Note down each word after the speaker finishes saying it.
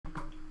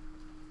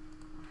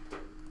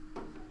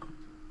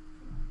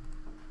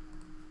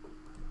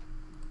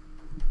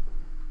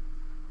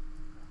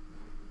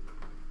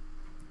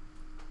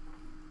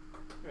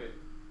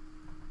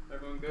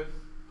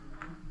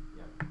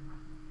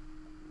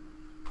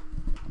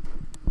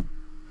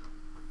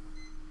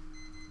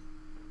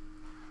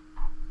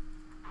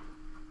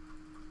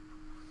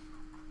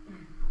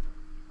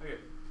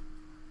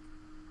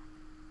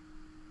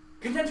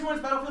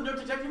Joins battlefield, no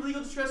detective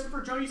legal distress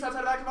for drone use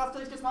outside of active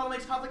hostilities. Gets model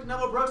makes conflict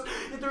Neville Brooks.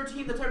 In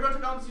 13, the drone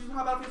technology used in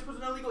hot battlefields puts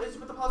no legal issue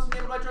with the policy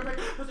enabled by drone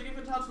tech. Puts a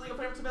given talents legal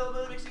frameworks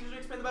availability makes easier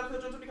to expand the battlefield.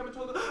 Drones become a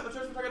tool of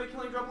choice for targeted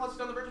killing drone policies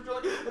on the verge of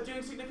drilling,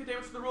 doing significant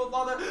damage to the rule of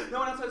law that no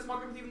one outside of small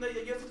group, even the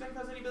U.S. executive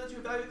has any ability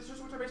to evaluate the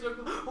systems which are based on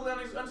wholly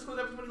undisclosed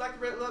evidence when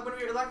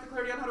we lack the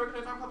clarity on how to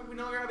recognize non-public. We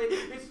no longer have a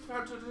basis to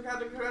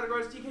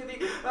categorize TK.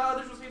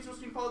 Others will states will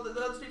follow the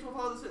other states will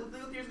follow the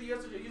legal theories of the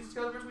U.S. uses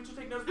scholars. We should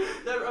take notes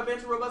that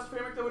advance a robust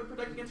framework that would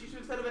protect against issue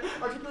instead of it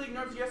articulating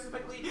norms. The U.S.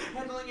 effectively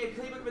handling a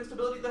playbook of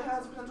instability that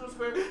has the potential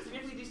for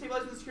significantly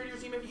destabilizing the security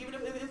regime. Even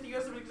if the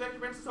U.S.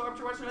 executive branch is so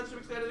arbitrary and other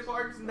identical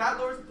arguments, and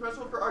that lowers the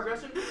threshold for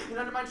aggression and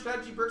undermines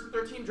strategy. Burks in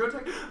 13, drone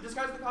tech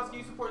disguise the cost of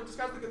use support,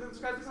 disguise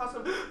the cost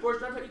of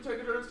force. Drone tech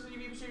drones continue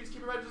to be procedures to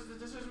provide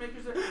decision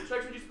makers that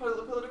strikes reduce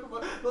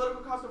political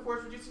cost of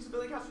force, reducing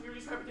civilian costs,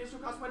 reduce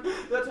reputational costs when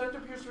the attempt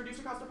appears to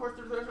reduce the cost of force.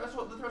 The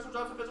threshold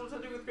jobs officials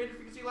attempting with greater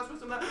frequency, less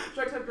wisdom. The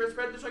strikes have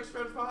spread. The strikes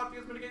spread from hot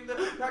fields, mitigating the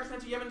Pakistan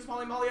to Yemen,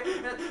 Somalia,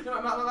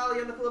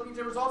 and the Philippines.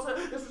 This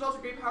results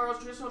in great power as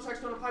traditional attacks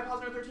don't apply.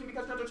 Positive 13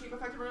 because drones are cheap,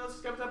 effective, and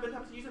realistic. Governments have been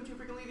tempted to use them too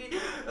frequently.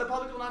 The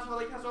public will not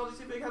tolerate casualties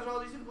if they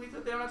believe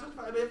that they are not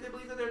justified. If they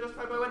believe that they are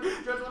justified by when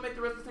drones will make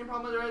the risk the same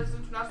problem as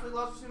internationally.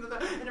 Laws assume that the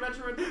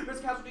intervention would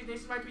risk casualties.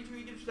 Nations might be too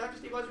eager to act to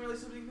stabilize and really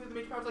simply include the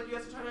major powers like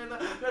U.S. and China, and the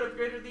threat of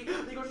greater. The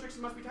legal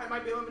restrictions must be tight.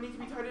 Might need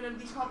to be tightened, and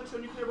these conflicts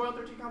show nuclear war.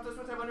 13 conflicts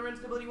which have underrun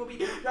stability will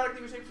be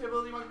radically reshaped.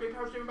 Stability among great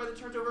powers driven by the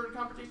turns over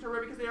confrontation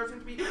or because they are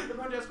assumed to be the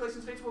prone to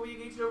escalation. States will be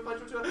engaged in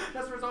overflights to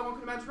test the result. One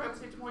could imagine tribal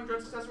states deploying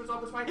drones to test the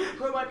result, which might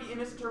be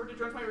misinterpreted.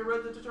 Drones might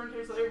erode the deterrent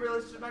case. The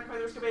relationship might by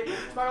the risk of a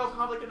spiral of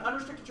conflict. And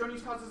unrestricted drone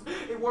use causes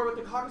a war with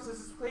the Caucasus.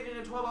 Is played in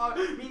 12-hour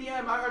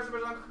media and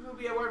Azerbaijan could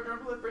be a war of drone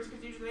proliferation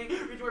continues in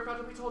a region where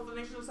fragile peace holds the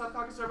nation of the South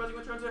Caucasus are buzzing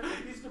with drones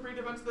used to bring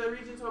defense to the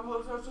region to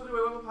oppose to a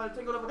weapon pilot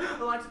tangled up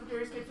alliance of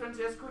precarious state trends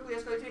as quickly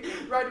escalating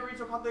right to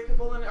regional conflict in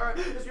Poland or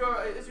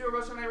Israel,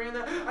 Russia, and Iran.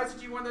 The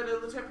ICG warned that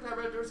the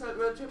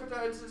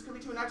Temperature incidents could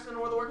lead to an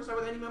accidental war. The war could start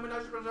with any moment.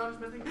 Azerbaijan is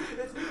missing.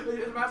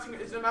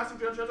 It's amassing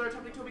drones. Drones are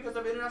attempting to because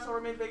of international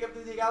remains vague of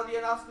the legality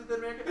and also that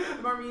America,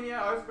 Armenia,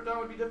 Azerbaijan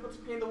would be difficult to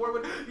contain. The war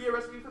would be a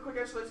recipe for quick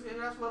escalation at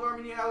international level.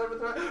 Armenia allied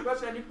with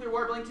Russia and nuclear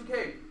war blank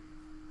 2K.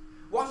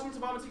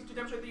 Washington's Obama seeks to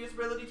demonstrate the U.S.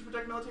 ability to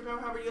protect military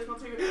power. However, U.S.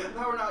 military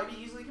power will not be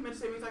easily committed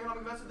to saving its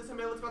economic investment. This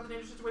ambivalence about the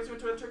dangerous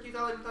situation to Turkey's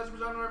allied with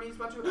Azerbaijan and Armenia is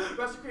about to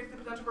Russia creates the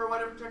potential for a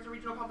wider protected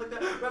regional conflict.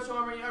 That Russia,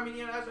 Armenia, and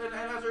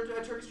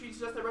Turkish treaties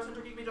suggest that Russia and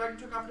Turkey may be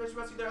dragged into a confrontation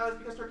to rescue their allies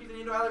because Turkey is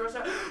an Indo-ally.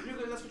 Russia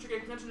nuclear thus could trigger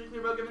a potential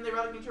nuclear row given the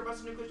erratic nature of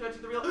Russian nuclear strategy.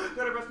 The real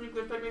threat of Russian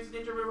nuclear strike makes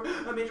the danger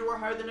of a major war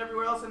higher than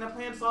everywhere else. And the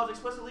plan solves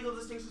explicit legal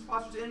distinctions,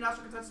 fosters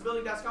international consensus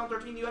building. DASCOM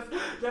 13, the U.S.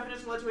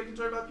 definition led to a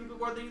concern about people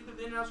who are the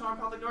international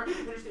armed conflict nor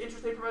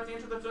interstate provides the answer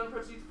that zone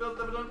proceeds build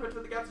the zone with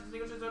the gaps and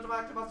distinguishes zones of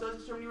active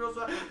hostilities, determining rules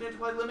to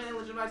apply limit and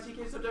legitimize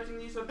TK, subjecting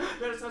the use of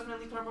threat assessment and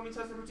least harmful means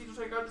testing procedures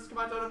to regard this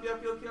combined out of the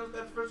field kills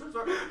that first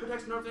resort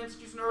protects norms and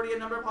institutions already a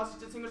number of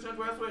policies distinguished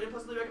zones where elsewhere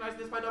implicitly recognize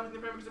this by adopting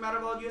the framework as a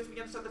matter of law. The U.S.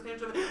 began to set the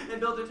standards of it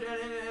and build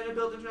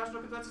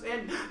international consensus.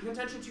 And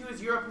contention 2 is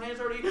Europe plans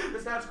already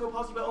the status quo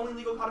policy, but only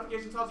legal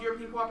codification solves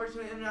European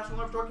cooperation and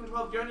international norms. Dorkin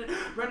 12,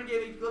 Brennan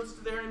gave a glimpse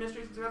to their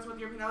administration's investment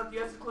with the European allies.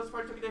 The U.S. close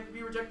party took a day to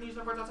be rejecting use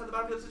of force outside the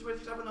battlefield situation.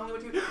 Except the only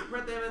way to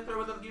prevent them and throw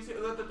was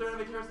the threat of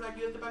a terrorist attack.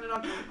 U.S. depended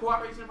on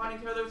cooperation and finding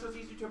care that was so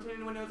easy to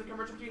obtain when it was a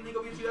conversion between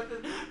legal views. U.S.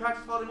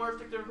 practice following more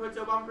restrictive approach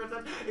to Obama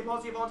presents a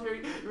policy of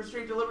voluntary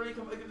restraint, deliberately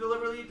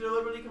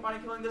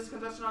combining killing this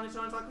contestant on its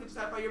own is likely to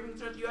satisfy European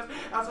concerns. The U.S.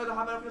 outside the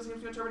hot battlefield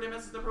seems to interpret it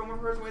as the pro more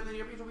person way than the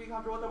Europeans will be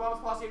comfortable with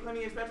Obama's policy of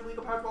claiming expected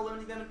legal powers while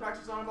limiting them in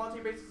practice on a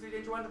voluntary basis. The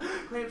danger when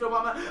claims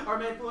Obama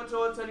are made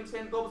influential in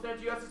setting global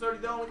standards. The U.S. is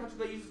already the only country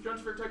that uses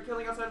drones for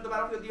killing outside of the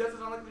battlefield. The U.S. is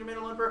unlikely to remain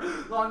alone for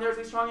long. There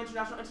is a strong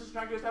international interest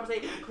trying to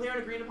establish a clear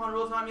and agreed upon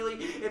rules, not merely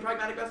a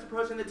pragmatic best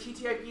approach. And the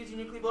TTIP is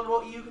uniquely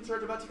vulnerable. EU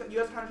concerns about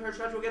U.S. counterterrorist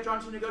strategy will get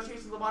drawn to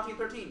negotiations in Levante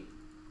 13.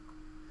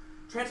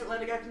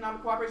 Transatlantic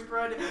economic cooperation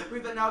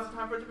prove that now is the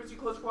time for it to pursue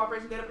close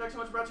cooperation. Data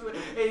protection was brought to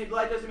a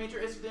light as a major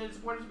issue, and it's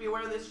important to be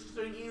aware of this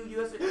concerning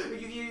EU-US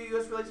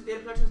related data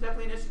protection is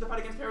definitely an issue. The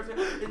fight against terrorism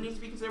it needs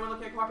to be considered when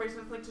looking at cooperation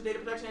that's linked to data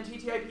protection. And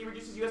TTIP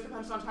reduces U.S.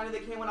 dependence on China.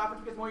 They came when offered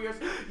because more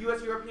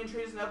U.S.-European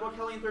trade is inevitable.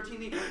 Kelly in 13,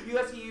 the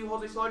U.S.-EU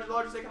holds a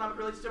largest economic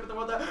relationship in the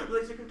world. That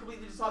relationship could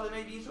completely dissolve. It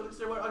may be useful to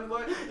consider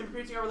what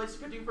increasing our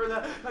relationship could do for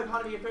the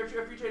economy. A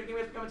free trade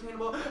agreement has become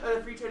attainable.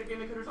 A free trade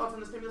agreement could result in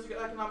the stimulus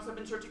economics have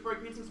been searching for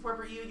increasing support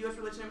for EU-US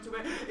relationship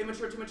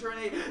to mature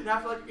and a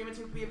NAFTA-like agreement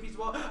seems to be a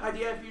feasible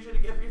idea. A free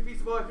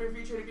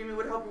trade agreement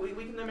would help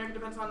weaken the American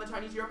defense on the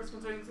Chinese. Europe is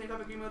considering the same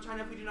type of agreement with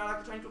China. If we do not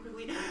act, the Chinese will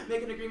quickly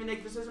make an agreement.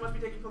 The decision must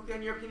be taken quickly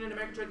on European and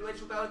American trade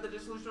relations without the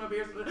dissolution of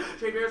trade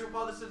barriers will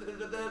fall. This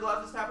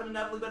allows this to happen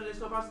inevitably, but it is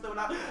still a process that will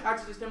not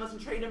act as a stimulus,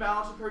 and trade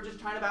imbalance encourages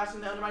China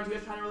bashing that undermines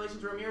U.S.-China relations.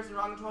 Ramirez and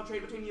wrong control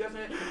trade between U.S.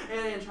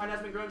 and China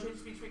has been growing. Trade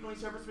speech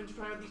frequently surface when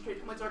trying these trade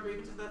complaints are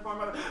grievances that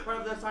form part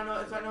of the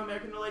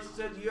Sino-American relations.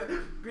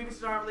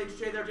 Grievances aren't related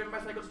to trade. They're driven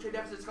driven by cycles of trade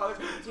deficit. Scholars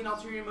see an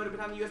ulterior motive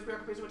behind the U.S.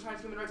 preoccupation with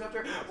China's human rights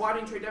after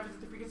widening trade deficits.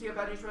 The frequency of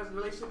bad news for us. The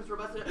relationship is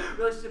robust.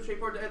 Relationship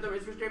straightforward.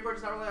 Straightforward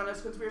does not rely on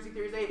us. Conspiracy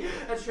theories.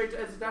 As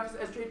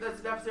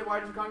the deficit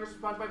widens, Congress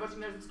responds by voting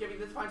their Thanksgiving.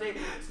 This finds a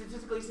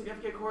statistically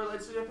significant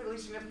correlation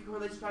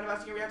to China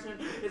bashing. A reaction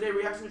is a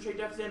reaction to trade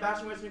deficit and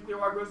bashing Western nuclear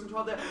war grows. And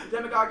 12, the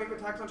demagogic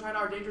attacks on China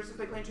are dangerous if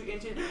they claim to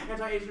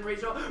anti-Asian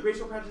racial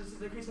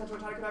prejudices increase potential.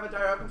 China could have a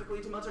dire outcome to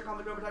lead to military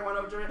conflict over Taiwan,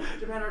 over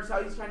Japan, or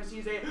Southeast China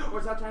Seas,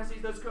 or South China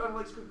Seas. Those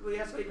conflicts quickly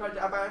escalate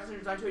by accident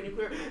designed to a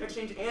nuclear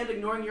exchange, and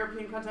ignoring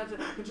European content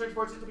concerns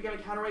forces to become a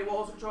counterweight will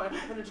also control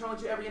and internal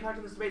to every impact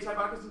in this debate. Side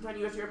Balkans and 10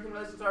 U.S.-European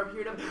relations are a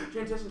period of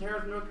transition.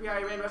 Terrorism, North Korea,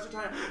 Iran,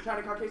 Russia,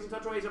 China, Caucasus,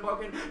 Central Asia,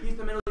 Balkan, East,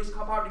 the Middle East,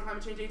 poverty,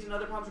 climate change, AIDS, and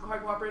other problems require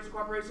cooperation.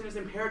 Cooperation is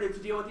imperative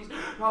to deal with these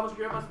problems.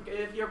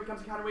 If Europe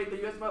becomes a counterweight, the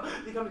U.S. will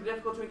become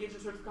difficult to engage in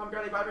search for common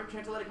ground. A vibrant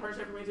transatlantic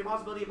partnership remains a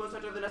possibility. Both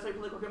sides of the necessary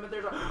political commitment.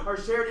 There are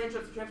shared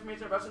interests of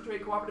transformation of Russia into a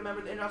cooperative member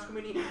of the international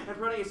community and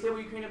promoting a stable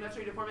Ukraine if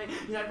necessary to form a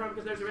united front,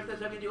 because there's a risk that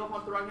WD will fall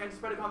into the wrong hands,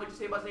 spread a conflict to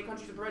stabilize any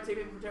countries and provide safe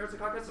haven for terrorists.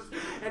 The Caucasus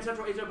and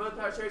Central Asia both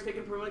share a stake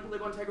in promoting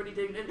political integrity.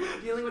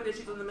 Dealing with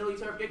issues in the Middle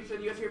East are making sure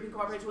the U.S.-European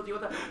cooperation will deal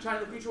with China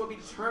in the future will be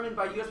determined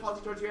by U.S.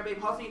 policy towards Europe, a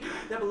policy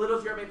that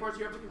belittles Europe, may force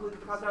Europe to conclude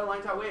that the hostile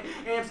alliance outweigh,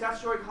 and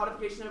statutory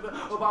codification of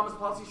Obama's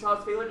policy saw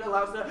its failure. It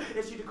allows the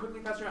issue to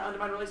quickly fester and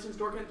undermine relations.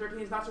 Dorkin 13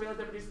 is not surveillance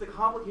that produces the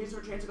complication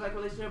of a transatlantic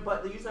relationship,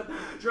 but the use of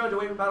drones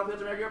away from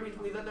battlefields. American Europeans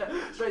believe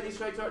that these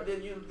strikes are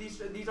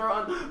these are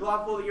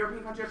unlawful. The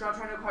European countries are now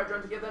trying to acquire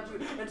drones to give them to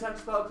intent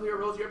to spell clear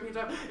rules. Europeans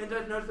have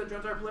noticed that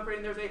drones are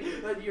proliferating.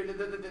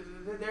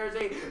 There is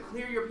a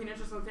clear European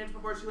interest in the stance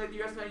before it's too late. The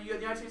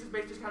United States is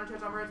based its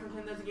counterterrorism operations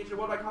and is engaged in a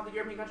worldwide conflict.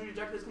 European countries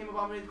reject this claim of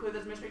Obama. It's clear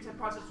that administration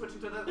process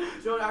switching to the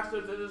zone acts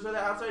so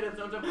that outside of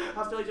zones of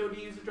hostility it would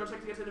be used as drone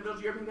strikes against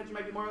individuals. European countries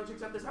might be more willing to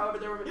accept this. However,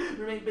 there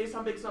remains based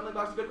on big stumbling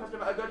blocks. A good question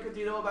about a good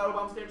deal about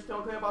Obama's standards. Still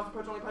unclear. Obama's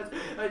approach only applies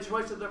a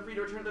choice of the free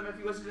to return them if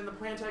he wishes. In the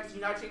plan text, the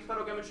United States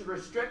federal government should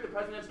restrict the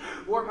president's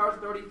war powers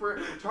authority for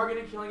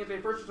targeted killing as a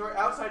first resort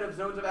outside of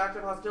zones of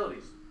active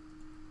hostilities.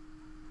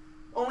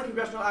 Only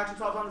congressional action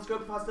solves on the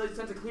scope of hostilities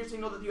sends a clear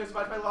signal that the U.S.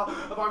 abides by the law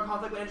of armed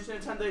conflict. Anderson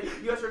and 10, the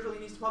U.S. urgently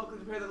needs to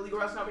publicly declare that the legal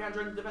rationale behind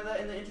drones defend that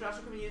in the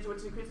international community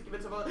which increases the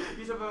use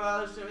of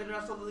violation of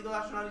international the legal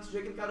rationale needs to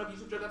take into account of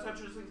use of drones outside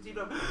traditionally conceived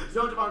of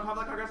zones of armed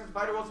conflict. Congress has a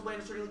vital role to play in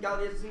asserting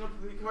legality as a signal to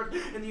the court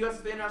in the U.S.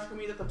 and the international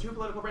community that the two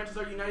political branches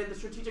are united. The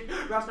strategic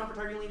rationale for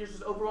targeting leaders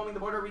is overwhelming the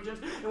border regions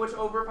in which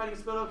overfighting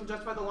is spilled can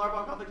justify the law of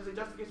armed conflict as a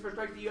justification for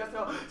strikes. The U.S.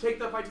 will take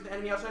the fight to the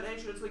enemy outside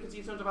any traditionally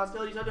conceived zones of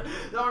hostilities. Under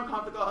the armed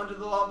conflict under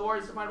the law of war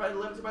is defined by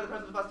and limited by the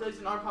presence of hostilities.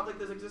 An armed conflict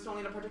that exists only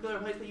in a particular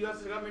place. The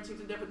U.S. government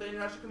seems indifferent. The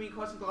international community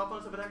questions the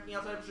lawfulness of attacking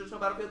outside of traditional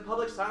battlefield.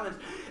 Public silence,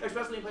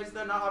 especially in places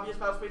that are not obvious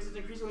battle spaces, is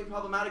increasingly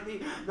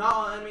problematic. Not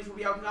all enemies will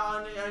be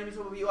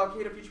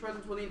allocated. Future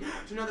presidents will need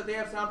to know that they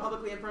have sound,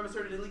 publicly and firm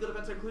asserted legal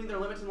defense, including their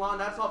limits in law, and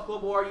that solves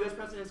global war. U.S.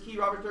 President is key.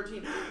 Robert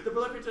 13. The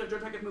proliferation of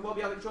drone tech has moved well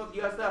beyond the control of the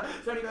U.S.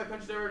 75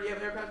 countries already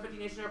have aircraft. 50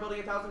 nations are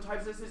building 1,000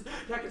 types. This is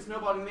tech is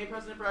snowballing. The main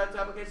precedent for its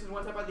application is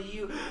one set by the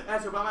EU.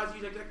 As Obama has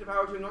used executive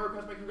power to ignore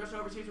requests by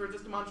congressional overseas to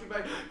resist the monitoring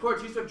by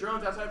courts. Use of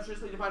drones outside of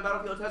traditionally defined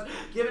battlefields has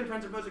given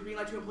France imposed a green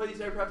light to employ these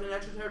aircraft in an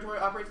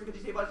extraterritorial operation that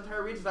could destabilize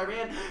entire regions.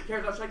 Iran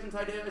carries out strikes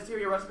inside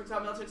Syria. Russia picks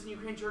out militants in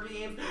Ukraine.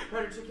 Turkey aims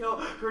predators to kill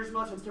Kurdish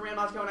militants. Tehran,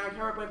 Moscow, and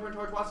Ankara point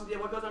towards Washington.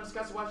 What goes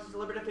undiscussed is Washington's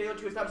deliberate failure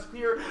to establish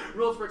clear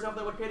rules for itself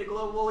that would create a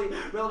globally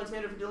relevant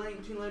standard for dealing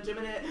between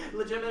legitimate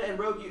and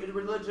rogue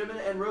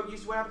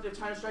use. What happens if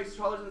China strikes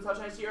trawlers in the South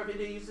China Sea, or if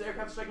India uses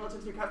aircraft to strike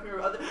militants near Kashmir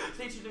or other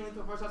states using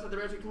lethal force outside the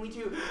barriers? It can lead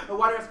to a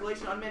wider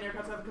escalation. Unmanned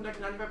aircraft have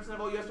conducted 95%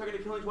 of all U.S.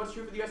 targeted killings. What's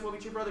true for the U.S. will be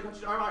true for other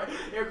countries. Armed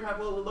aircraft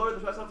will lower the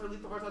threat for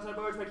lethal force outside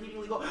borders by keeping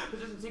legal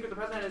positions secret. The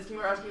president and his team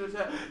are asking us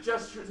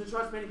to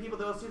trust many people.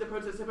 They will see the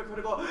process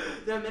hypocritical.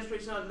 The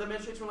administration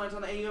relies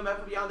on the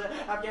AUMF beyond the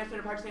Afghanistan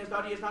or Pakistan's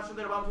body. It's not sure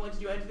that Obama's willing to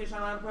do anything to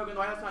shine light on the program. The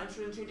White House not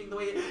interested in changing the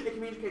way it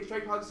communicates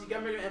trade policy.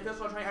 Government and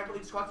officials are trying actively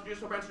to squash the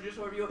judicial branch.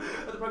 Judicial review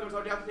of the program is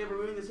already off the table.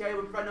 Removing the CIA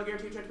would provide no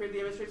guarantee of transparency.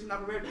 The administration is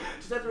not prepared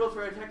to set the rules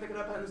for a tech that could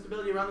upend the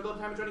stability around the globe.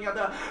 Time is running out.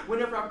 The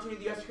window for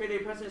opportunity the U.S. to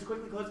create a precedent is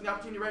quickly closing. The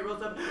opportunity to write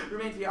rules up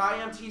remains. The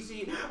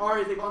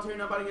IMTCR is a voluntary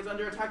non-binding is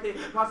under attack. The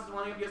process of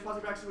lining up U.S.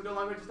 policy practices would go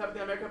longer to stop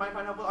the America might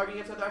find helpful arguing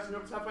against other actions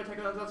stopped by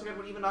technology also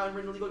would even not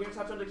written legal against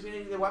stops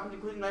understanding the weapons,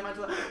 including landmines,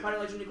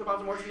 violation nuclear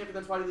bombs, are more significant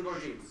than widely legal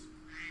regimes.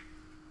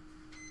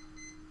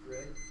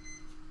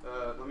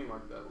 Right? Let me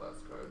mark that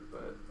last card,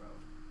 but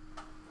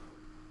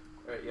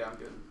alright, yeah, I'm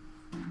good.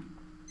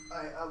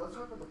 Alright, let's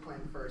talk about the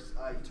plan first.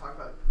 You talk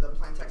about the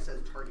plan text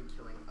says target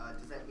killing.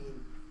 Does that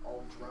mean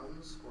all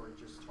drones or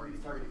just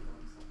target killings?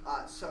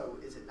 So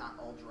is it not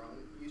all drone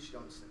use? You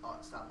don't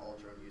stop all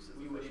drone uses.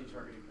 We would in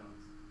targeted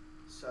killings.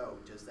 So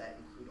does that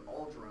include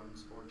all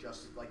drones or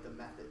just like the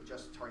method,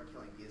 just target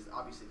killing? Because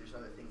obviously there's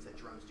other things that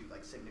drones do,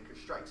 like signature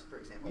strikes, for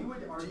example. We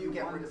would do you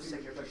get rid of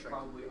signature strikes?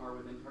 Probably are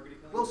within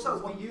targeted killing. Well,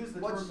 so we use the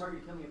term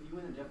targeted killing. If you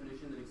win a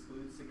definition that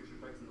excludes signature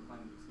strikes in the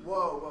plan,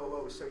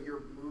 Whoa. So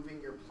you're moving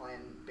your plan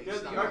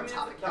based on argument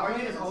topic. the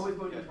argument is always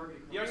going to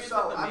targeted killing.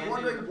 So I'm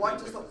wondering, what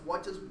does the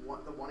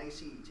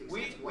 1AC take?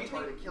 We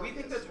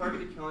think that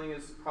targeted killing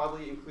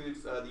probably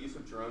includes the use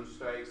of drone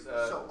strikes.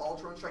 So all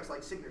drone strikes,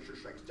 like signature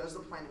strikes. Does the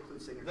plan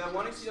include signature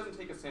strikes? The 1AC doesn't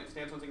take a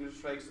stance on signature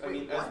strikes.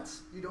 Wait, what?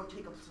 You don't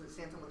take a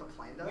stance on what the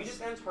plan does? We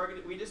just end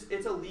targeted.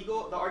 It's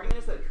illegal. The argument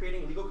is that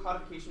creating legal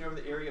codification over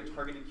the area of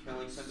targeted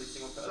killing simply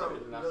signals to other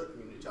international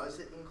communities. Does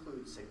it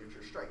include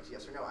signature strikes?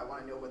 Yes or no? I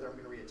want to know whether I'm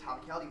going to read a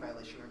topicality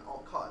violation or an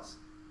alt cause.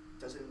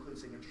 Does it include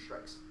signature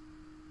strikes?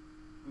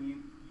 We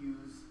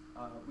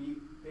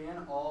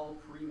ban all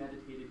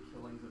premeditated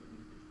killings of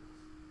individuals,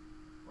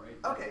 right?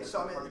 Okay,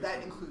 so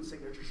that includes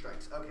signature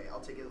strikes. Okay,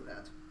 I'll take it with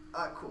that.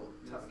 Cool.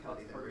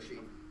 Topicality then, Rishi.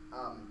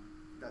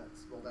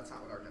 That's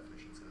not what our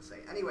definition is going to say.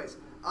 Anyways,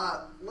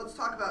 let's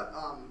talk about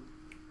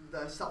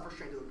the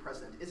self-restraint of the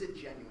president. Is it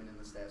genuine in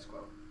the status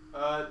quo?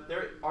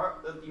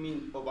 You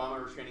mean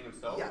Obama restraining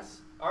himself?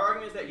 Yes. Our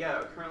argument is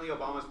that, currently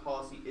Obama's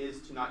policy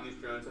is to not use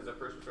drones as a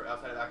first resort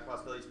outside of active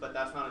hostilities, but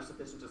that's not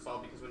sufficient to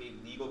solve because we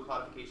need legal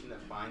codification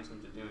that binds him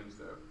to doing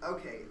so.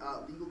 Okay,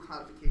 legal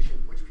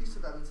codification. Which piece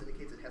of evidence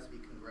indicates it has to be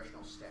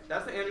congressional statute?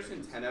 That's the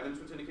Anderson 10 evidence,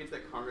 which indicates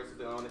that Congress is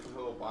the only one that can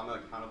hold Obama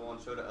accountable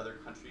and show to other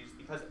countries.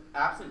 Because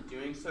absent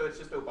doing so, it's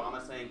just Obama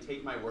saying,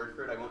 take my word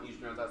for it, I won't use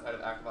drones outside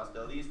of active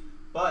hostilities.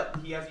 But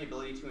he has the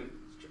ability to,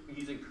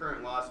 using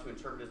current laws, to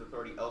interpret his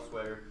authority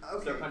elsewhere,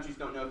 so countries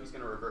don't know if he's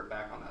going to revert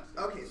back on that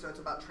statement. Okay, so it's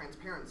about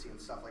transparency and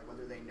stuff, like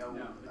whether they know.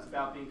 No, it's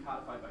about being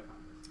codified by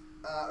Congress.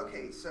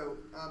 Okay, so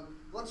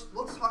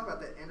let's talk about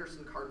that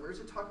Anderson card. Where does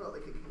it talk about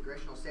like a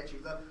congressional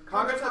statute?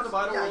 Congress has a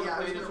vital role to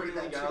play in ensuring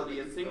ensuring legality.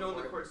 It's signaled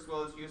in the courts as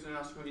well as U.S.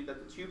 international community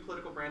that the two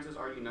political branches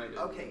are united.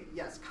 Okay,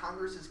 yes,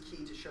 Congress is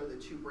key to show the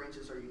two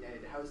branches are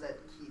united. How is that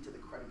key to the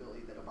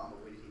credibility that Obama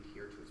would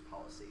adhere to his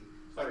policy?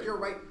 Like, you're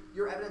right.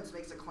 Your evidence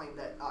makes a claim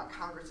that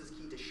Congress is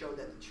key to show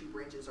that the two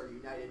branches are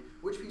united.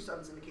 Which piece of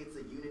evidence indicates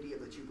the unity of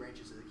the two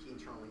branches is a key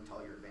internal link to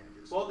all your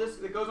advantages? Well,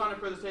 it goes on to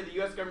further say the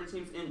U.S. government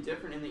seems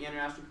indifferent in the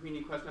international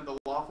community question of the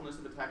lawfulness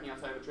of attacking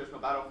outside of a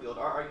traditional battlefield.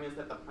 Our argument is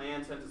that the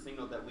plan sends a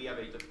signal that we have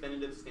a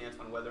definitive stance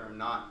on whether or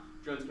not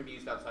drones can be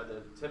used outside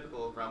the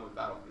typical realm of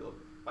battlefield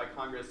by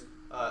Congress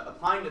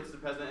applying it to the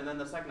president. And then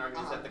the second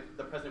argument is that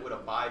the president would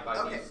abide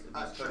by these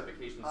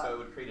codifications, so it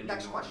would create a new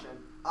next norm. question.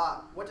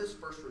 What does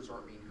first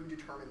resort mean? Who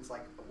determines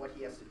like what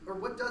he has to do, or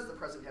what does the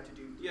president have to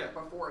do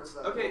before it's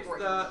the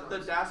the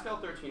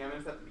Daskal 13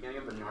 evidence at the beginning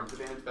of the norms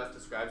advantage best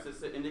describes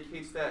this. It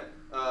indicates that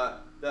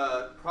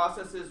the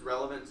processes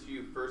relevant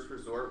to first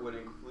resort would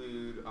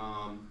include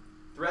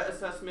threat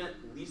assessment,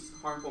 least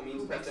harmful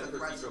means test, and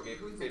procedural gatekeeping.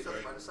 Who makes a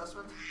threat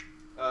assessment?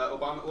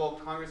 Obama.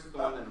 Well, Congress is the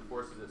one that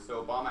enforces it,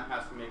 so Obama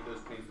has to make those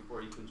claims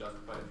before he can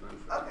justify his drone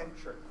strike. Okay,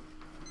 sure.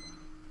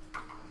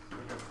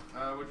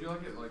 Okay. Would you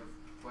like it like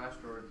flash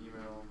or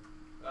email?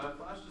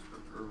 Flash is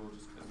preferable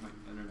just because my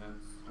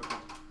internet's. Okay.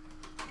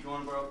 You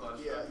want to borrow flash?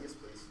 Yeah, yes,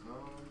 please.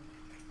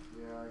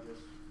 Yeah, I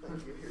guess.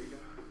 Thank you. Here you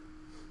go.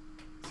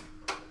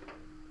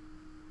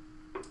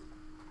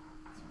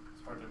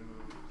 It's hard to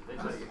move. Did they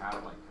tell you how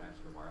to like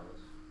connect to the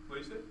wireless? What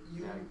do you say?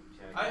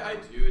 I I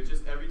do. It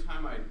just every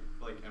time I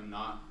am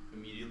not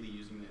immediately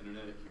using the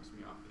internet, it kicks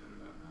me off the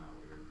internet. Oh,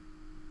 weird.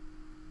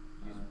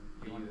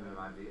 You use an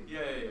MIB?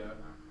 Yeah.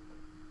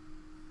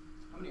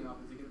 How many off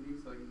is it going to be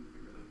so I can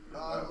figure it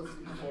out? Let's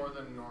see. More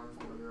than norms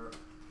when you're.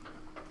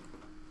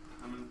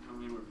 How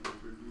many more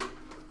filters do you?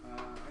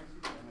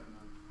 Actually, I have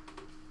enough.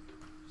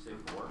 Say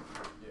 4?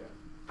 Yeah.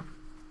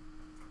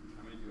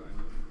 How many do I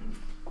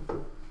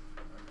need?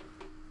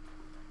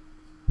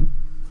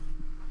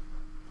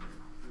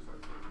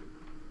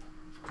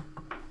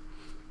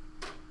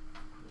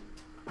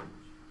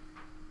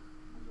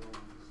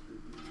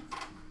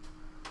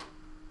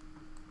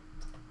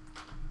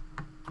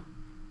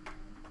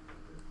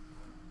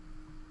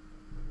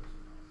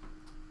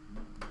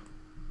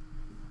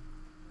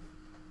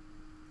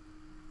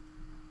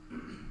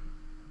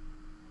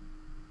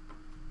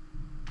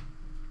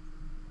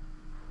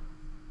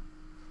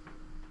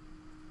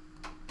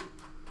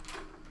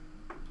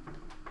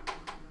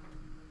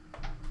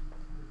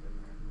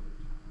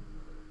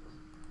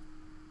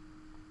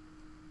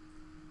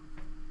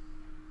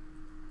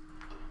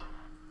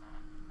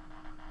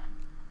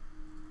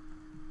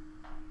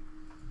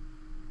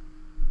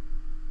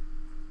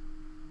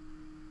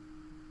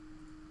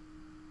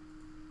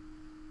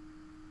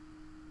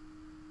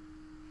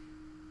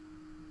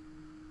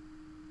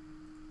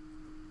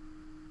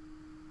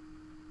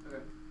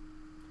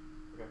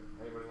 Okay.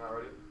 Anybody not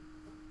ready?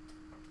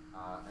 I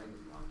think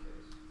it's one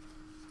case.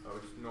 Oh,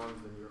 it's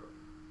norms in Europe.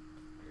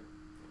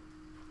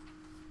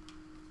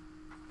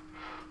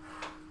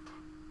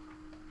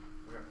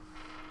 Okay.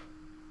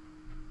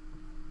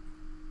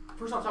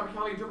 First off,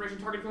 topic interpretation,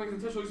 target killing,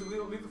 intentional use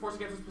of lethal force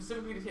against a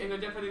specifically to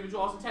identify the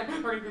individual. Also 10,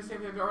 targeting the same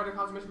thing, the art of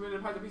consummation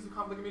committed by the piece of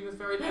conflict community is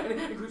very, and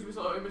it includes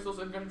missiles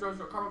and gun drones,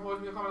 carbon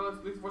poison, common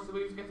lethal force to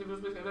use against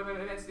individuals,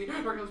 and entity.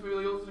 Targeting will be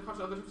illegal to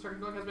control others.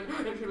 Target killing has been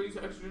initially used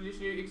to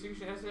extradition,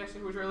 extinction, and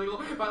action, which are illegal.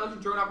 Violation,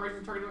 drone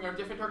operations, targeting are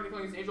different. Targeting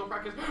killing is age-old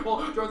practice.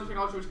 Well, drones are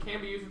technology which can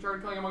be used for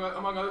target killing,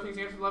 among other things.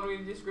 Against the level, we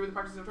disagree with the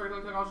practice of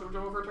target killing technology,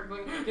 which over target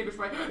killing, dangerous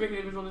by making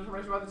individual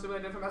information rather than simply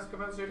identify massive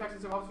compensatory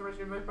attacks and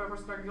observation by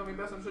person target killing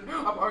best understood.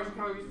 Operation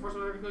counter use force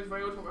of target killing is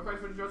very old.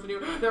 Price for the drones to do.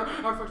 There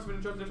are folks who have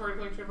been drones in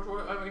target killing train for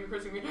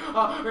increasingly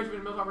range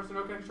of military operation,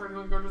 no connection target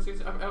killing, gorgeous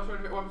scenes,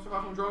 alternative weapons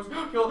from drones,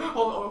 kill,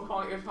 hold,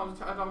 calling,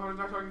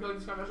 target killing,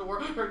 this conventional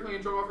war, target killing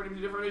and drone warfare to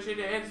different mission,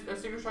 and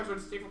single strikes are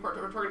distinct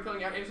from target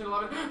killing at Instant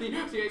 11. The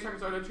CIA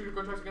targets are 2 to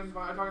go targets against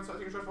targets,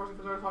 single strikes forcing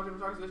for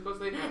targets this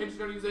closely, and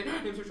don't use it,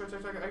 into strikes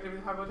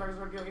activity, high value targets,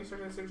 target killing,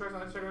 instruction, single strikes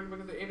on target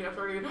because they aimed at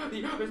targeting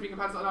the base being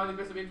compatible, not the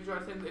base of individual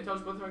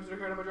intelligence, both things are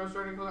carried out by drones,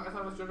 targeting killing,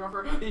 autonomous drone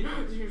warfare. The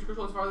issue is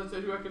crucial as far as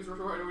the two actions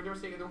we're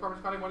devastating the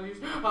requirements conning one use.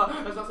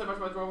 As not said much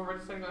about drone warfare,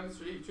 setting on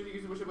shooting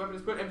use of which weapon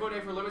is put, and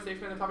voting for limits, they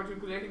expand the topic to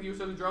include anything the use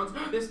of the drones.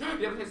 This, the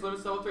evidence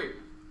limits level 3.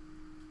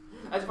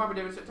 As defined by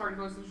David, target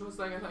killing essential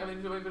slang and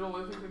individual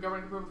with the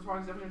government approval of the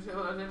following definition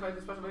to identify the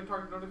special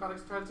target under the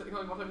context, target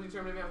killing multiple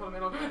determined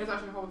fundamental, and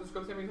actually involved with the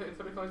scope, same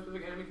subject killing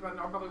specific enemy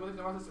combatant, or probably with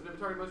the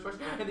target with choice,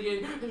 and the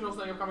intentional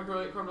slang of common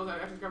criminals and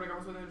actions governing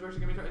governments within the direction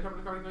can be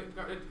interpreted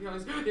target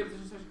killings. The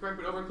definition is correct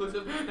but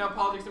over-inclusive. Now,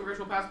 politics,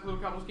 immigration will pass,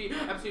 political capital is key.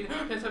 Epstein,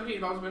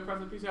 1017, Bob's been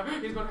president of the PCI.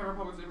 He's going to have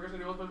Republicans,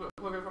 immigration deals, but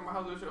political from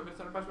Ohio leadership of the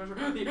Senate measure.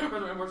 The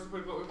president works to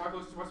put Mark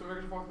Lewis to support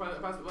immigration reform by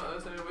the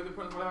Senate with the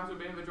president will have to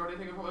obey the majority. I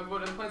think the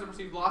vote and the plans are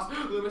perceived lost.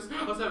 Loomis, 07.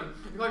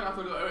 Declaring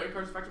author to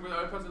encourage affection with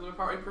President Lewis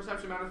power.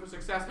 Perception matters for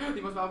success. The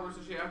most valuable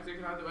associate acts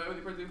can have the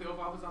president of the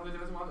Oval Office on the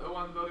doesn't want the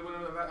ability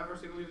winner of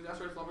adversity to lead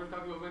disaster. It's lovers,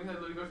 county winning head,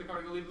 negotiating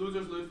county lead,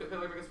 losers lose,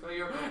 failure biggest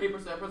failure. 8%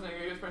 president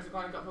of U.S. President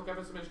declining full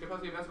capacity, diminished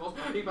capacity of vegetables.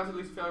 The capacity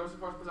leads to failure with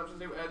support perceptions.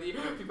 The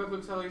feedback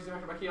loop is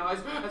affected by key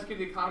allies. Execute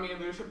the economy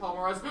and leadership. Paul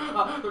Morris,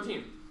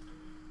 13.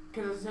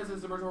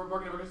 Consensus emerging or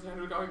bargaining against the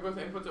economic growth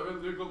inputs of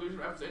legal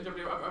illusion efforts in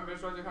jeopardy of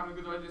administrating economic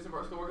good ideas and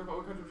the work of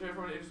public country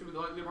from an industry with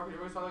the market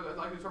always thought that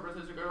likely to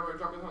represent a good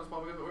drug with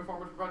small because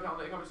reform which provide talent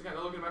that economics again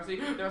look at Maxi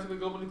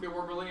domestically global nuclear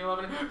war building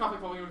 11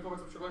 conflict following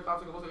uniforms of sugar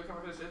collapsing global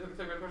economic consideration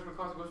question with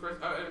causing global race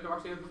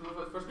democracy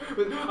first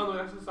with unlimited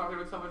access to sovereignty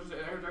with self-interest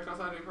and rejection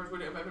outside the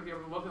encouragement and impact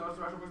of wealth and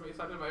other rational person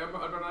accepted by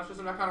a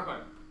system not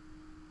counterpoint.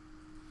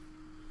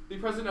 The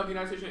President of the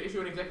United States should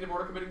issue an executive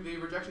order committing the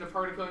rejection of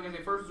targeted killing as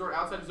a first resort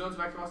outside zones of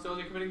active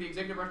hostility, committing the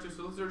executive branch to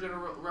Solicitor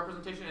General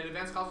representation and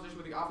advance consultation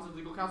with the Office of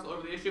Legal Counsel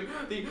over the issue.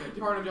 The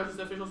Department of Justice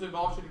officials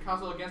involved should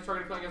counsel against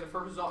targeted killing as a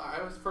first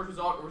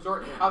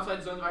resort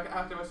outside zones of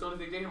active hostility.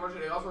 The executive order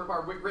should also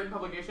require written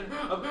publication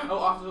of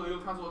Office of Legal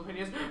Counsel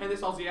opinions, and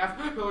this all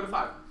ZF. Pillar to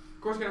 5.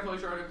 Course can fully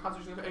sure the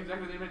Constitution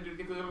executive to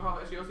get the legal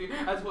SCOC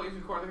as well as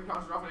the court of the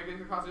Constitution often against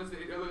the Constitution,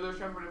 the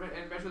leadership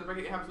and measure the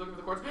breaking habits looking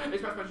for the courts,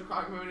 express special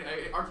community,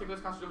 articulate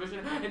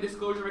constitutional vision, and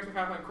disclosure makes the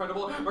counterpoint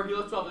credible.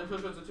 Regulus 12, the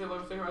inclusion of the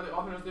legislature are the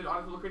authors the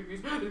audit will create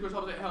views, the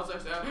disclosure helps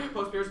it helps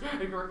post peers,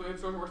 and correctly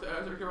social works,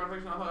 circular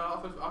renovation,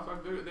 office,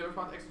 the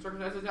response to exit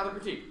circumstances, now the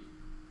critique.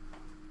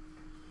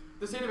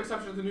 The state of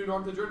exception to the new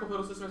norm, the juridical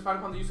political system is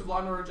founded upon the use of law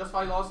in order to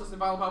justify law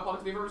system violent power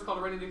politics. The affirmative is called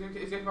a rating. The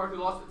executive power to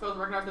the law fails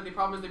to recognize that the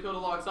problem is they appeal to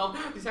law itself.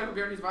 The statute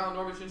guarantees violent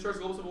norm which ensures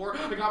global civil war.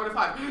 The common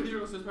 5. The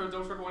juridical system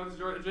don't struggle one of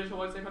the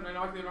judicial one same time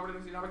dynamic, the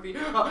normative, the economic, the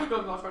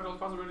building law structural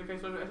responsibility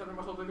case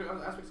muscle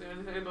aspects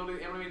and ability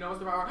the enemy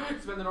knows the power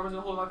to spend the norms and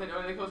the whole lot that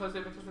they close as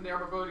they when they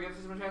are proposed against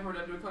the system transfer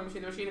to a killing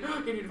machine. The machine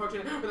continue to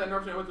function with that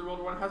norm with the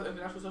world one has the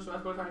national social as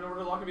time in order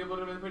the law can be able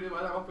to be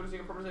by that while producing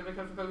a purpose and make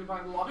country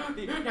behind the law.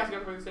 The casting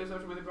out the state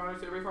exception with the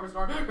boundaries to reform its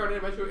norm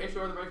guarded by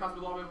ensure the very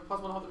possible law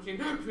possible to help the machine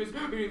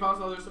between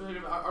violence and other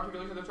substantive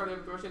articulation of the charter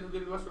of the Russian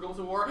leading the West for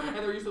global war, and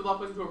their use of the law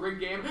plays into a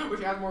rigged game which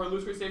has more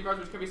illusory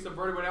safeguards which can be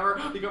subverted whenever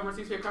the government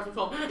sees safeguards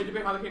from 12. They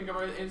debate how the king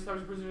government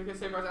establishes precision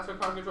against safeguards,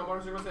 aspect power control,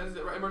 modern circumstances,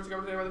 emergency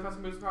government rather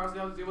passing moves powers to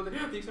help deal with it.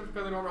 The exception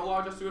of the normal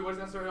law just do what is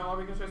necessary in all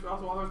constraints, but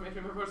also authors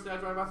maintain purpose to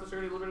drive mass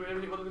security, liberty,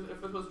 everything with the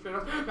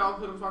trade-offs, valid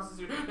political responses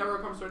to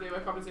never comes to a day by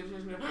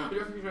compensation,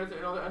 addressing future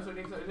and all the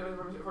uncertainties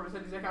from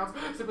these accounts,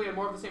 simply and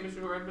more of the same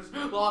issue where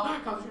law,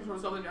 constitution,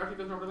 result in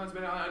articles, normal plans,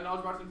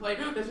 knowledge brought into play.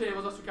 This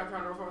enables us to capture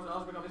our reforms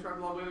and become these rapid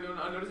law way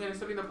unnoticed. And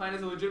accepting the plan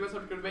is a legitimate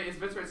subject of debate is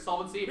eviscerates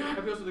solvency,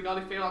 appeals to the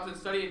godly fatal option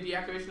study and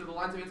deactivation of the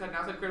lines of inside and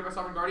outside created by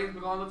sovereign guardians.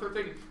 Belong to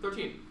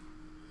 13.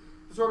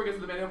 The story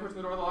begins with the manual person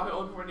the door of the law.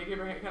 Only before Nick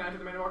can enter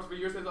the manual works for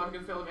years. The law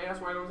begins to fail the man.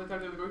 That's why I was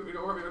attempted to go to the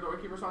door.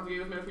 Keep response to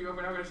the manual.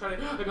 We're now going to shut it.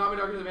 The government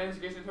argues the man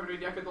investigation attempted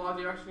to deactivate the law.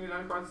 The action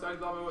denied by the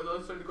side of the law.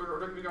 Those started to go to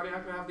order the guardian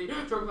act to have the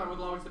stroke line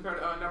with the law which compared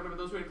narrative with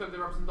those who claim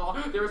they represent the law.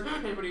 There is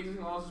anybody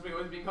existing laws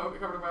is being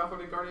covered by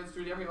authority guardians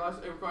to deactivate the laws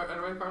and requires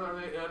the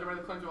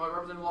claims to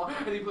represent the law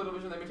and the political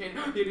vision they maintain.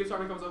 The idea of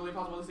sovereignty becomes utterly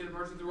impossible in the state of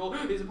emergency rule.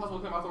 It is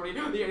impossible to claim authority.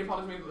 The idea of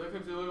politics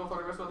claims the legal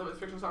authority rests on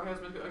its fictional sovereignty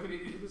has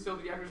been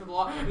concealed the deactivation of the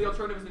law. And the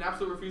alternative is an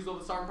absolute refusal of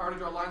the sovereign power to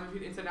draw lines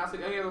between inside and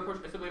outside. Any other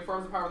approach simply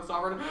affirms the power of the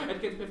sovereign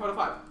and kids pay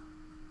 5.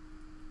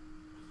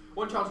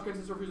 One challenge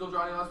consists of refusal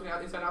drawing last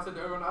minute inside outside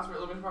everyone asked for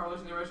elimination power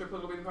relation, the ratio of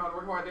political being power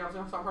work hard, they also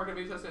have some part of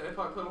be tested and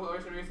political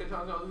relation remains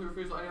challenge who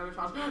refuse any other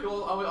challenge. It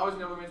will always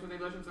be never remains with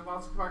the relations of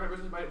violence part of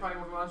business by fighting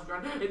with violence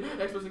drawn. It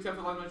explicitly accepts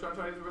the line drawn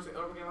trying to reverse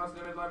opening last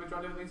limit line drawn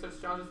differently such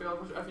challenges fail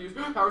FUs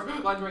powers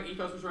line drawing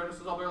ecos which are to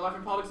solve their life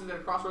in politics is at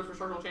a crossroads for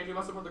structural change. We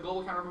must support the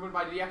global counter movement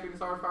by deactivating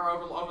the sovereign power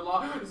over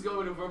law. This is the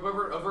only way to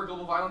avert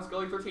global violence.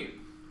 Scully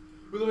 13.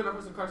 We live in a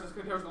person crisis,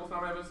 terrorism,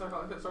 phenomenon,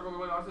 circle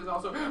going on. Is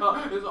also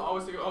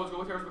always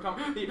global terrorism become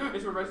the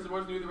instrument races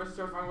wars new the rest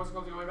of terrorism wars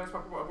closing away mass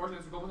abortion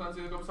is global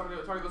the global summit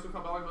target those who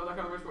come along that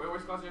kind of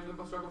waste classification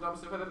the struggle down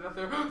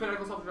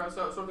fanatical self-drive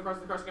sort of the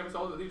crisis can be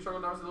solved the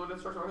struggle down the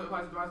structure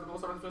applies to the global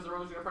summit the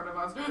revolution of part of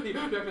violence the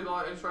directed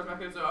law insurance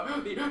mechanism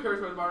the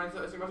terrorist environment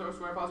significant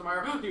square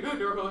plasmire the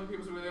European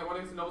peoples with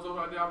one against the nobles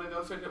over down the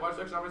state watch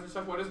economics and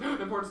stuff what is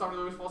important something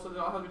that was false that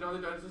has been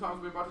done the times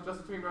we brought to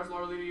justice to arrest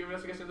law leading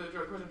investigation the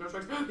question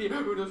districts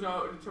the who does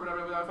not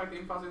determine without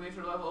affecting the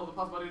nature level of the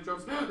possibility of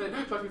drugs that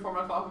try to be formed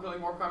out of killing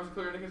more crimes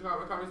clear indicates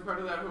crimes compared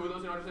to that who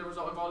those who understand the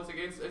result involved is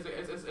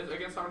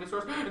against sovereign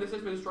discourse and this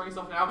system is destroying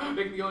itself now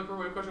making the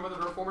only question whether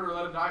to reform it or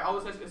let it die. All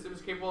this system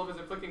is capable of is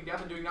inflicting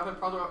death and doing nothing.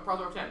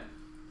 Proverb of 10.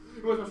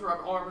 Who was much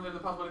all represent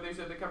the possibility they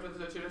said they captured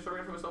the shit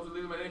destroying from themselves to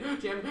leave them in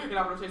jam and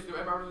opportunity taste to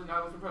environment and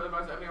now from further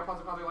advice everything else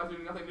positive life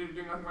doing nothing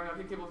right now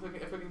capable of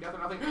inflicting death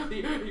or nothing.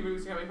 The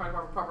movies can find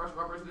proper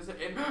operation this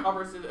in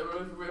operation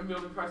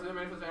building crisis and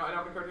manifest and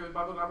now character with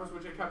Bible numbers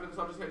which capture the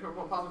subject to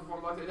a positive form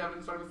of life they have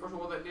been starting with first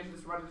world that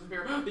nations surrounded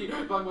disappear. The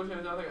blood which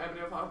is nothing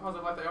evidence of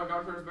positive life that our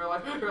God turns bare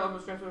life. Bare life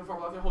was transferred to form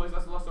of life the holy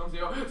less less stone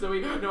zero. So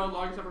we no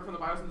longer separate from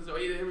the bios and the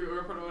zoe we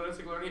report what a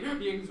singularity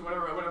beings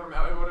whatever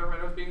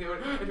matters being they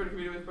would enter the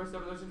community with first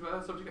definitions with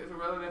subject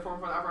rather than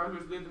form for the apparatus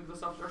which leads into the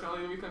self-destruction.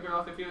 Only we can clear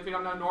off the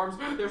phenomena norms.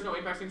 There's no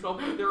apex in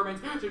 12. There remains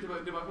to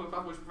divide political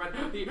cost which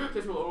prevent the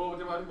test will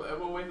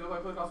wait for the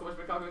political cost which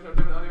by calculation of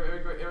different other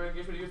area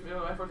engagement use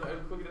middle efforts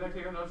including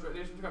detecting no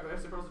nation to cover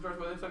extra drones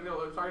whether it's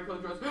target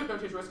killing drones don't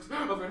change risks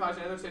over high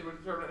and other state would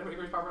determine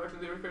increase power production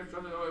they require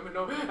drones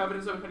no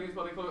evidence of impending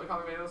building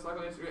common analysis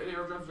likely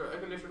air drones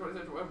condition for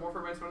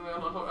warfare remains fundamentally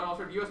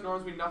unaltered. US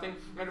norms mean nothing.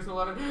 Anderson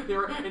 11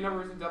 there are a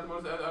number of reasons that the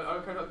most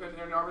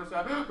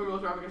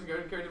military applications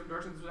carry different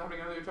directions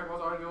happening under the attack was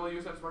already able to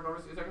use that smart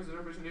numbers is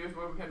consideration to use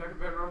when we can't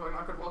better like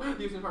not credible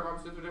using smart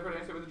numbers to different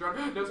answer with the drone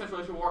no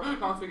central issue war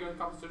conflict and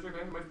compensation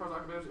and much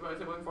personal occupations by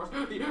civil force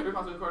the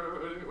responsibility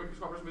for increased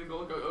cooperation with the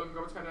goal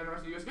government's kind of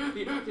interested use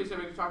the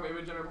TCW talk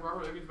maybe general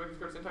government if it's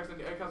better syntax and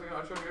causing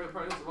a showing the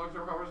president long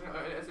term cooperation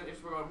as an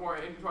issue about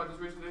more in control this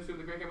region they assume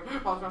the great game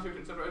policy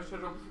constitution etc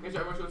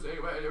everyone should say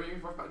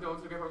reinforce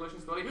to give relation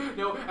stability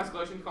no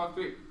escalation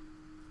conflict.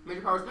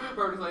 Major powers,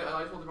 priorities like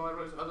allies will develop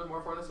other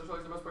more for this,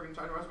 socialize the most breaking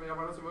China, Russia, made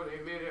about us,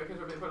 and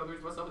conservative put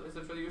others myself,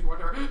 essentially use more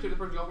terror to the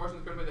Persian Gulf Wars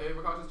and the critical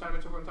reconnaissance China,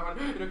 Mitchell, from Taiwan,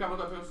 capital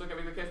countries, so can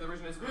make the case of the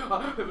region is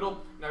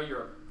pivotal. Now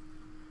Europe.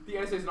 The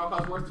United States and all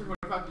cause worth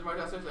 2.5 to my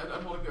justice and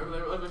unholding the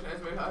revolution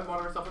as we have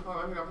moderate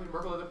self-proclaiming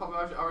Merkel the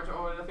public our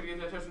nothing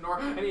against attention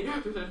nor any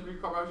decision to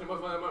cooperation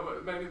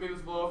many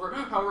babies blow over.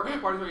 However,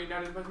 parties are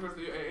united in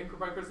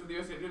criticism of the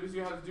US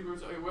has two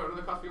groups what are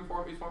the cost of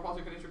reform these foreign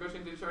policy conditions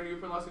negotiations ensuring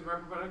European lasting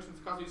environmental protections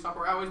cost you stop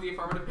our always the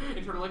affirmative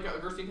internal like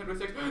Gerstein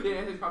 1026 the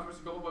United States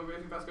controversy global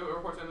raising fast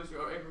reports and this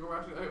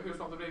appears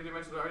from the data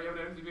dimensions already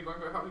evident to be going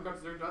how to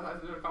consider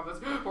confidence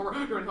former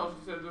during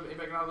intelligence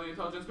economic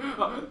intelligence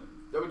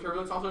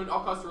turbulence also in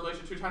all costs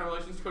relation to China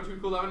relations to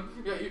 211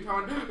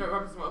 Taiwan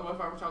represents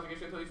one challenging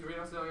issue until you read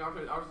us selling our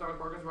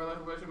stomach bargains where life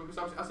relation will be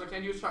subject as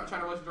can use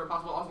China relations are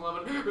possible also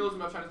 11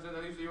 realism about China's and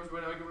then usually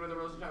when I give it the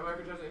relations China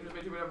American China's interest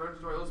made to whatever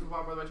realism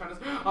by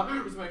China's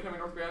recently coming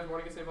North Korea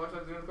warning against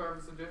elections and clear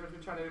the difference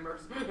between China and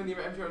America and the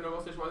MTR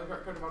Nobel stage where the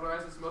country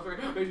modernizes its military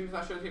Beijing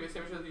does not show the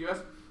same as the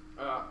US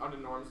under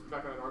norms,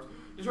 back on the norms.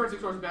 Deterrence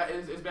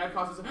is bad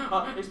causes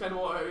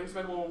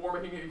expendable war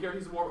making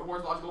guarantees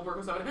war's logical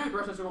purpose of it.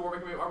 Russia's war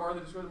making are more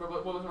than just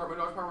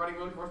power writing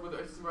military force with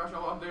system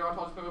rational they are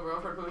ontological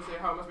trying to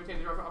say how it must maintain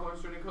the right of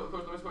shooting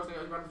close limits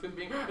questioning the environment truth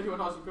being and human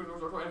ontology critical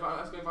resort and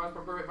escalating violence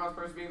for perfect violence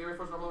purpose being the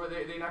reinforced normal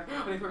they enact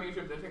and information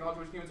issue of the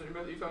technology which humans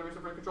and each other research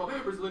for control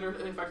versus linear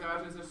effects and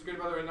actions and security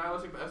by their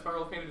nihilistic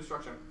spiral of pain and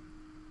destruction.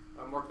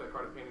 Mark that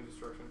card of pain and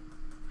destruction.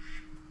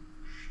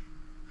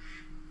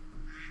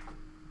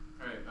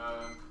 Alright,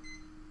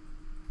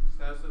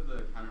 status of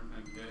the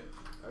counterplan kit.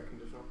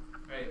 Conditional.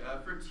 Alright,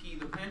 for T,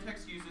 the plan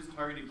text uses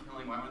targeted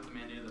killing. Why won't the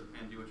mandate of the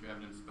plan do what your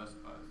evidence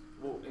specifies?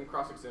 Well, in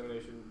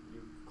cross-examination,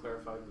 you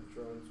clarified that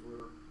drones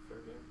were fair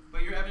game.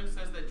 But your evidence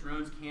says that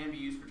drones can be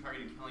used for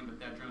targeted killing, but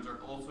that drones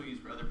are also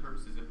used for other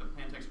purposes. If the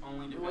plan text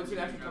only Well, defends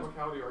it's an drones...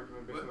 extra-technicality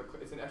argument based on the...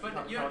 It's an But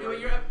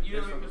extra-technicality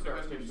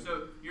question.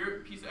 So your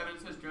piece of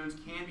evidence says drones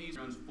can be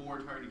used for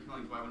targeted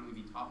killings. Why wouldn't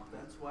we be topical?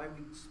 That's why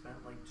we spent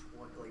like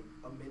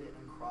a minute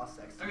on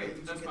cross-sex. Okay,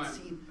 that's you fine. can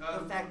see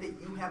the fact that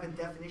you have a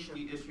definition.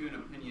 You issue an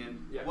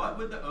opinion. Yeah. What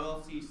would the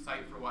OLC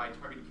cite for why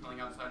targeted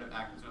killing outside of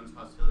active zones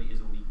hostility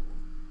is illegal?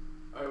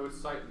 I would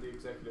cite the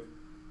executive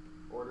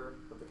order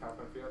of the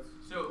Counterplan fiats.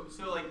 So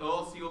like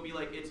OLC will be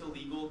like it's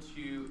illegal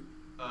to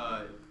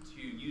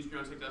use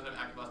drone technology outside of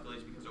active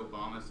hostilities because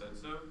Obama said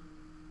so.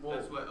 Well,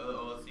 That's what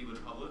OLC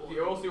would publish. the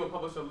OLC will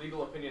publish a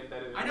legal opinion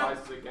that it I know.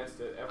 advises against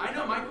it. Every I know.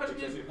 time My the question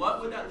is, executive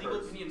what would session that legal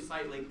occurs. opinion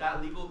cite? Like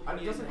that legal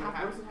opinion. It doesn't have.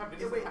 What does it have?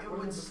 It would,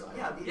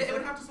 yeah, Yeah, it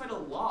would have to cite a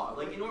law.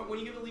 Like when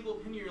you give a legal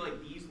opinion, you're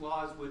like these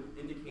laws would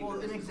indicate. Well,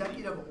 that an this is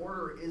executive illegal.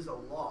 order is a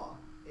law.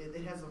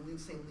 It has the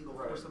same legal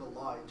force of a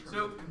law in terms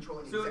of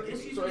controlling executive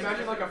issues So agency.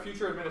 imagine like a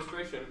future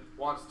administration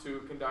wants to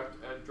conduct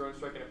a drone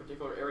strike in a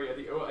particular area,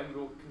 and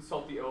will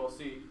consult the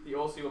OLC. The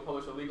OLC will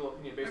publish a legal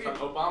opinion based on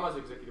Obama's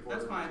executive order.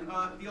 That's fine.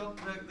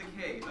 The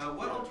K.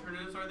 What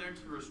alternatives are there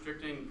to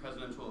restricting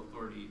presidential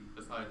authority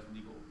besides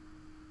legal?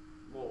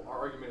 Well, our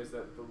argument is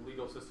that the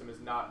legal system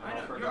is not I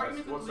an know, your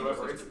argument alternative that the legal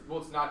whatsoever. system-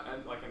 It's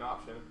not like an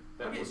option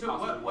that Okay, would so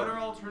possibly what work. are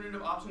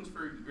alternative options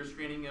for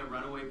restraining a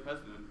runaway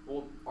president?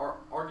 Well, our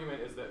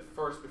argument is that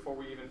first, before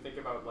we even think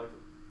about like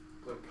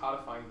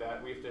codifying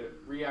that, we have to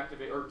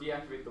reactivate or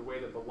deactivate the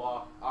way that the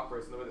law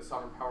operates and the way that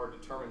sovereign power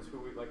determines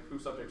who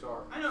subjects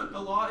are. I know the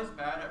law is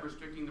bad at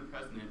restricting the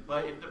president,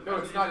 but if the No,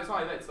 president it's not. It's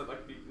not that. It's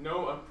like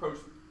no approach,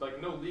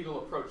 like no legal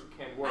approach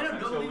can work I know, no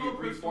until legal we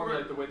approach can reformulate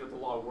work. the way that the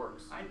law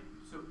works.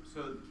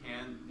 So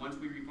once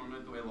we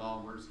reformulate the way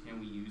law works, can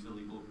we use a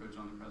legal approach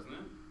on the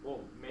president?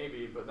 Well,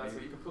 maybe, but that's a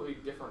completely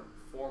different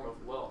form of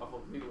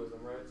legalism,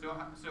 right?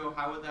 So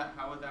how would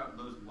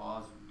those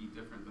laws be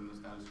different than the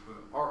status quo?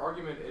 Our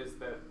argument is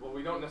that, well,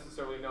 we don't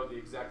necessarily know the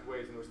exact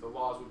ways in which the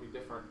laws would be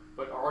different,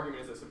 but our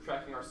argument is that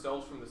subtracting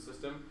ourselves from the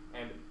system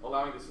and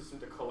allowing the system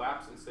to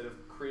collapse instead of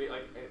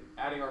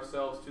adding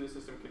ourselves to the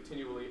system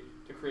continually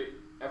to create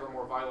ever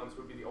more violence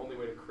would be the only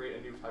way to create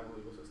a new type of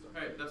legal system.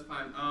 Alright, that's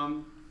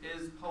fine.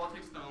 Is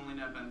politics the only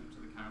net benefit to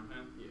the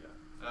counterplan?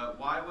 Yeah.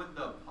 Why would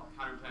the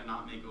counterplan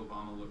not make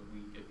Obama look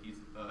weak if he's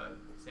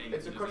saying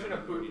It's a he doesn't question have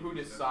of authority who to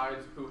do so?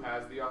 decides who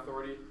has the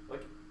authority.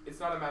 Like,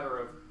 it's not a matter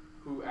of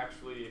who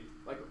actually,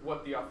 like,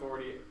 what the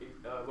authority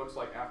looks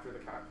like after the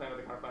plan of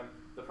the counterplan.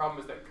 The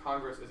problem is that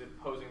Congress is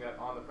imposing that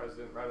on the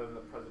president rather than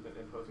the president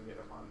imposing it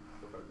upon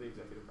the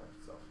executive branch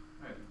itself.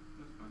 Alright,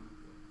 that's fine.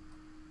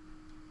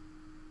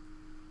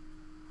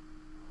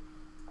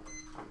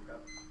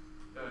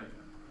 There you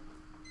go.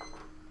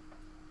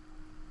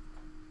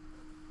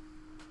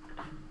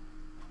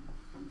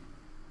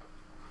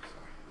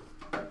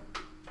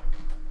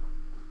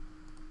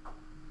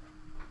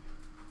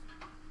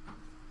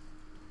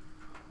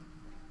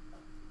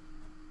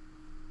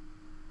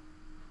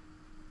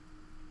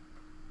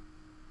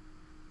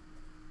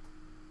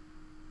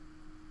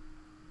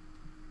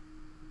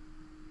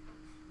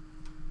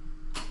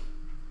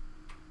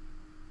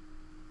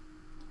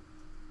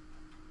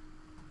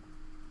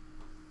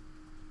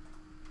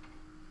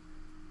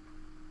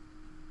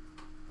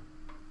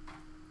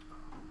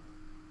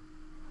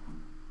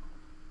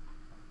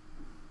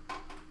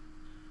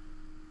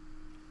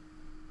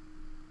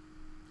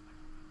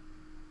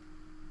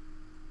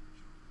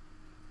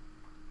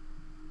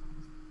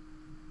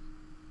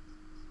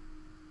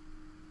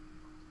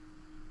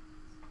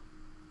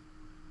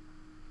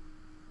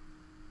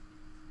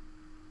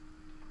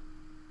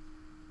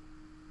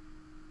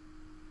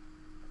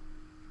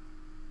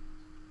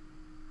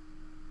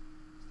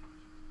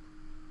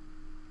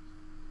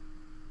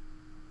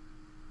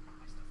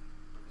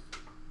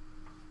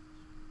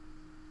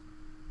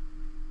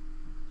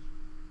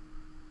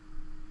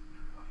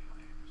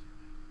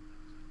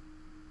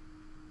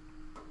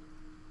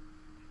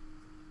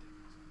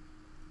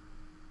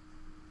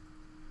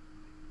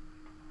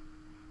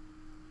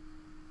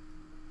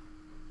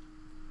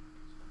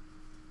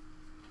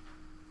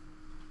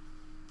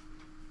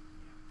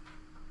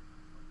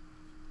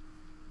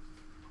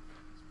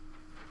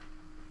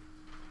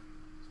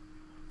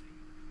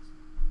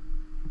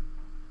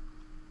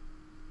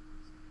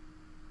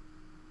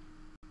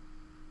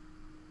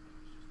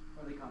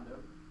 Are they condo?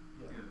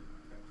 Yeah.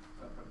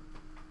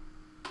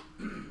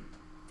 Okay.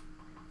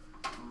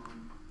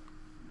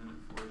 Minute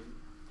 40.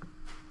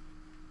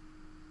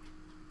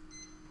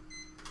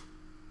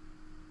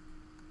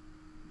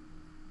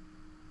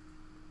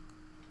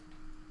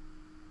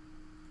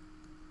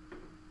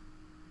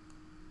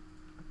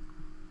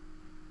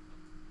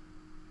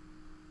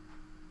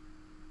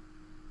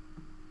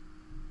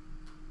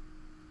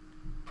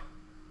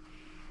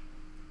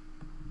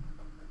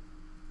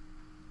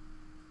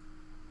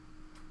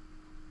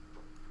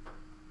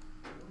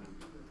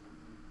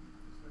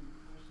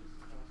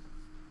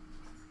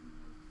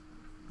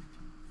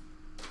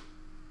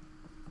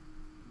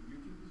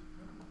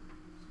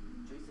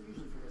 Jason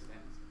usually forgets to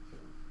answer.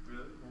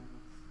 Really? Yeah,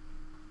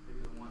 Maybe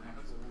the one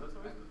actual. That's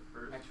always the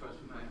first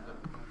question I have.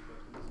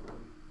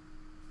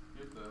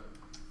 Here's the.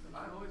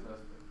 I always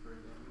ask that for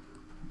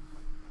damages.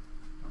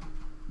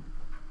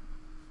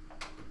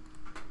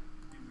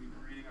 We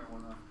were reading our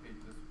one-off paid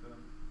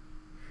discipline.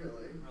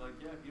 Really? We're like,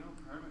 yeah, if you don't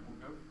permit, we'll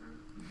go for it.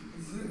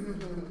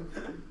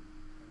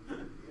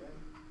 Yeah.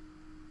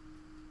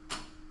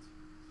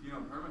 If you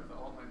don't permit, the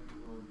alt might be a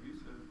little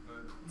abusive,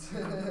 but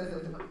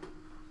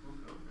we'll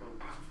go for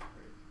it.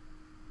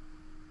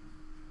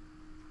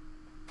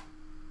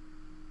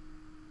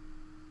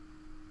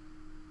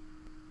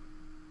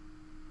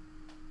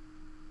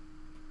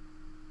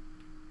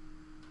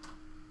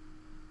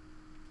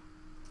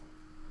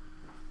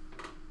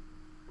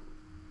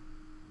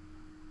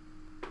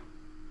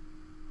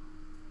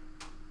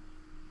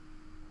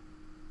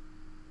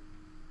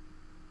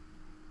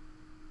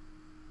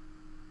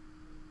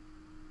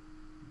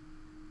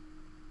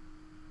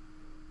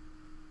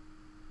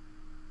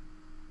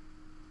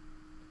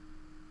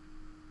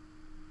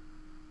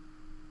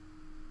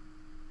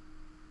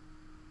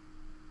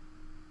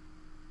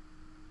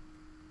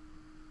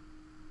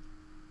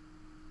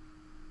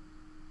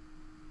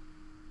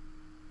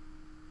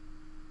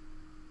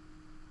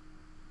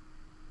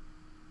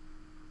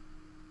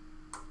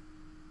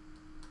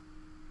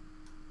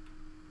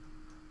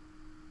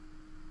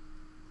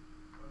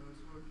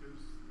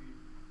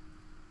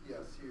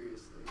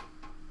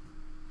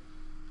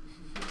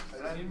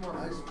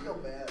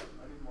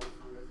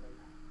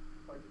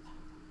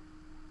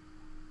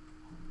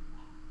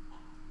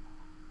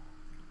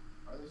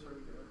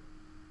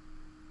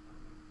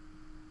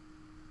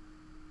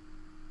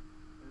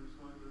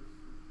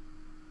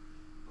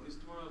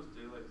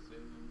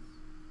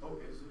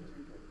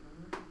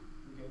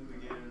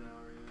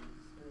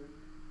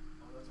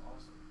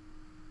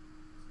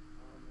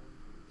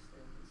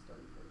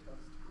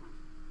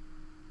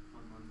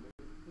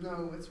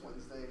 it's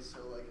Wednesday,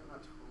 so like I'm not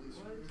totally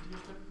screwed.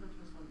 You're studying for a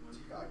test on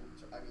Wednesday?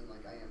 I mean,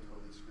 like I am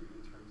totally screwed in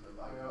terms of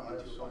I I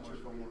have do a so bunch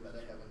much of reading homework. that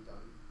I haven't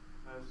done.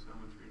 I have so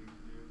much reading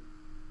to do.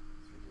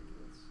 It's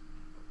ridiculous.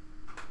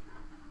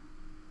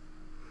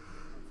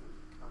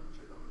 How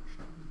much I don't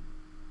understand.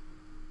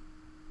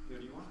 Do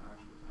you want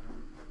actual time?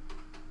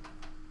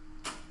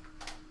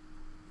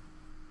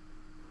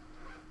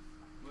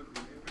 What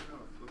paper?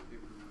 No, flip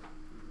paper.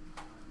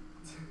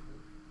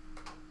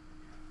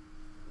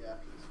 Yeah,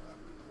 after this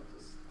round, we'll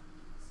just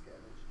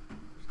scavenge.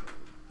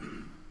 There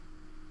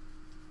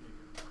you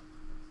go.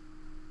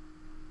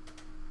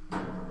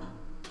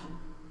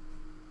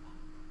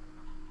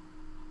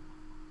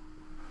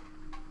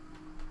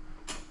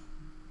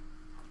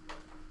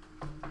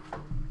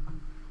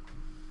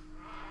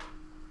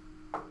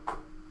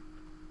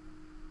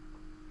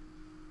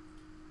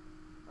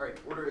 Alright,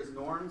 order is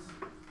norms,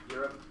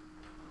 Europe,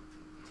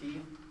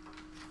 T,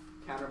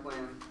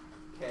 counterplan,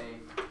 K,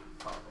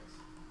 politics.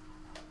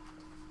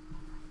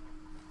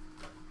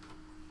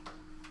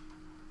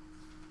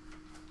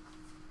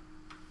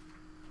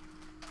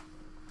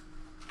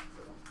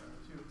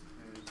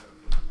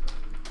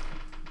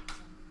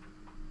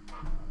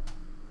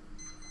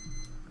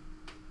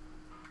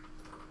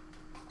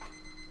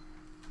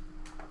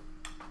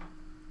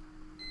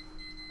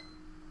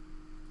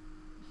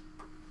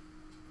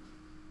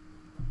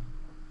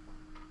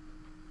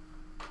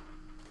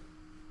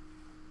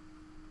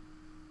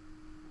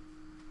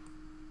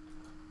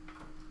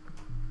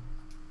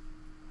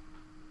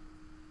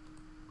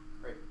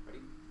 Right, ready?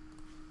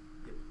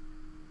 Yep.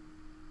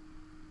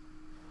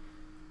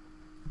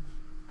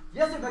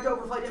 Yes, in fact,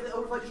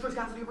 overflight destroys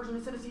constantly version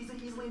of synthesis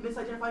easily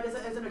misidentified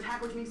as an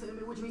attack, which means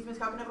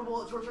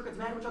miscalculable short circuits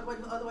man, which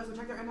otherwise would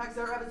check their impacts.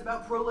 There are evidence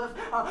about prolif.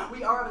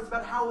 We are evidence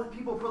about how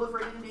people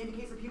proliferate and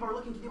indicates that people are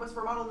looking to the US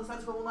for a model and the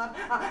status quo will not.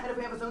 And if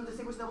we have a zone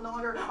distinguished, they will no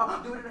longer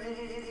do it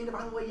in a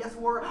violent way. Yes,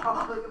 war.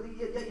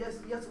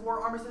 Yes, war.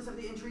 Armistice of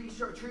the treaty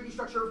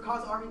structure of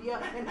cause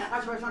Armenia and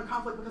Azerbaijan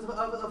conflict because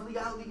of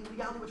legality,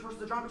 which forces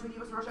the drama between the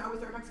US and Russia. Always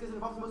their impacts because it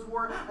involves the most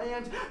war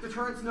and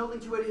deterrence. No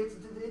link to it.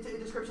 It's a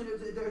description.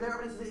 Their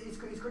evidence is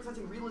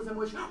criticizing realism,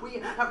 which we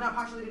have now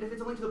postulated. If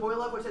it's a link to the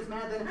boil up, which says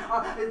man, then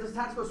the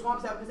status quo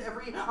swamps out because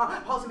every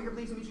policymaker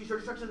believes in mutually assured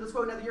destruction of the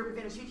quo. Now the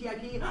European advantage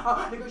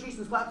TTIP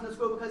negotiations collapse in the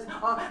quo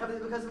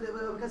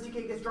because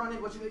TK gets drawn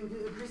in, which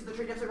increases the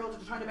trade deficit relative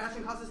to China.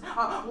 Bashing causes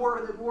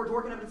war. The war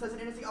Dworkin evidence says an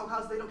NSC all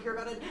causes they don't care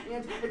about it,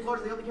 and it's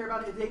largely they only care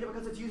about it data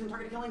because it's used in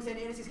targeted killings. And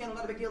NSC scandal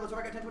not a big deal. It's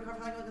already got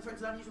 10-25 this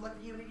threats not usually like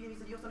the EU and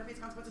the US not face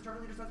consequences.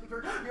 Charter leaders must speak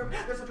for Europe.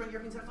 There's such a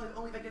European Senate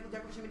only validated the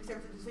declaration made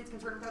the states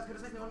concerned without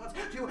criticizing. No one wants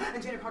to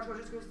engineer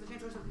controversies because the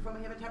chancellors from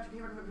him attached to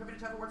permitted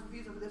to have awards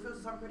refused and for this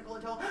is sovereign critical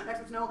until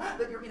experts know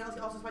that European allies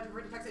also spite to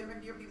prevent tax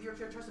American Europe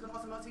share trust and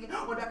also must be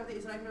one back with the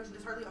Islamic notion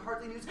is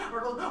hardly news.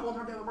 Merkel won't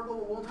harm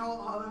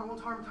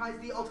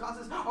the alt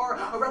causes are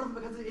irrelevant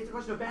because it's a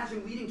question of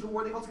bashing leading to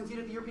war. They've also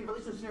conceded the European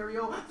relations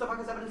scenario. Stuff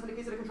has evidence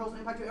indicates that it controls an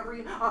impact to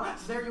every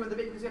scenario in the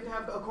debate because you have to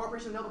have a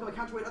cooperation and they'll become a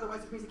counterweight.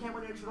 Otherwise, it means they can't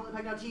win an external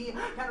impact. Now, T,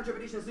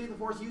 counter-trepidation is lethal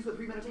force used with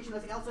premeditation.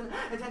 That's Elson.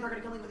 And 10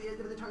 targeted killing with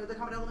the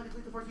common element is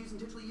lethal force used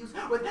intentionally used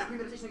with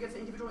premeditation against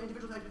individuals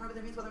acting private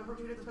their means while they're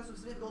appropriate the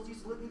specific goals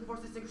used to lethal force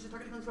distinguishes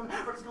targeted killings from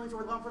purpose killings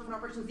or law enforcement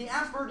operations. The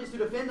aspirate is to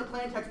defend the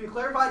plan text, be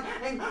clarified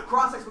and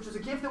cross-text, which is a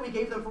gift that we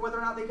gave them for whether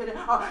or not they could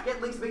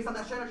get links based on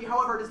that strategy.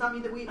 However, it does not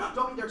mean that we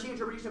don't meet their T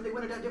interpretation. If they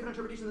win a different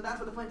interpretation, then that's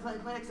what the plan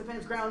text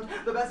defends ground.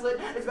 The best lit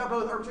is about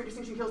both arbitrary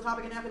distinction kills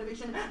topic and app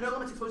innovation. No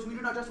limits exposure. We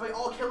do not justify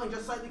all killing,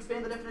 just slightly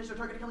expand the definition of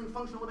targeted killing,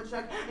 functional limit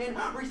check, and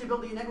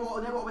reachability. Negwal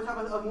always have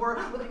a more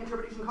limiting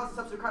interpretation, causes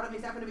substantive crowd,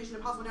 makes app innovation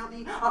impossible. Now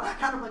the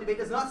counterplan debate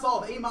does not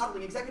solve a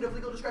modeling. Executive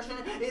legal discretion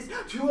is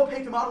too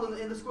opaque to model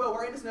in the squo.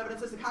 Our innocent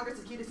evidence says the Congress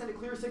is key to send a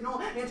clear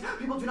signal, and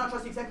people do not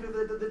trust the executive.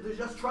 The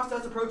just trust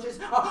us approach is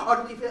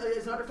utterly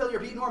is an utter failure.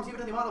 Beat norms,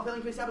 even in the model,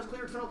 failing to establish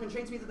clear external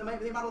constraints means that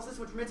the model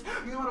system which permits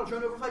unilateral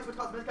drone overflights, which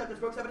cause misguidance.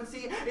 Brooks evidence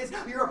C is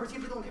Europe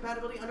perceived legal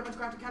incompatibility, undermines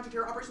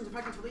counter-terror operations,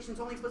 effective relations.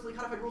 Only explicitly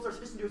codified rules are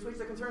sufficient to assuage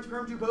the concerns.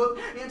 Perm do both,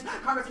 and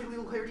Congress gave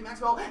legal clarity.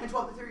 Maxwell and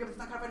 12. The theory of it's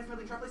not codified is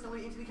merely extrapolated.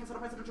 Only aims to be cancelled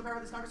on presidential power.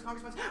 This Congress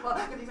must give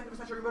the executive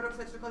statutory remote up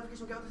to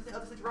clarification of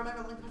the state roadmap,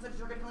 allowing the president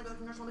to target killing by the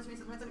congressional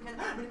misdeeds of the president can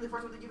manipulate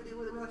force with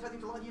attaching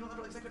to law,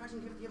 unilateral executive action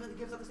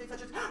gives up the state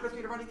such as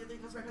restituted running the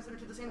customary precedent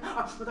to the same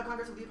with the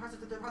Congress of the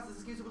process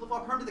is used to law.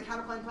 Perm to the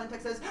counterplan plan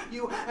text says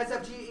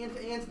USFG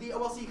and the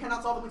OLC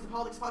cannot solve the links to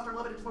politics. Foster and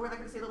Levitt is more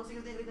accurate to say level C.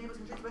 The name was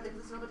constrained by the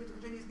ability to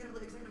constrain the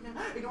executive can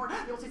ignore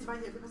the OLC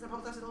survive if the president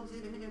public access OLC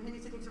and he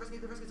takes the risk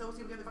OLC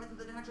will give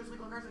the actions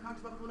legal and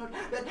Congress public will note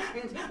that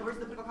and versus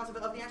the political cost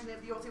of the action if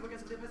the OLC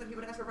against the president he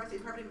would ask for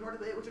privacy private ignored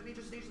which would be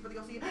just stations for the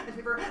OLC and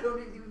favor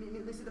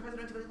they see the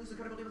president to lose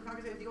credibility with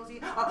Congress if the OLC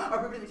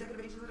approved the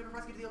executive agencies that have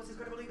prosecuted the OLC's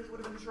credibility would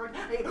have been destroyed.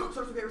 A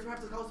source of favors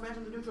perhaps is called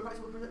imagine the neutral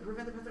advice will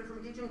prevent the president from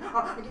engaging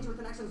with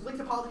an actions linked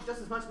to politics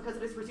just as much because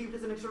it is perceived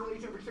as an external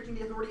agent restricting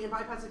the authority and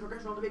bypassing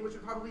congressional debate, which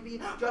would probably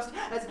be just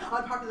as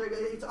unpopular.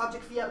 Its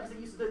object fiat because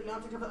it uses the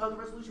object of the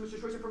resolution which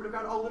destroys affirmative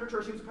ground. All literature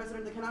assumes a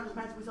president that cannot just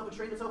magically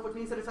self-restrain. It's itself, which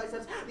means that it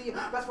sidesteps the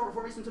best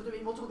formations of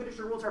debate. Multiple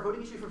conditional rules are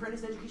voting issues for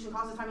fairness and education,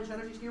 causes time and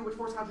energy skew, which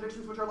force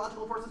contradictions, which are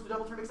logical forces to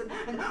double turn mix it,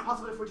 and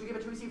possibilities which you give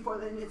it to receive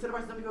for, and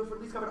incentivizes them to go for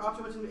the least covered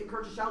option, which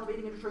encourages shallow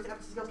debating and destroys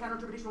advocacy skills.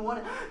 Counter-interpretation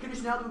one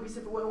conditionality would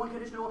be one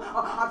conditional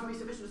option would be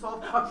sufficient to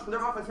solve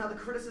their offense. Now the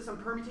criticism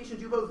permutation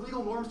do both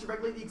legal norms to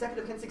regulate the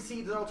executive can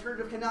succeed, the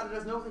alternative cannot. It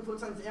has no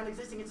influence on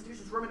existing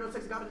institutions. Roman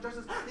 6 God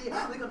addresses the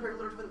legal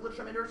imperative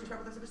literature and literature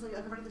with sufficiently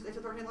confronting the state's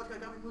authority and logical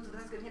economic moves of the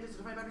task at hand is to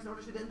define boundaries in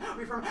order to then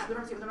reaffirm the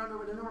mercy of the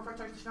normal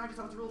fractures to deny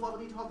the rule of law,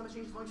 the need to halt the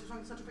machines going to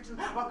strong central fiction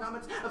about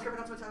governments of script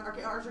announcements and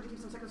are to keep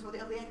some seconds for the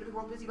academic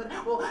world busy, but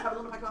will have a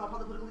little impact upon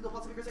the political legal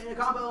policy figures, and a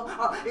combo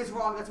is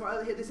wrong. That's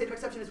why the state of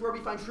exception is where we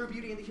find true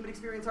beauty in the human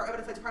experience. Our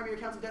evidence cites primary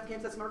accounts of death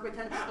camps that Mark 10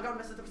 a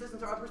government message of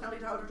persistence or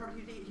personality to determine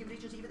human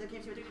agency, even the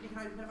camps human dignity can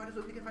find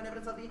us, we can find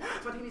evidence of the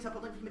spontaneous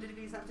upholding human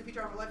dignity is not the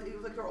feature of our life. It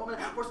was like our omen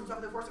force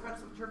himself the force of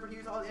kindness of turn for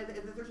use all the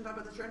 13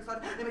 about the sharing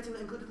side. They made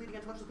included leading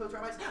intellectual poets,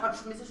 rabbis,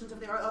 musicians of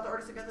the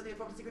artists together. They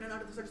have the secret and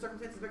under the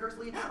circumstances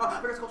vigorously.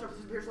 Vigorous culture of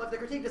superior life. Their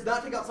critique does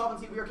not take out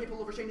sovereignty. We are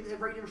capable of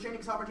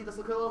restraining sovereignty. Thus,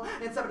 Lucillo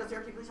and Seven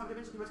articulate some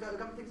dimensions towards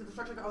government thinks of the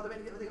structure of the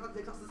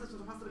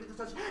systems of possibility to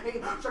touch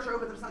a structure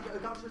over the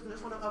government is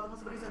just one of the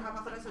possibilities and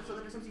hypothesize so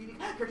that there's some unique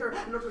character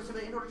in order to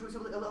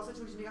assimilate allow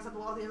situations to the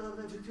law to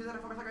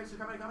that form of to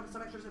government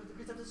some extras of the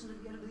presupposition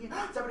at the end of the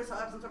separatist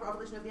absence of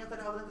ovulation of the answer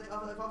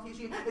of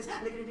Fiji is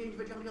negative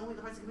individuality only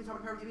the price of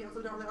power to be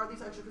absolute are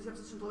these extra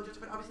presuppositions logic,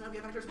 but obviously now we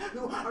have actors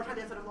who are trying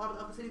to answer the law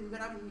of the city who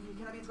cannot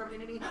be inscribed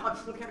in any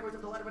of the categories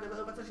of the latter,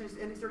 but such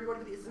an exterior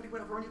order the aesthetic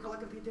point of a new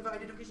collective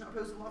identification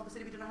opposed to the law of the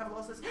city. We do not have a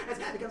law system as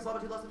against law,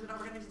 but two laws do not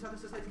organize each other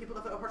societies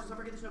capable of partial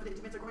self-regulation of the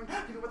intimates are going to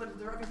whether the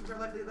deriving from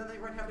their life, then they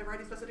have the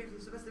variety of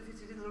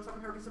specificity in the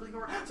self-power simply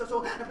more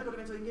social and political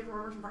dimensions in given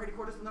immersion variety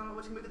quarters and none of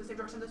which can move in the same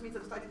direction. This means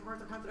that the society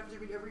forms of concept after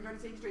regarding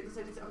stage straight the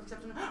same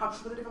exception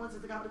with the difference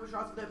is the God which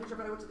draws the picture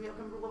by which the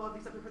upcoming rule of the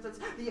accepted presents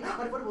the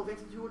unavoidable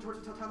advance towards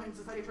a totalitarian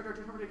society trying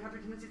to interpret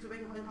counter tendencies to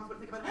make it impossible to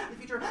think about the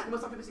future. The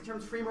most optimistic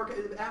terms framework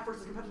app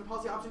versus competitive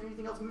policy option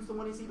anything else moves to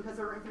one AC because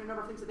there are infinite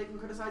number of things that they can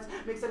criticize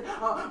makes it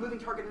moving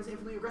target and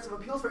infinitely aggressive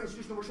appeals for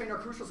institutional restraint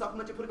are crucial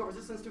supplement to political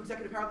resistance to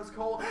executive power. This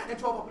coal and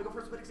 12 political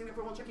first but extending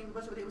for one checking the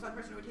budget with the outside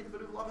pressure to maintain the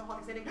political law of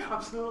politics standing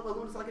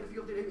alone like in a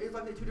field is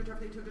likely to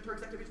deter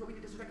executive what we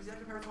need to distract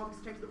executive power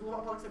politics change the law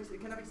of politics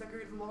that cannot be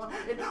segregated from law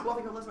and while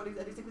they know less about it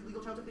distinctly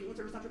legal challenge of the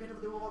answer is not tremendous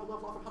the law of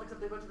law for politics of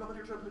the budget of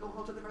literature political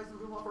culture the prices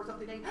of the law for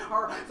something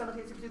are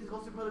simultaneously pursued the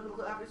goals of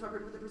political avenues are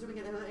with the presuming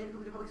and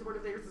including public support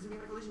of theirs the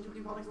symbiotic relationship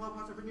between politics and law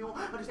positive renewal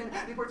understand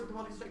the importance of the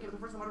politics striking of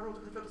the first modern rules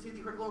of the field to see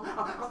the critical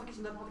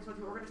qualification that politics must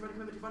be organized by the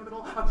commitment to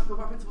fundamental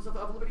principles of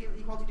liberty and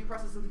equality due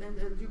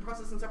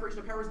process and separation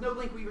of powers. No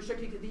link we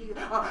restrict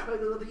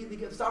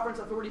the sovereign's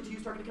authority to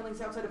use targeted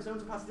killings outside of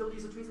zones of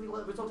hostilities which means we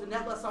result in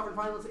net less sovereign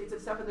violence. It's a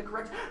step in the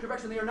correct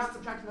direction. They are not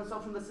subtracting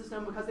themselves from the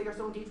system because they are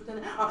so engaged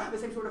within the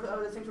same sort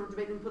of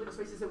debate in political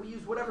spaces that we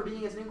use whatever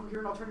being as an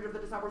incoherent alternative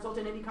that does not result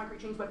in any concrete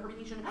change but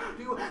permeation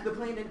to the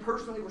plane and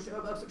personally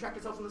subtract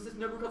itself from the system.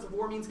 No because of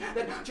war means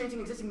that changing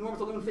existing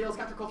norms alone fails.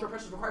 Countercultural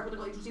pressures require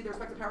political agency. They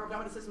respect the power of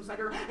dominant system.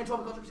 Snyder and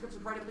 12 culture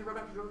prescriptions provide the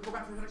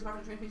roadmap from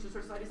transformation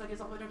to societies like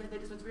itself. They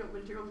dispense real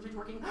material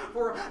working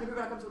for improve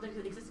outcomes within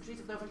the existing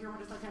streets of the frontier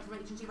models like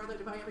transformation rather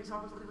than by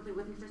solving with their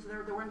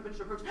war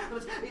individual approach.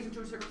 Those agents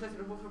to circumstances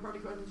and wolf party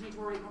change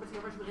or property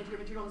of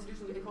material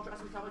institutions and cultural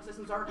aspects of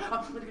systems are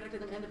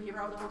interconnected and the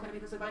behavior of the whole kind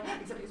of this by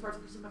accepting as parts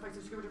of the system affects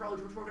the security for all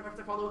which forward efforts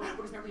to follow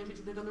what is narrowly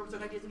unchanged. The norms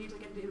and ideas need to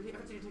take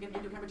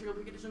into account material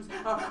preconditions.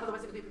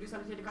 Otherwise, they produce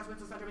unintended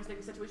consequences. Not every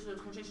situation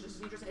of conscientious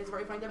procedures is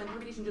very find them and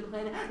permutation to the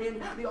plan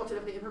and the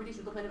alternate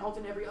permutation to the plan and alt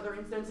in every other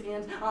instance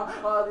and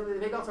the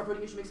vague outside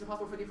voting issue makes it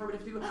possible for the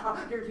affirmative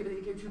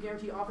to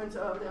guarantee offense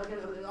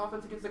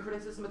offense against the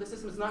criticism of the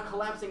system is not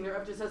collapsing.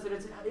 Their just says that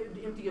it's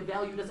empty of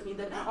value doesn't mean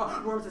that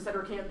norms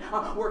etc. can't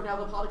work. Now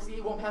the politics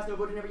won't pass no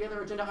vote in every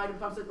other agenda item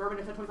comes at Bourbon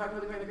and 1025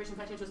 public immigration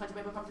financial science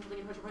by public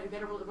and pressure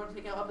Vanderbilt vote to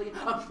take out of the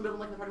middle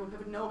like the party will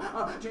pivot no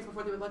change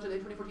before the budget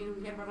 2014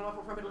 we can't run it off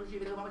for energy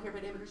of Obamacare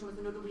but immigration was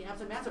notably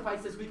absent.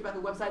 Massifies this week about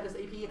the website this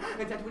AP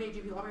and 1028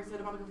 GP lawmakers said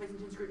Obama facing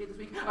intense scrutiny this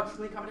week.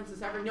 Competence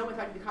is having no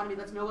impact on the economy.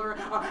 That's Miller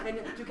and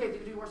 2K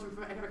they do worse from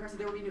economic crisis.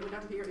 There will be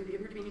not to appear to be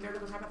any merit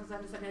of those hypotheses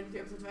after 72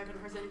 episodes of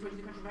economic crisis into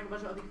the country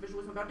budget of the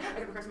visualism about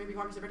economic crisis may be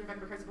harmful severity of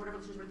economic crisis border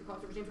relations with the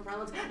collapse of regimes for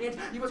violence and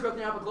U.S. growth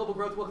now but global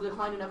growth will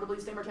decline inevitably.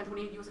 Stammer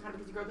 1028 U.S.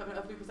 economic growth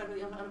of 3% of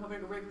the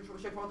unemployment rate which will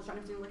shake for all the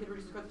China seeing likely to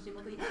reduce growth seem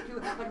likely to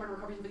economic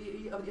recovery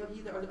of the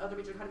other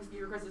major economies.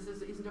 The crisis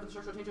isn't of the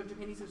structural change of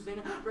Japanese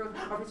sustained growth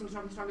are facing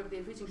strong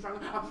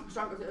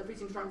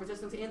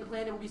resistance and the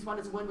plan it will be spun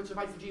as a win which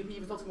divides the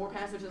GOP results in more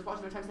passage as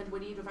Washington Times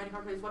 1028 dividing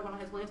calculates what one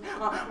has plans.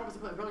 Almost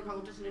a brilliant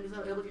politician in his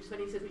ability to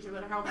spend his speech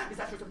about how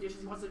disastrous of the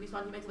issues he wants to be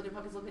spun. He makes with the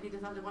Republicans look petty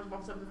does not want to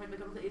bomb the fight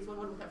make up with the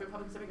 811 with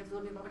Republicans stepping against the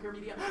living Obamacare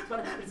media spun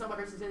it's not about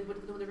versus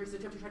with the various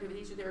attempt to try to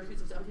issue their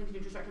accused of attempting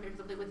to distract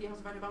Americans with the House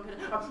of Vanderbilt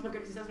no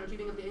great success in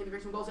achieving of the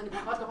immigration goals and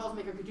logical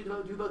policymaker could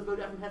do both vote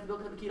after and pass the bill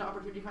the key to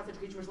opportunity cost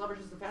education which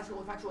leverages the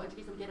factual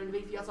education we get and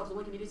debate fiat self the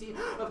link immediacy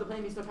of the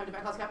plan means no time to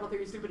backlash capital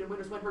theory is stupid and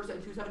winners win person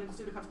and 27 and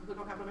student concept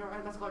political capital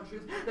and that's a large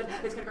truth that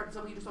it's kind of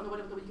something you just don't know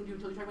what we can do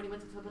until actually try when he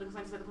went to political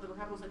science, the political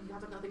capitals, and he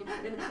has nothing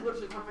in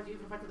literature to quantify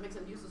even the fact that it makes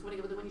it useless when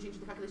you change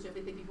the calculation. If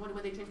they think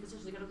when they change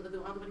positions, they get on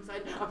the winning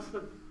side.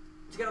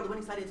 To get on the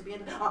winning side, it's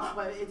banned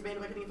by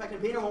getting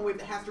infected. Banner won't wave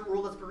the Haster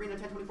rule. That's Perina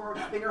 1024.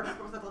 Banner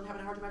represents that have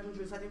it hard to imagine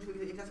to citing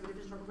to excessive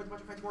division for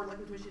much effect more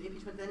likely to initiate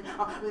impeachment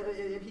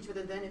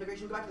than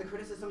immigration. Go back to the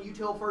criticism.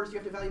 Util first.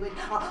 You have to evaluate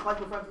life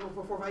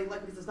before value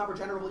life because it's not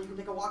regenerable. You can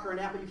take a walk or a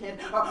nap, but you can't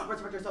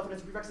resurrect yourself, and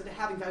it's a prerequisite to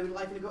having valued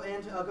life.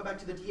 And go back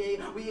to the DA.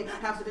 We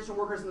have sufficient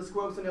workers in the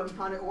Squoaks and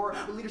Econ or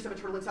the leadership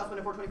of Turtle and Southman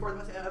at 424. The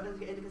best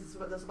evidence indicates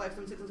the supply of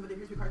some citizens with the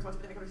appears to be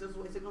responsible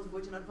for signals of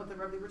which and unplugged the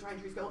revenue retire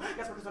and tree skill.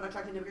 Guest workers are not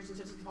attracting immigration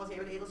statistics policy.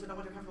 I would A-list not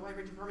want to account for the wide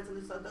range of permits and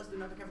this thus do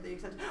not account for the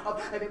extent of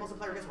available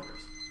supply or guest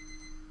workers.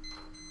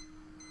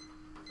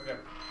 Okay.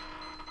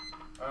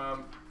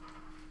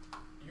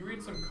 You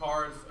read some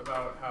cards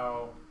about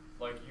how,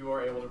 like, you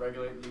are able to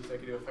regulate the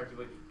executive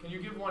effectively. Can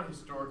you give one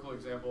historical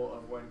example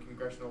of when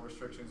congressional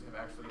restrictions have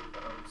actually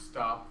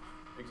stopped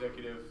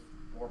executive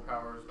war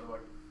powers or,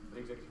 like, the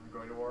executive from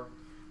going to war?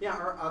 Yeah,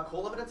 our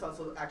Cole evidence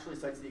also actually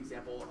cites the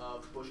example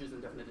of Bush's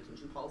indefinite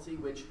detention policy,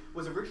 which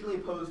was originally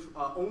imposed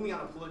only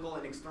on a political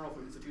and external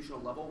from institutional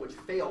level, which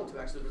failed to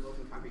actually result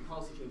in concrete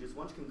policy changes.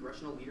 Once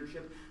congressional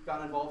leadership got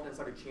involved and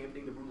started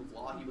championing the rule of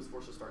law, he was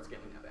forced to start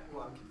scaling that back.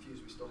 Well, I'm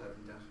confused. We still have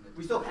indefinite.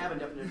 We still have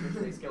indefinite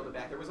detention. They scaled it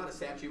back. There was not a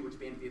statute which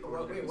banned the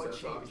authority. Wait, what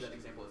so changed? That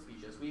example is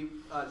specious. We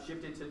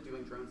shifted to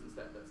doing drones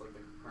instead. That's like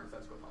the current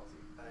status quo policy.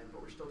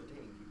 But we're still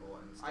detaining people.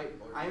 And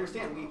I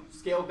understand. We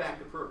scaled back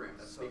the program.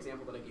 That's the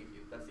example that I gave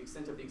you. That's the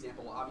extent of the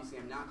example. Obviously,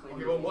 I'm not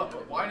claiming. Okay, well,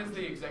 why does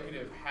the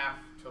executive have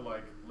to,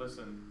 like,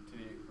 listen to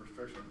the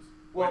restrictions?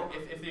 Well,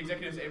 if the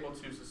executive is able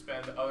to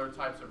suspend other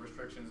types of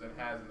restrictions than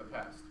has in the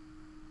past.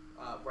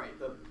 Right.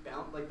 The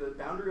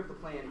boundary of the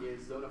plan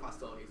is zone of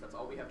hostilities. That's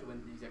all we have to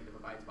win. The executive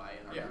abides by,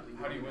 and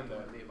how do you win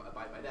that? They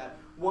abide by that.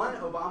 One,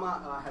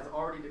 Obama has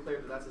already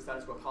declared that that's a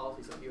status quo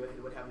policy, so he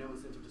would have no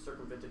incentive to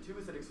circumvent it. Two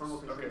is that external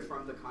constraints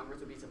from the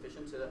Congress would be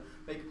sufficient to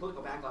make a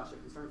political backlash a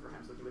concern for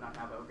him, so he would not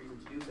have a reason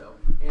to do so.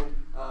 And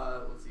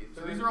let's see.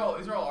 So these are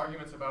all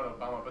arguments about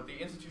Obama, but the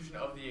institution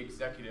of the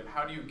executive.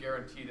 How do you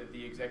guarantee that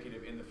the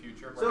executive in the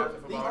future? So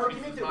the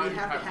argument that we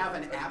have to have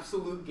an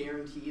absolute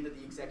guarantee that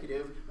the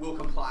executive will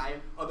comply.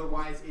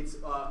 Otherwise, it's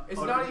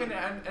not even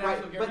an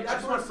absolute guarantee. But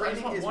that's what I'm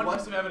saying is one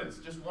piece of evidence.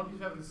 Just one piece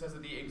of evidence says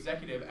that the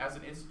executive, as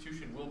an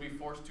institution, will be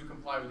forced to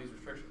comply with these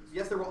restrictions.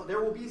 Yes, there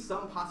will be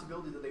some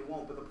possibility that they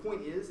won't. But the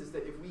point is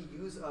that if we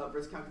use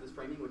risk calculus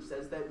framing, which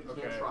says that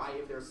we can't try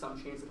if there's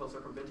some chance that he'll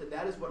circumvent it,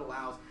 that is what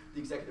allows the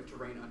executive to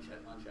reign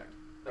unchecked.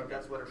 Like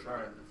that's what our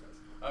sharp evidence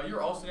says.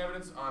 Your Alston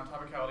evidence on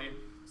topicality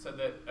said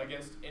that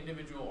against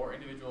individual or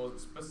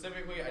individuals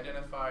specifically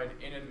identified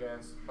in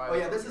advance by Oh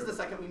yeah, this is the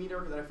second we need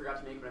that I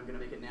forgot to make, but I'm going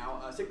to make it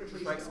now. Signature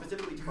strikes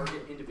specifically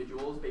target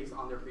individuals based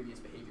on their previous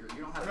behavior.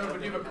 You don't have to. No,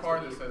 but you have a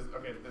card that says,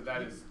 okay,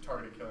 that is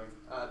targeted killing.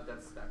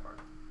 That's that card.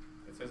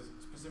 It says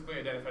specifically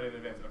identified in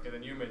advance. Okay,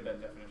 then you made that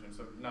definition,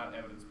 so not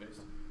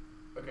evidence-based.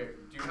 Okay,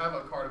 do you have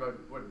a card about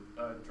what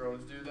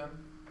drones do then?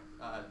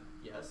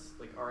 Yes,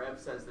 like our EV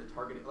says that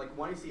targeted, like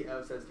 1AC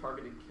EV says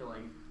targeted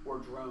killing or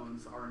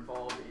drones are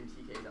involved in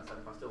TKs outside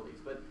of hostilities.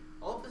 But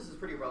all of this is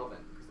pretty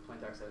relevant because the plain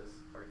text says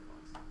targeted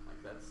killings.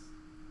 Like that's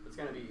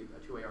going to be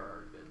a two-way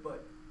RR bid.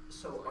 But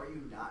so are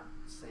you not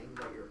saying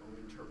that your own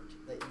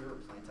that your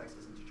plain text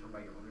isn't determined by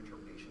your own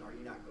interpretation? Are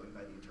you not going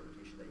by the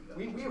interpretation that you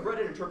got? We have read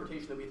an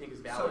interpretation that we think is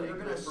valid. So you're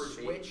going to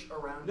switch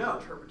around your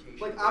interpretation?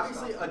 Like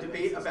obviously a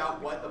debate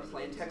about what the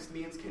plain text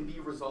means can be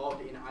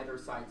resolved in either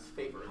side's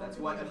favor.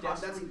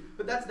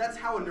 That's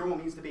how a normal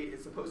means debate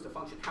is supposed to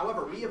function.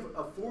 However, we have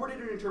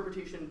afforded an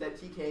interpretation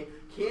that TK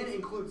can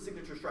include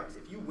signature strikes.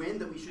 If you win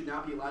that we should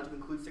not be allowed to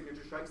include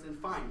signature strikes, then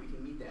fine, we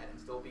can meet that and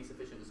still be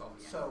sufficient to solve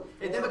the answer. So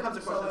it then becomes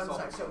a question of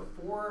solving. So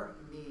for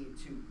me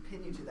to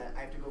pin you to that,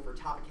 I have to go for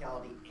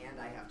topicality and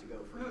I have to go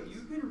for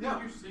you can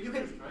read your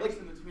signature strikes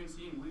in the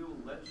 2NC and we will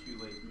let you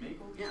make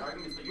all these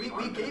arguments that you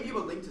We gave you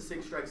a link to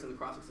SIG strikes in the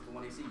crossix of the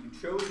 1AC. You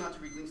chose not to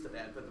read links to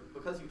that, but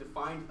because you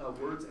defined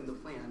words in the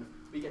plan,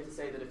 we get to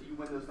say that if you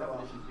win those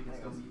definitions, we can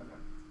still meet them.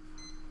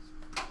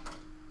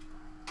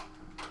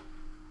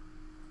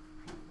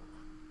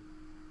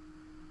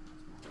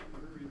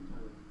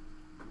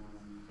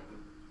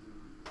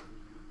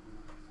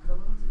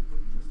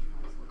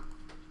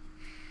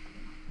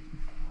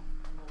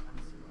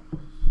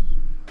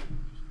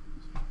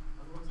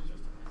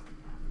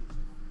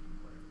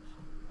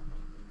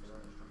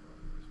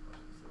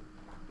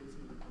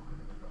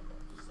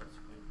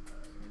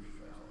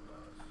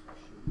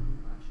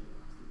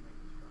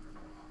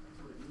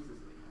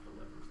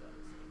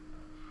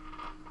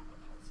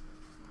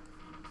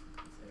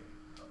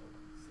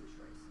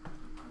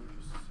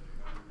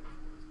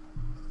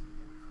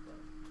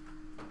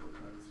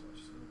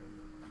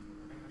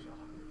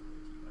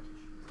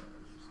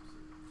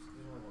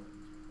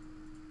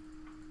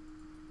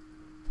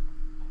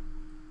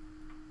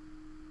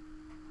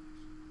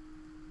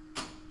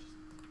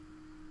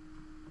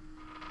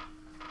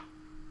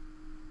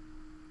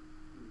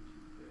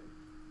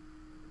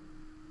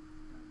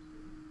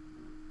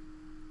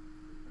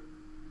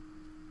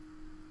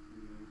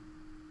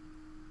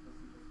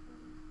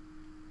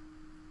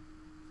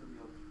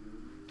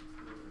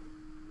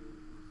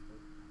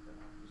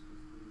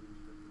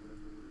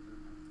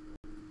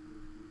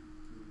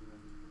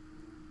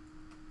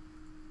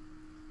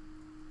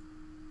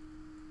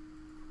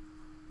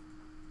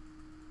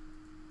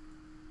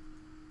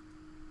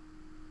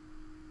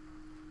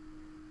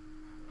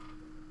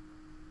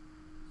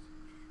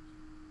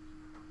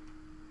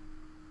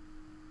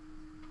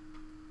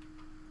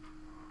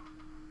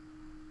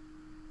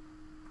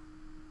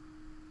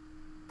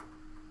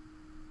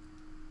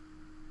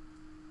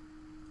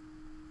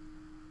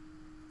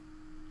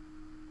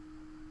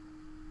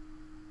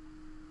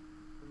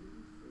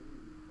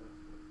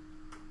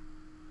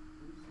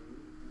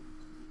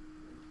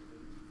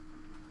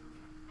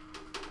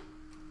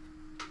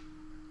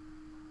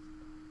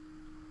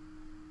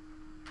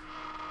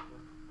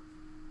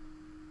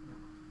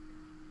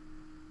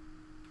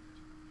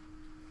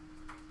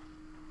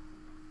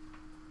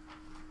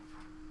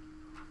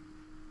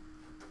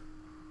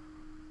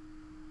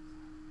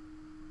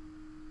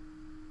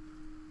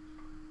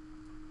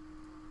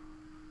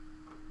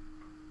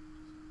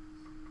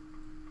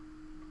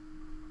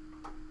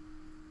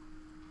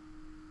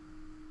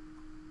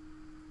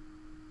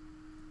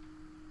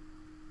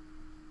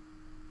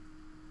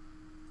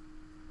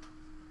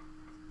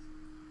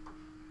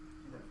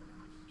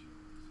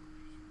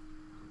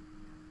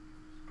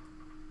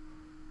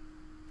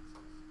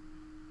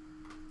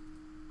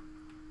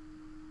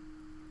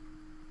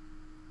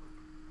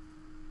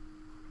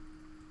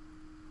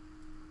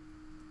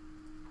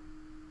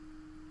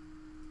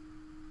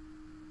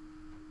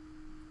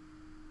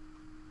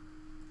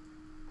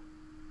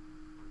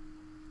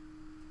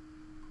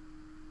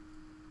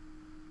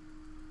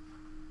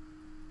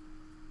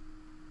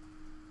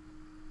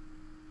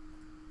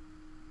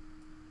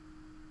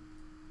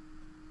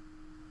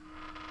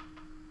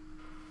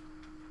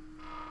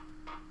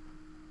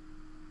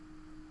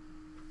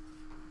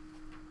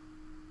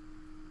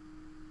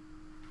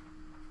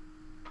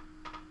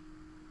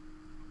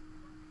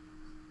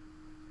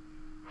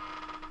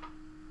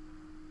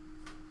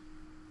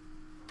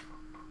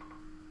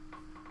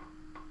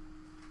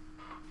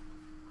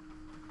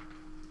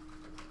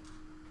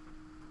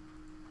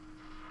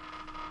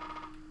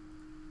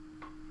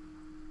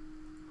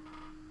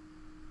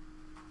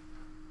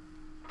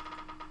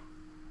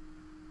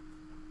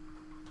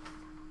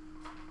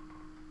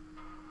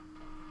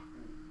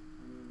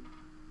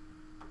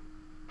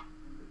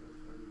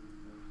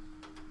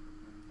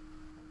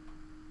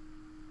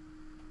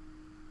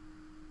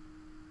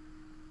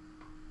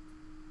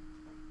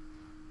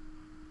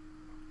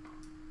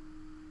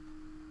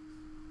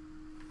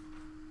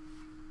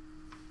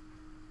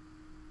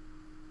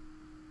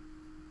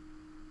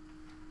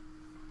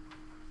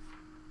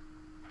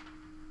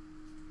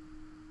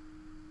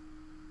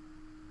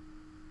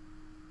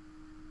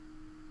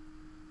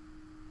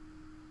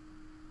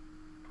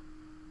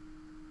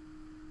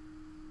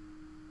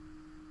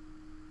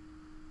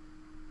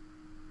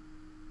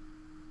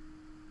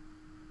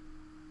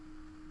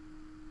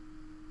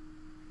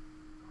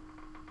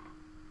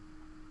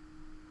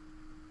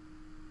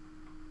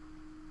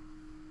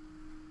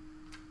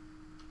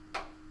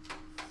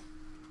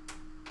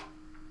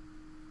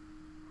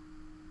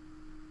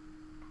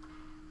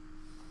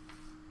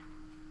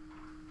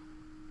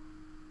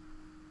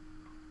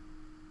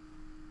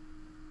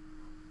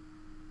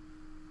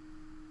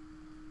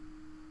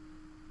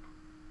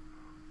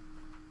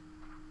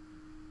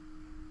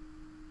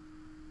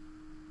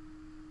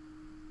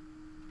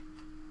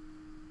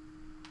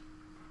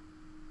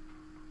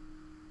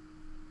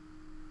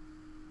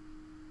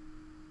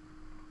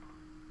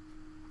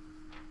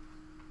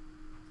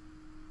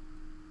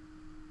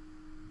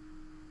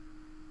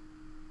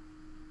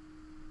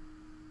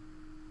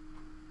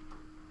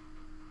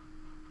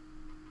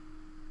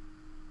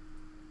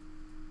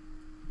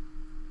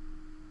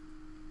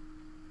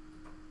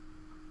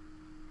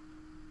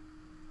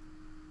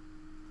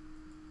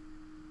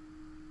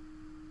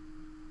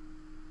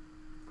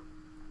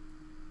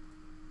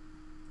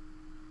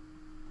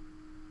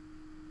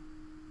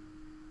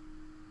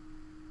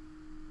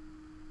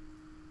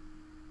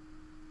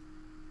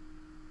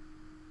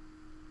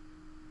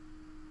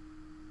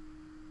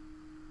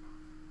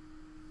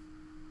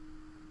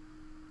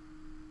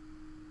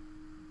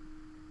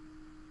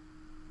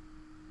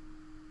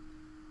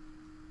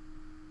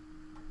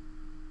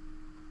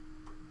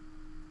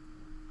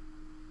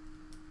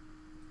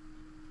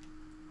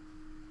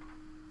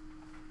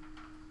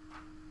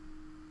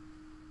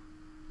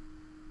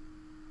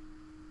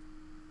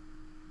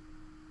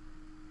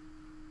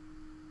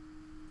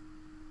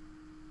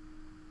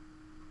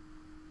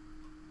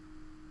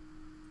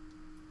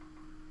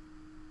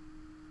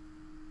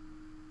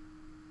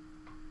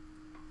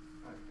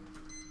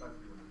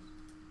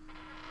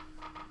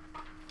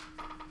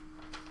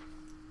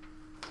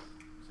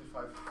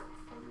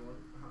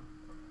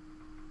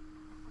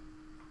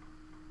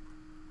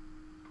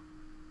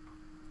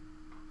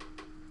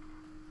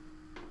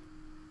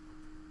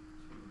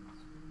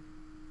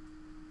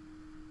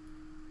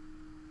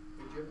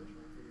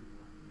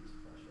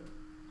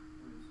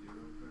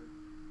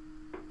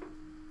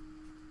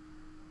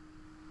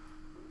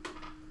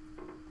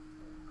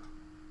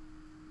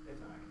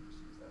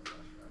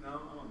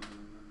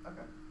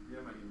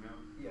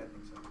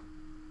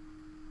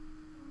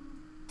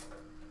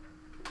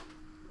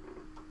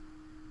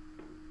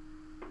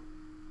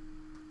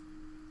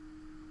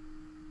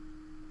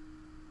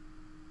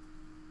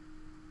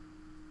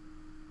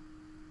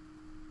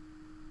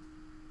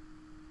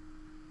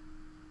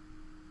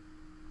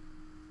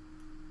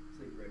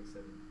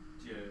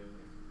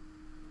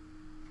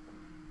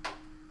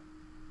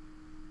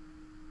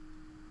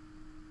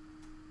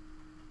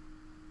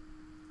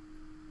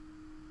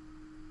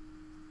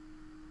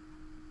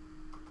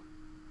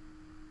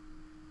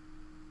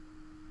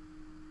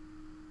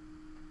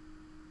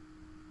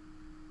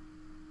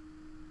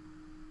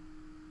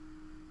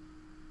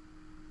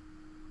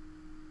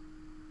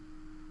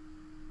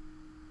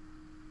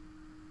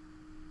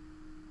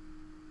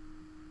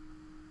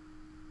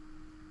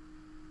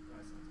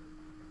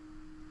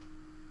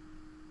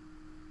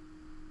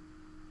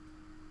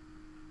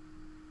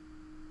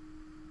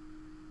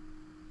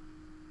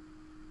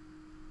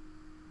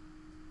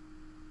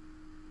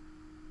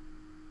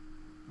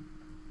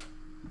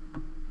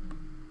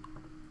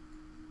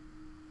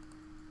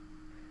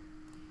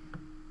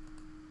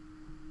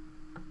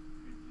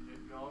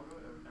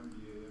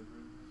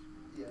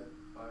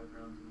 5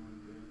 drones in one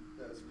day.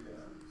 That was weird.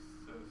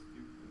 So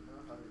stupid.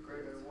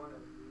 Greg, I won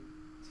it.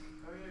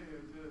 Oh yeah, yeah,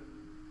 good.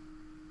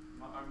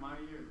 My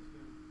year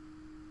too.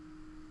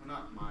 Well,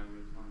 not my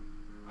year, it's my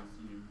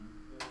senior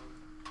year.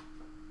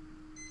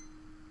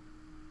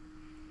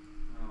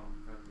 Oh,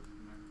 that was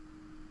connected.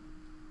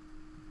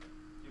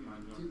 Do you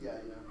mind, John?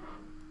 Yeah, yeah.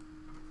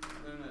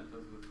 Internet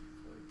does this.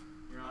 It's like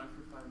you're on it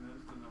for 5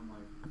 minutes, and I'm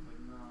like,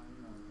 no,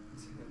 you're not right.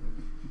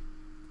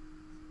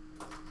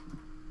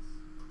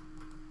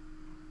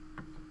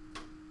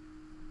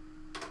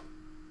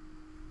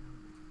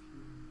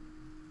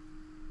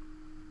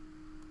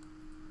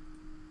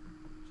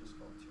 Just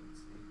called 2C.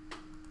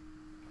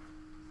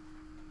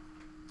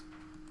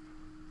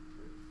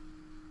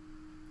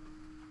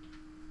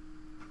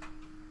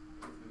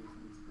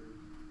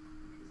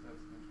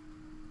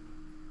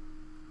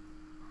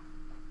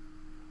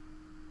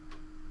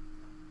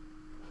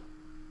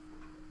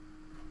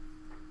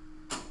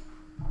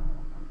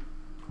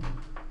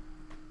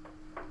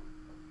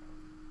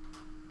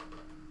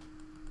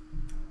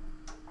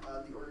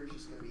 The order is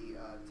just going to be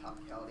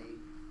topicality,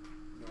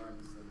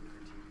 norms, and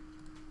critique.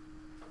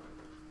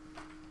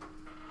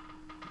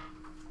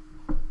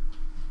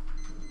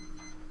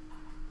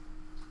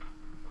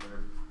 Are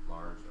there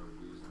large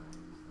overviews on any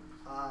of these things?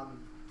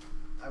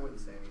 I wouldn't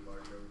say any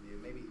large overview.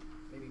 Maybe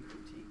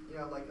critique. You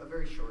know, like a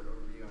very short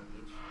overview on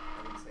each.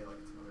 I wouldn't say like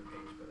it's another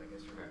page, but I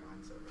guess your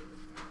mind's over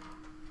this now.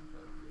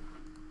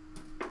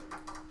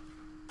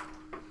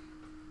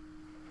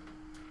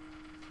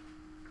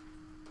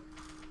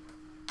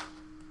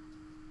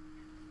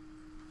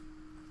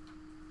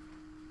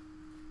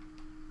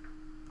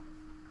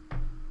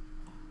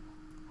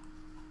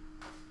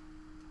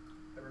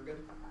 Everyone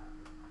good?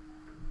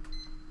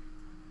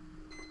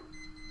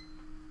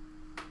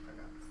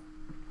 Okay.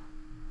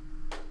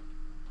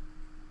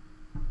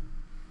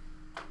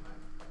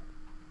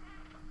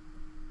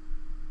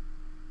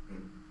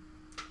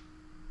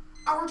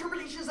 Our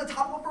interpretation is that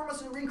top law firm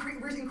must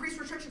increase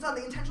restrictions on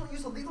the intentional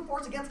use of lethal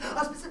force against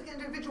a specific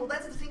individual.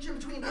 That's the distinction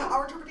between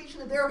our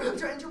interpretation and their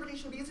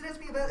interpretation, because it has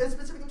to be a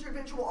specific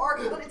individual. Our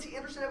T.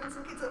 Anderson evidence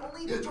indicates that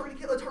only target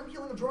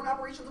killing of drone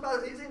operations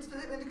is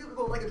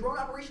individual, like a drone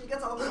operation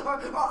against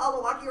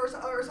Al-Awlaki or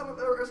someone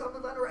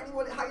or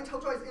anyone highly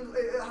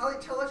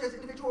intelligent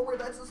individual where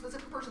that's a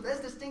specific person. That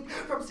is distinct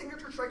from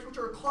signature strikes, which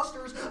are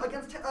clusters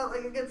against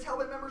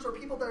Taliban members or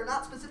people that are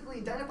not specifically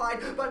identified,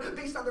 but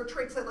based on their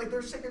traits, that like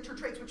their signature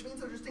traits, which means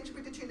there's a distinction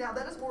between the two. Now,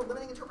 that is more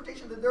limiting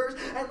interpretation than theirs,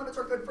 and limits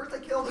are good. First, they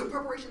kill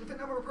preparation. Infinite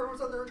number of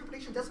programs on their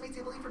interpretation decimates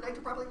the ability for Knight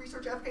to properly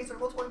research FKs and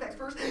multiple impacts.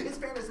 First is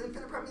fairness.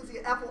 Infinite prep means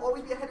the app will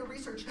always be ahead of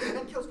research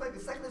and kills spec. The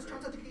second is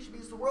terms education,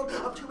 because the world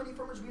of too many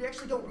firms, we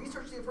actually don't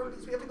research the firm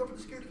because we have to go for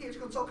the security case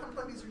to consult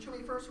content because there are too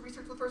many firms to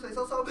research in the first place.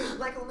 Also,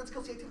 lack of limits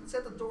kills the activity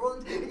set. The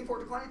Dorland 84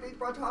 declining debate,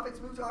 broad topics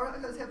moves have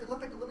the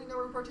effect of limiting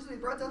number of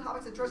participants. Broad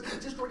topics address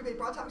destroy debate.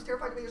 Broad topics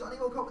terrify debaters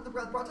unable to cope with the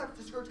breadth. Broad topics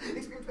discourage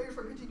experienced debaters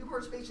from continued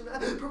participation.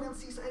 Permanent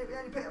cease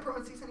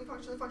any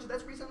function.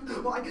 That's the reason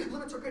why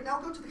limits are good. Now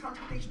go to the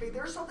counter-interpretation debate.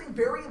 There's something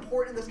very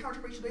important in this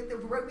counter-interpretation debate.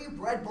 We've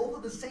read both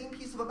of the same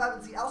piece of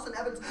evidence, the Elson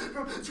evidence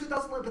from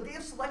 2011, but they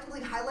have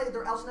selectively highlighted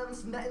their Elson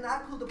evidence and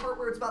not include the part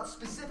where it's about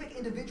specific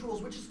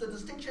individuals, which is the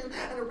distinction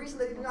and the reason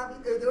they do not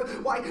mean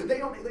why they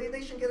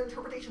shouldn't get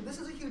interpretation. This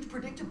is a huge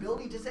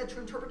predictability disadvantage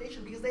to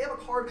interpretation because they have a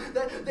card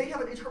that they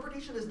have an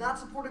interpretation is not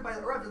supported by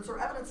their evidence. Their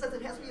evidence says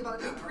it has to be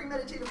about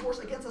premeditated force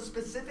against a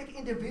specific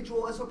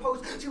individual as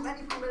opposed to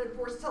any premeditated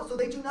force itself. So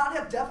they do not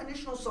have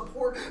definitional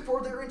support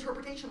for their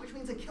interpretation, which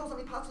means it kills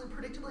any possible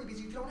predictability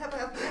because you don't have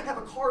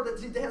a card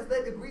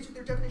that agrees with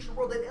your definition of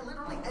world. That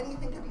literally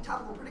anything can be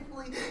topical.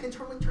 Predictably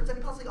internally turns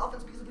any possible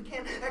offense because if we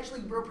can't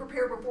actually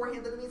prepare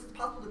beforehand, then it means it's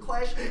possible to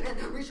clash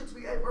and research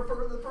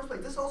refer in the first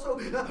place. This also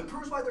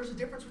proves why there's a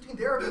difference between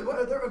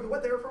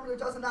what their affirmative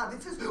does and not.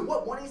 This is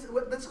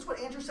what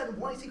Andrew said in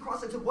 1AC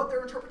cross to what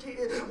their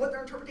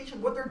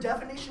interpretation, what their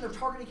definition of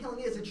targeted killing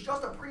is. It's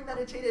just a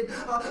premeditated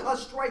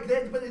strike.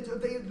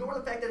 But they ignore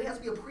the fact that it has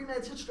to be a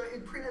premeditated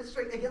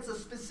strike against a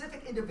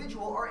specific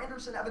individual. Our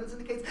Anderson evidence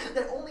indicates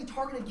that only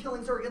targeted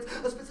killings are against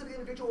a specific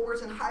individual,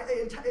 whereas in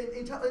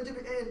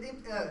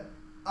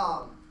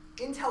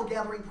intel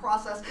gathering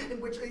process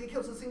in which it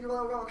kills the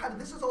singular kind of.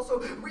 This is also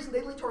the reason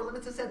they link to our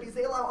limits is said because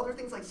they allow other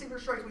things like signature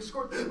strikes. We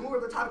scored more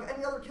of the topic.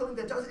 Any other killing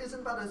that isn't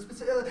about a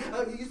specific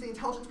use the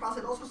intelligence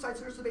process. It also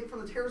cites this debate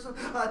from the terrorism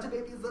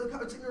debate because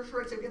the signature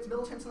strikes against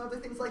militants and other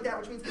things like that,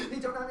 which means they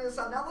don't have any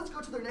sound. Now let's go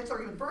to their next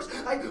argument. First,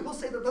 I will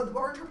say that the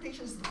bar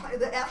interpretation is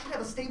the app should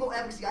have a stable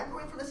advocacy. I'm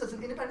going for this as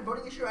an independent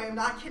voting issue. I am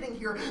not kidding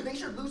here. They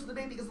should lose the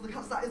debate because of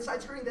the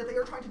side screening that they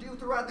are trying to do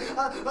throughout this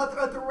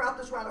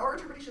round. Our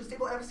interpretation is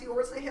stable advocacy,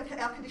 or they have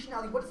condition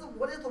constitutionality.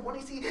 What is the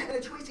 1AC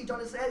and the 2AC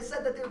done? Is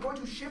said that they're going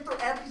to shift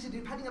their advocacy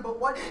depending on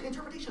what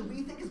interpretation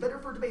we think is better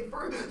for debate.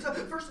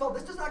 First of all,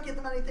 this does not get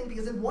them anything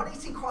because in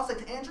 1AC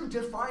cross-sex, Andrew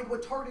defined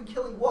what targeted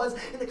killing was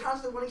in the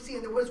context of 1AC,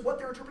 and it was what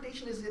their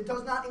interpretation is. It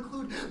does not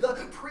include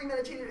the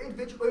premeditated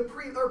individual,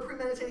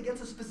 premeditated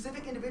against a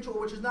specific individual,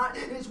 which is not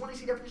in his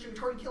 1AC definition of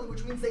targeted killing,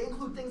 which means they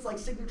include things like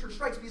signature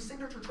strikes, because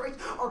signature strikes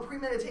are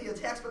premeditated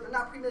attacks, but they're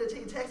not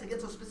premeditated attacks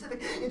against a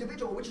specific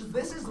individual, which is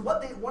this is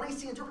what they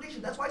 1AC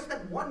interpretation. That's why I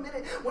spent 1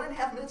 minute,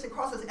 1.5 minutes in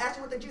cross-sex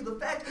asking what they do. The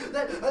fact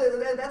that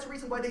that's the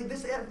reason why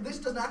this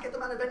does not get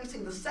them out of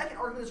anything. The second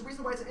argument is the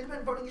reason why it's an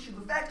independent voting issue.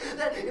 The fact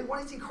that in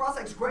 1AC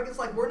cross-sex, Greg is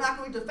like, we're not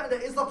going to defend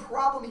it is the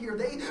problem here.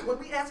 When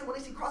we ask in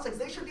 1AC cross-sex,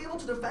 they should be able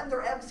to defend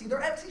their advocacy.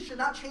 Their advocacy should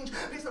not change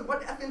based on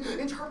what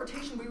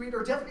interpretation we read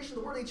or definition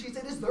of the word they choose.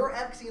 It is their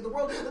advocacy in the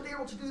world that they're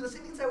able to do this.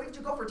 It means that we have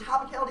to go for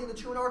topicality in the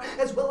 2&R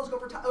as well as go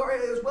for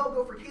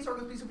case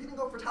arguments, because if we didn't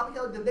go for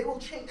topicality, then they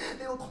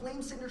will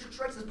claim signature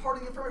strikes as part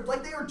of the affirmative,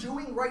 like they are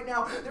doing right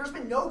now. There's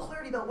been no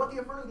clarity about what the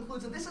affirmative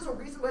includes, and this is a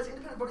reason why it's an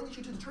independent voting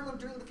issue to determine them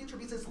during the future,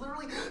 because it's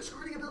literally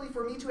screwing the ability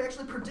for me to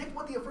actually predict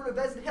what the affirmative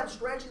is and have a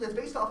strategy that's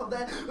based off of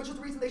that, which is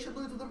the reason they should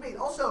lose the debate.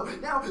 Also,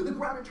 now the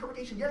ground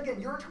interpretation. Yet again,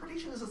 your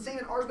interpretation is the same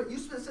in ours, but you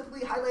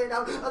specifically highlighted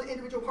out the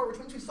individual part, which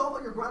means we solve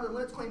all your ground and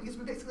limits claim because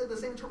we basically have the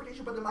same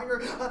interpretation, but the minor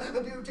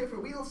do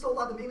different. We still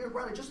allow the main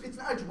ground. It's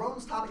not a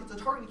drones topic. It's a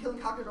targeted killing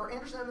topic. Our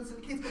Anderson evidence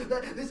indicates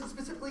that this is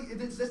specifically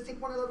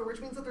distinct one another, which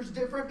means that there's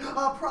different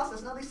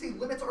process. Now they say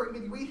limits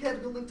argument. We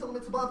had the link to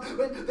limits above,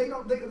 but they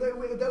don't.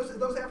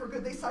 Those after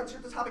good. They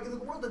sidestep the topic. In the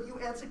world that you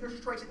add signature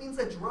strikes, it means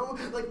that drone,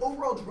 like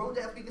overall drone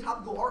death, being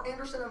topical. Our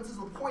Anderson evidence is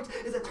the point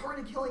is that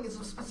targeted killing is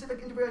a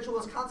specific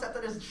individualist concept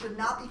that should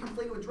not be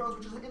conflated with drones,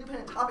 which is an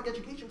independent topic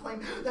education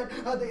claim that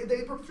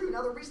they pursue.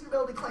 Now the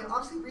reasonability claim,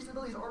 obviously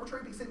reasonability is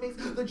arbitrary because it makes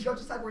the judge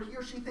decide where he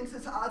or she thinks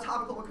it's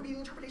topical. Or competing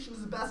interpretation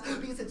is the best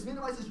because it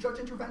minimizes judge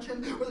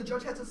intervention where the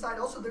judge has to decide.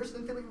 Also, there's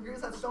an infinity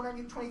agrees that Stone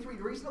 23.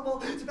 Reasonable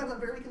depends on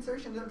very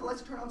consideration. The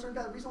likes to turn on certain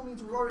that reasonable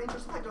means reward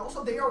interest affected.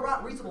 Also, they are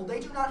not reasonable. They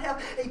do not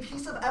have a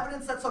piece of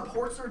evidence that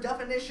supports their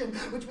definition,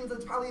 which means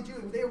it's probably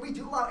due. We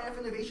do allow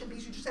innovation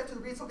because you just have to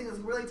read something that's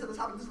related to the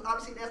topic. This is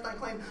obviously an S9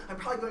 claim. I'm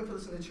probably going for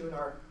this in the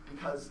 2&R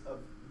because of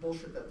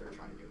bullshit that they're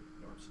trying to do.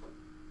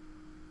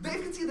 They've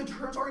conceded the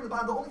deterrence argument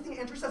at the bottom. The only thing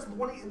Andrew says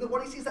in the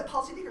 1AC is that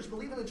policymakers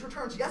believe in the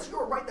deterrence. Yes,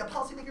 you're right that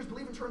policymakers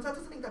believe in deterrence. That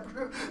doesn't mean that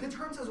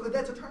deterrence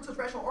is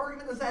rational.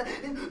 Argument is that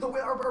in the way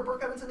our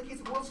Burke evidence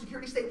indicates the world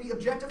security state, we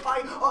objectify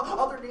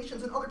other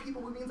nations and other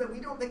people, which means that we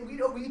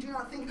do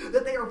not think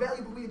that they are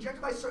valuable. We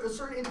objectify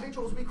certain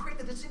individuals. We create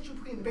the distinction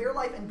between bare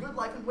life and good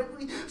life. And when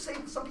we say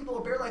some people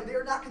are bare life, they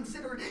are not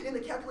considered in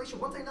the calculation.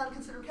 Once they're not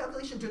considered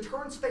calculation,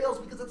 deterrence fails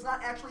because it's not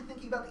actually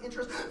thinking about the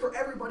interest for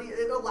everybody.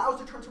 It allows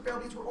deterrence to fail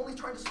because we're only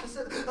trying to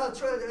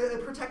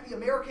protect the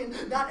American,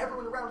 not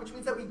everyone around, which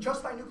means that we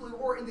justify nuclear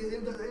war in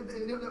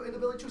the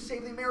ability to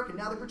save the American.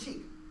 Now the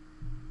critique.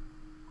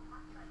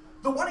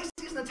 The 1AC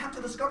is an attempt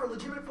to discover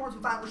legitimate forms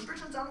of violence.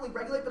 Restrictions not only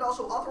regulate but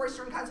also authorize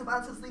certain kinds of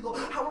violence as legal.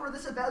 However,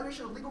 this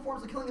evaluation of legal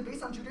forms of killing is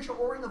based on judicial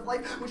ordering of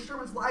life, which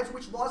determines lives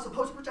which law is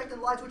supposed to protect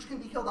and lives which can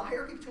be killed. The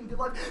hierarchy between good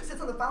life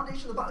sits on the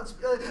foundation of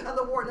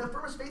the war. And the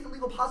affirmative faith in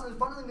legal positives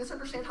fundamentally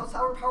misunderstand how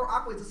sovereign power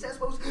operates. The status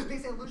quo is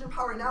based on illusion of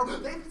power. And now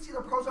they can see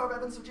the pros of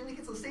evidence which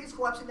indicates the state is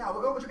collapsing now.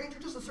 Which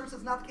Andrew just asserts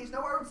is not the case. No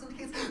evidence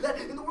indicates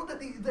that in the world that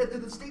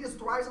the state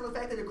thrives on the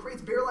fact that it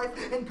creates bare life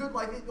and good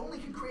life. It only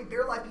can create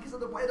bare life because of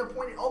the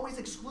point it always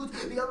excludes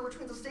the other, which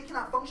means the state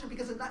cannot function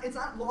because it's not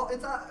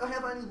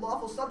have any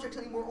lawful subjects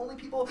anymore. Only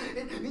people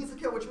it needs to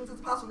kill, which means it's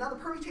possible. Now the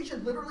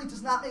permutation literally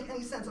does not make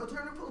any sense.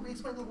 Alternative will be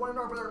explained with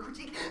 1&R, but our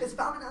critique is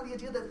founded on the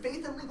idea that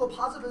faith in legal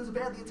positivism is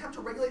bad. The attempt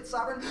to regulate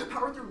sovereign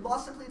power through law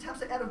simply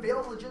attempts to add a veil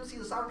of legitimacy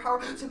to sovereign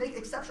power to make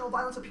exceptional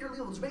violence appear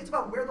legal. Debates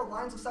about where the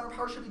lines of sovereign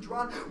power should be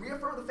drawn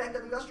reaffirm the fact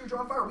that industrial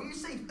drawn fire. We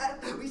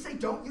say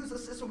don't use the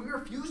system. We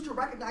refuse to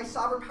recognize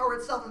sovereign power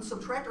itself and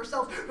subtract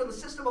ourselves from the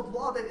system of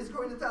law that is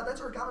going to fail.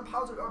 That's our government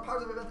powers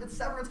of its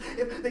severance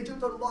if they do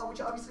go to law, which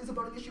obviously is a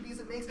voting issue because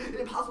it makes it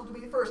impossible to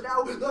be first.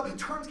 Now, the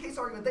terms case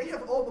argument, they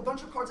have a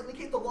bunch of cards that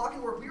indicate the law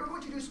can work. We are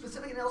going to do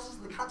specific analysis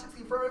of the context of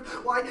the affirmative,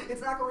 why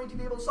it's not going to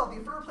be able to solve.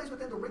 The affirmative plays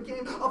within the rig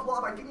game of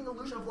law by feeding the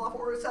illusion of lawful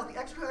order itself. The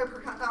exercise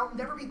per now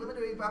never be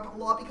limited by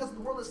law because in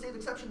the world of state of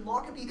exception, law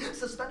can be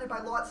suspended by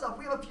law itself.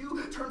 We have a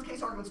few terms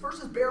case arguments.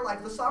 First is bare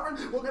life. The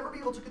sovereign will never be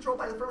able to control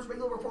by the firm's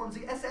regular reforms.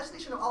 The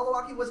assassination of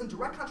Alawaki was in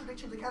direct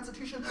contradiction to the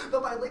Constitution,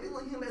 but by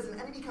labeling him as an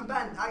enemy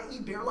combatant, i.e.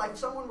 bare life,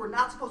 someone we're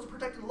not supposed to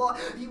protect in law,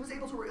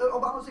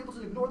 Obama was able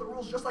to ignore the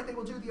rules just like they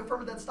will do the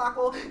affirmative that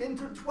Stockwell in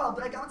 12.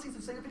 The galaxies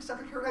of scientific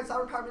centric characterized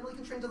sovereign power merely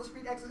constrained to the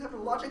discrete axis of the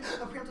logic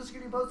of preemptive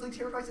security both the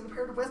territories and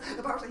imperative with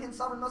the powers of hand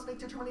sovereign must make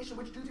determination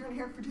which due to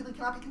inherent fertility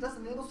cannot be contested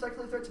and enable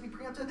speculative threat to be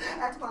preempted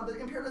act upon. The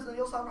imperatives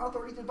enable sovereign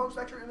authority to invoke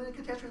spectre imminent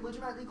catastrophe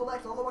legitimate legal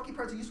acts. Although Lucky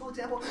is a useful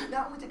example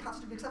not only to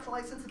constitute exceptional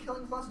acts since the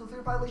killing clause of the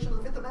clear violation of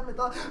the Fifth Amendment,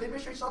 the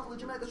administration sought to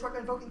legitimate the strike by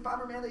invoking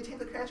farmer man they tamed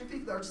the catastrophe.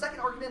 Their second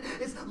argument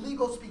is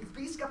legal speak.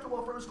 Be skeptical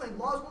of affirmers claim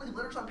laws only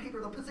letters on paper.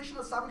 The position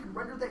of the sovereign can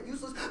render that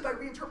useless by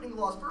reinterpreting the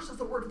laws. First is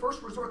the word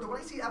first resort. The when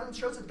I see evidence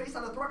shows it's based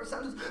on a threat or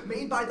sentence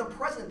made by the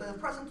president. The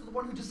president is the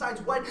one who decides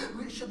when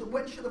should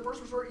the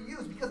first resort be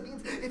used, because it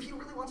means if he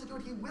really wants to do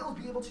it, he will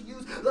be able to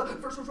use the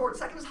first resort.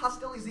 Second is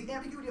hostilities. The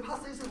ambiguity of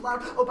hostilities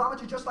allowed Obama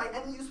to justify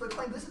any use of a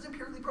claim. This is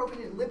empirically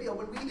proven in Libya.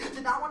 When we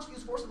did not want to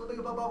use force in Libya,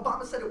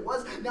 Obama said it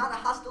was not a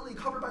hostility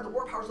covered by the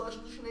War Powers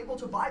Legislation, able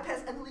to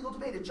bypass any legal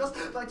debate. It just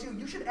like to,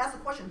 you should ask the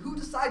question, who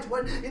decides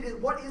what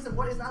is and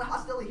what is not a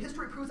hostility?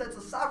 History proves that it's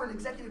the sovereign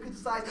executive who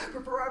decides.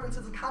 Prefer evidence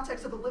in the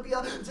context of the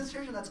Libya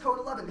situation. That's Code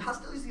 11.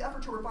 Hostility is the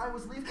effort to refine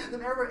was leave the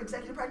matter of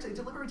executive practice. They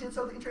deliberately did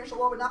so. The international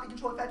law would not be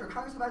controlling factor.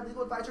 Congress provided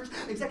legal advisors.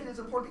 Executives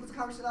important because the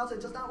Congress announced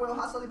it does not will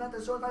hostility meant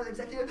that so invited the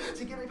executive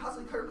to give any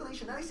possible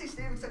clarification. Then I say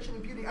state of exception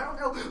and beauty. I don't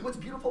know what's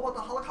beautiful about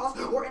the Holocaust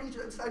or any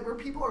side where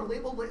people are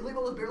labeled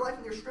as bare life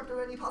and they're stripped of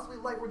any possibly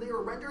life, where they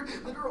are rendered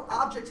literal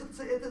objects in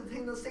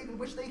the state in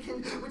which they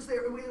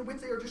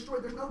are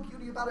destroyed. There's no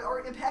beauty about it.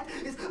 Our impact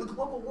is a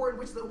global war in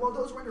which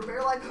those rendered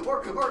bare life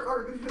are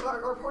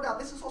poured out.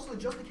 This is also the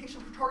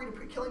justification for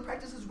targeted killing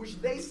practices, which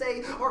they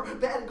say are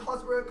bad and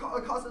cause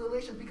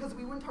relations, because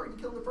we wouldn't target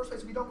kill in the first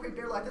place if we don't create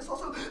bare life. This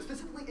also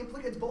specifically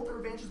implicates both their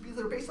advantages because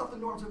they're based off the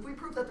norms. If we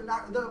prove that they're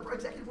not, the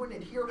executive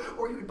wouldn't adhere,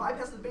 or he would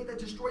bypass the debate that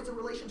destroys the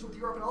relations with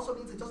Europe, and also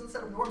means it doesn't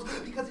set up norms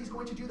because he's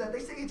going to do that. They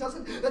say it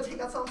doesn't take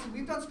out something.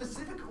 We've done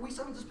specific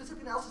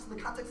analysis in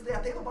the context of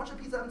that. They have a bunch of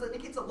pieces of evidence that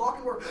indicates that law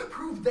can work.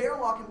 Prove their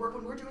law can work.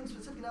 When we're doing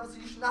specific analysis,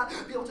 you should not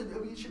be able to.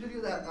 We should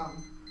do that.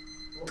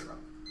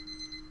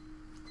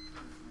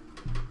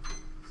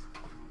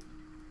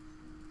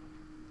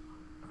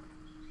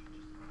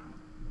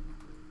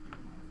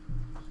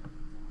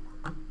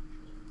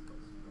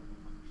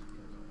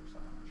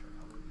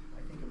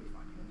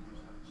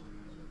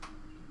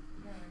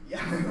 Yeah.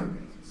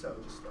 So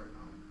just start.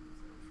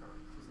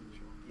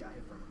 Yeah, I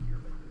hit from here,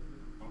 but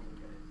you can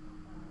get it.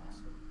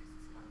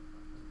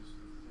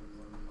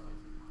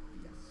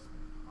 Yes.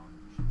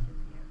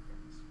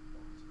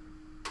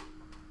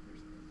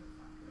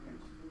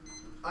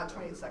 There's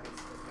 28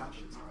 seconds. Gosh,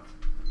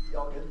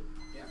 y'all good?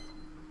 Yeah.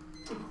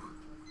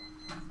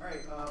 All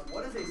right.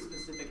 What is a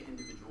specific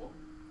individual?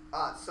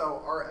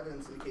 So our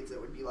evidence indicates it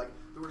would be like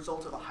the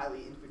result of a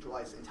highly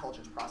individualized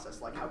intelligence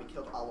process, like how we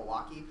killed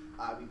Al-Awlaki.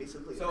 We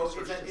basically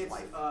researched his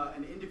life.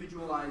 An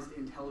individualized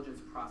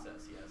intelligence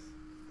process, yes?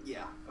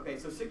 Yeah. Okay,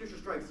 so signature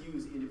strikes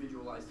use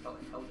individualized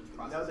intelligence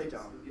processes. No, they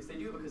don't. Yes, they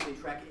do, because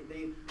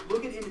they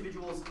look at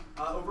individuals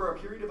over a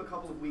period of a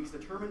couple of weeks,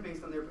 determine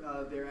based on their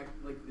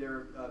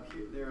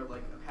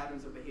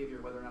patterns of behavior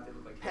whether or not they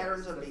look like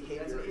patterns of behavior.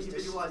 That's an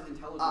individualized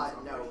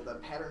intelligence. No, the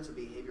patterns of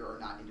behavior are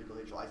not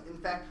individualized. In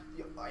fact,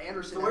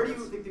 Anderson. So where do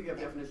you think that you have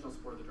definitional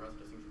support of the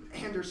distinction?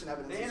 Anderson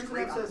evidence. The Anderson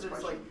evidence says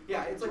it's like,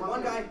 yeah, it's like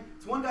one guy.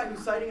 It's one guy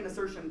who's citing an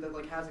assertion that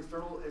like has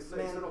external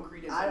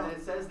credence, and then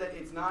it says that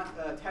it's not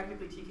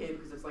technically TK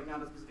because it's like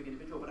not a specific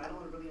individual. But I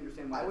don't really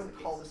understand why. I wouldn't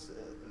call this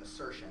an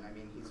assertion. I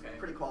mean, he's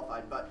pretty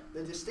qualified. But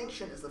the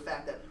distinction is the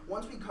fact that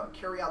once we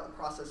carry out the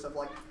process of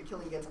like the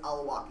killing against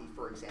Al-Awlaki,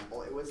 for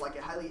example, it was like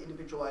a highly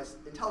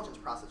individualized intelligence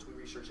process. We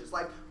researched his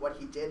life, what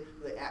he did,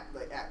 the acts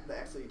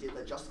that he did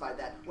that justified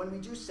that. When we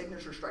do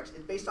signature strikes,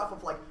 it's based off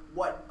of like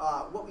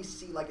what we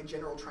see like a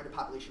general trend of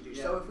population do.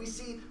 Yeah. So if we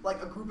see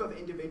like a group of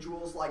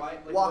individuals like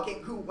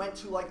walking who went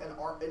to like an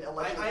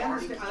election I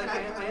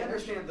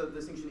understand the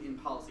distinction in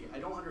policy. I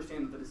don't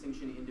understand the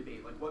distinction in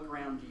debate. Like, what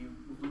ground do you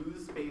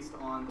lose based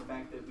on the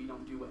fact that we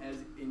don't do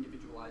as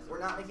individualized? We're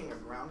not making a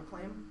ground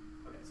claim.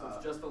 Okay, so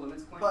it's just the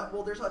limits claim? But,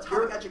 well, there's a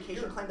topic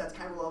education claim that's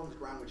kind of relevant to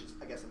ground, which is,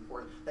 I guess,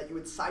 important, that you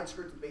would side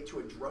skirt the debate to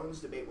a drones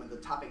debate when the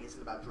topic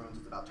isn't about drones,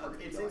 it's about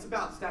targeted killing. It's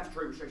about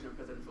statutory restriction of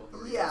presidential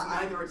authority. Yeah.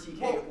 It's neither a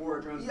TK or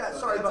a drones. Yeah,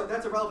 sorry, but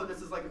that's irrelevant.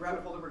 This is like a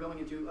rabbit hole that we're going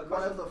into. A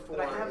question that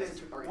I have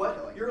is,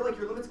 your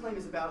limits claim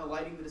is about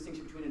alighting the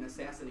distinction between an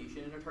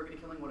assassination and a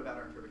targeted killing. What about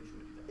our interpretation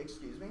would do that?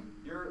 Excuse me?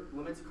 Your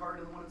limits card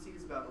in the 1C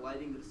is about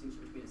alighting the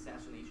distinction between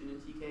assassination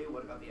and TK.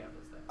 What about the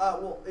evidence there?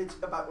 Well, it's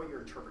about what your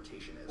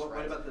interpretation is, right?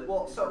 What about the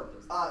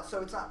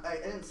so it's not. I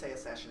didn't say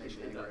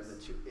assassination anywhere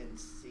in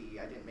C.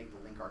 I didn't make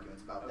the link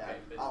arguments about that.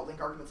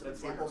 Link arguments and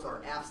examples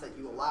of apps that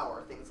you allow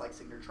are things like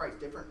signature strikes,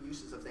 different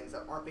uses of things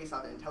that aren't based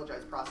on an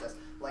intelligence process.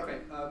 Like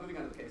moving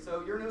on to the case.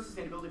 So your no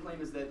sustainability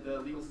claim is that the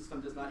legal system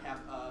does not have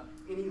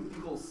any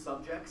legal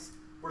subjects.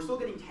 We're still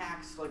getting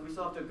taxed. Like, we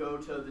still have to go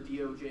to the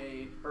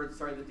DOJ, or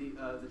sorry, the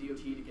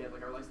DOT to get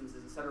like our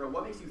licenses, etc.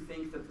 What makes you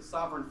think that the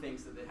sovereign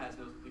thinks that it has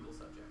no legal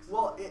subjects?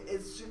 Well,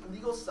 it's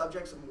legal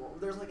subjects.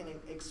 There's like an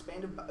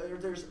expanded.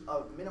 There's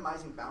a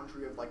minimizing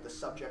boundary of like the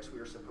subjects we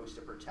are supposed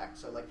to protect.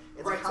 So like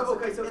it's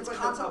it's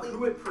constantly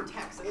who it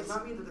protects. It does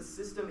not mean that the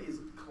system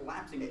is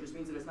collapsing. It just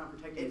means that it's not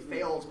protecting. It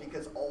fails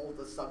because all of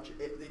the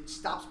it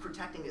stops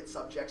protecting its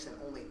subjects and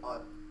only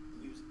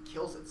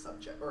kills its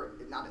subject, or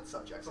not its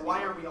subjects. So why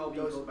anymore. aren't we all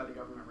being Those- killed by the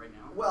government right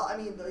now? Well, I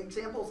mean, the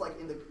examples like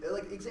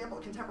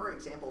contemporary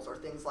examples are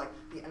things like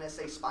the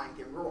NSA spying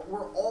theory.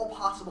 We're all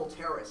possible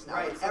terrorists now.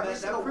 Right, Like, so every that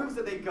single proves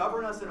that they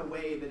govern us in a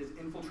way that is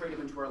infiltrative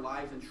into our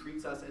lives and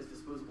treats us as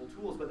disposable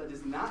tools, but that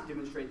does not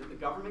demonstrate that the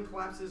government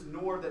collapses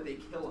nor that they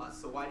kill us.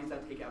 So why does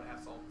that take out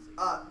absolvency?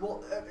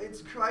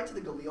 It's tied to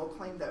the Galil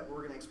claim that we're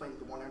going to explain at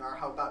the 1 hour,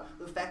 how about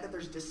the fact that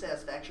there's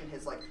dissatisfaction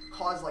has like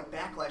caused like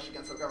backlash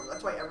against the government.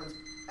 That's why everyone's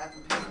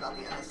pissed about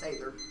the NSA.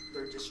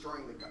 They're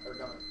destroying the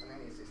government. And I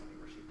need to say something,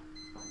 Rashid.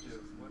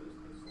 What is this?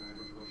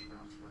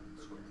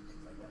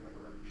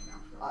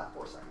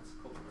 4 seconds.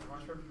 Cool. How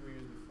much rep did we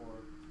use before?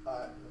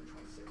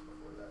 26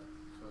 before that.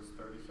 So it's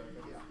 30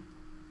 seconds? Yeah.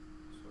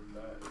 So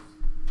that is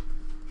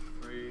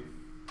 3.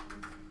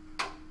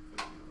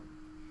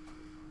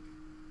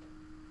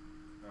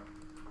 No.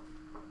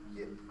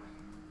 Yeah.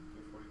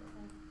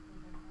 349.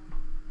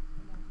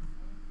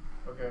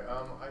 Okay,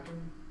 I can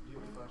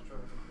use the flash drive.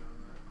 I can put it on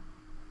that.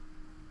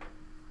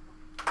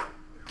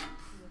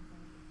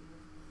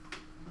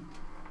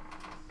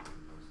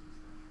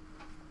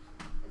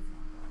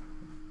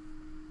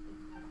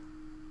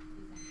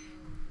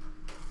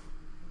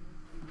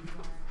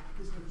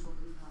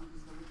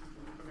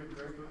 Okay,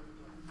 very good.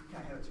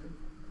 Can I have it too?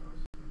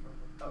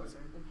 Oh, is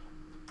there?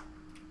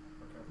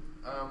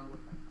 Okay.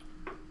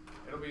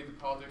 It'll be the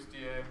politics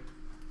DA,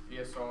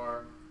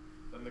 ESR,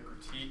 then the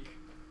critique,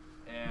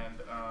 and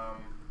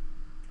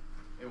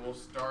it will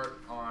start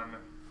on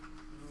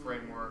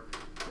framework,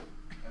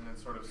 and then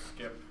sort of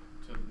skip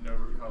to no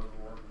root cause of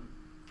war.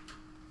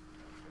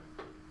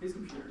 His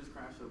computer just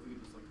crashed, so if we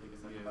could just like take a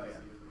second Yeah. to Oh, yeah.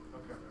 see if it'll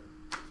Okay. start.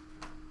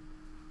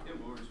 It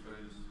will restore.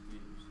 I just need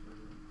to restore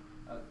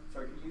it.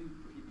 Sorry, could you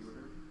repeat the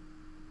order?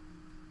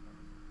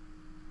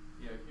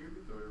 Yeah, can you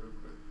repeat the order real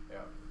quick?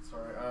 Yeah,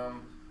 sorry.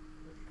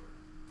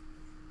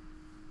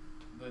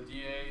 The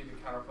DA, the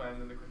counterplan,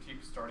 and then the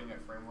critique starting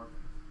at framework.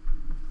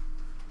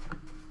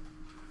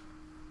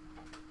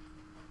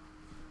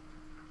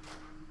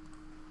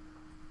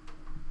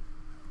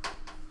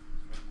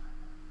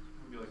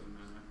 It'll be like a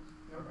minute.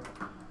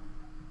 Okay.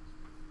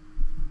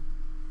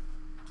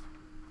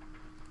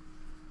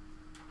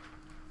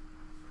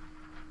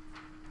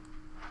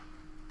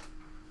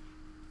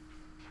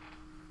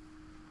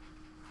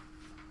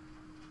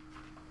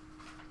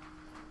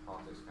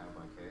 Politics kind of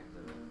like K, is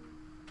that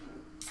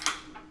it?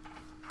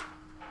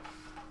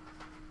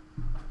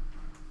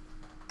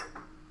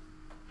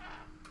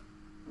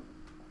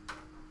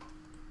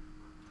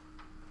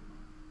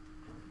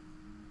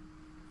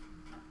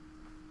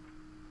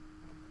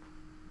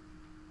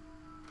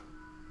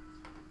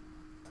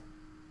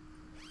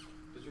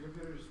 Does your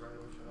computer just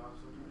randomly shut off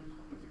sometimes?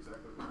 That's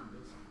exactly what it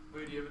is.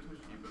 Wait, do you have a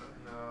touch keyboard?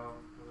 No,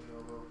 with a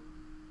Novo.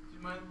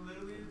 Dude, mine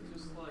literally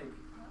just like,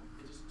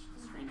 it just, the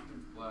screen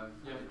turns black.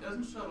 Yeah. It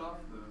doesn't shut off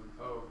though.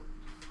 Oh,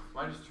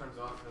 mine just turns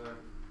off and then,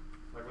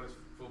 like when it's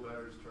full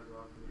battery, it just turns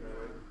off and you gotta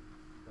wait.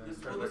 Then it This,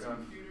 turns well, this back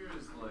on. computer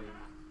is like,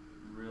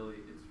 really,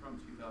 it's from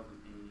 2008.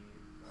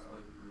 It's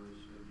like really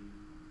shitty.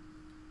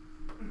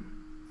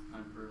 It's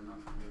time for an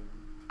upgrade.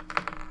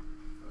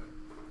 But,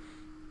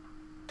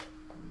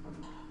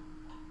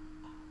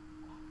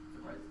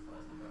 Surprised it's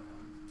lasted that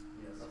long.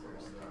 Yes, That's a very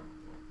long slow. time.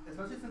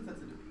 Especially since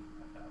it's a debate.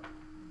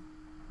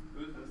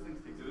 those things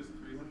take, it was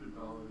 $300.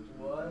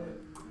 What?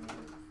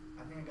 Yeah.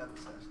 I think I got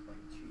this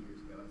like 2 years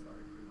ago. It's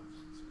already pretty much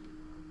screwed.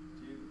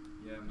 Dude,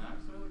 yeah,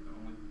 Macs are like the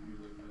only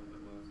computer like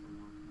that lasts a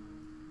long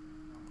time.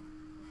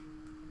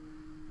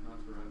 Not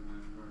to write my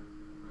card,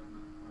 write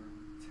my card.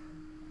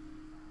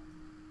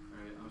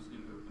 Alright, I'm just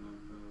gonna open up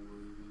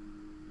Word again.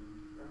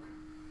 Okay.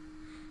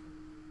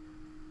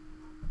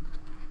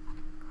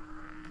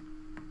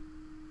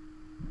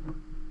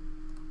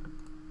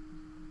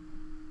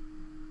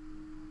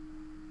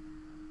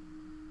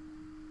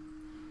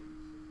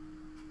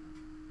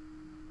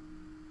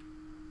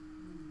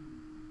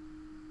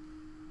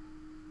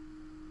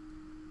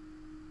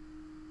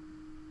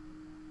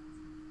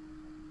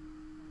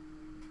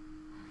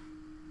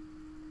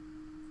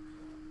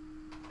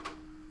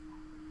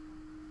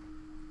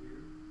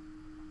 Weird.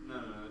 No,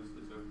 it's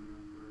opening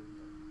up Word.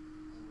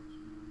 I'll let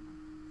you know.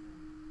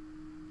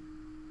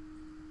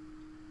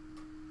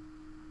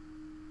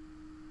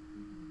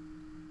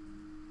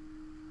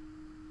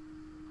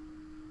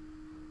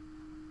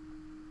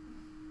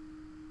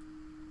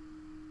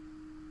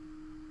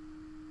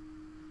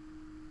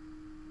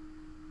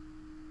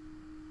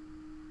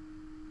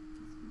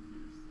 This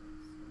computer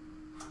sucks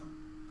so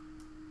much.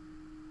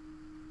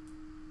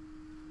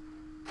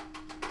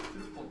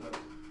 Should have pulled up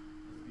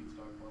the speed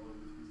stock while it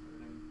was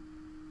restarting.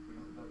 We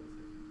can put that at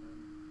 6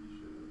 You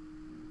should have.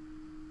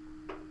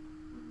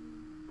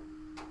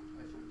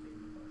 I should have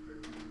taken the flash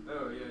drive.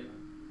 Oh, yeah.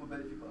 Well, but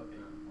if you okay,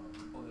 Yeah. well,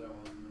 you pulled it out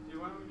while it was in the Dude,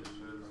 why don't we just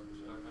show this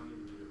stuff? I don't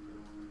even need it for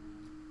the one.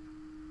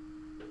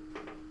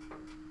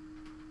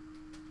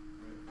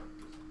 Wait, fuck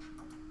this.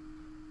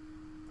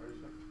 Are you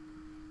sure?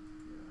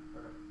 Yeah.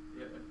 Okay.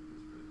 Yeah, I think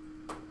it's really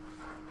good.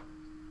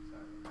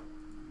 Sorry.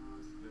 No,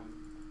 it's good.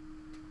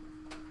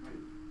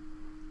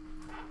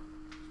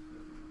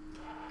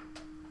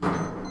 Wait.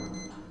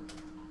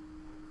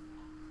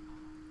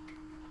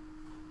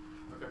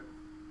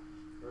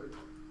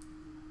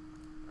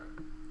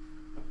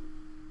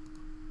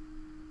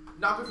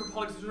 not good for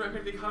politics to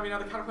impact the economy. Now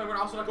the counterplan, we're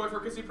also not going for a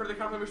conceit for the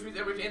counterplan, which means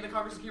in the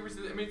Congress key, which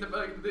means that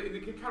the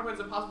counterplan is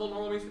a possible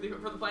normal means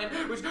for the plan,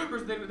 which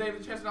first they have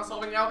the chance of not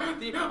solving now.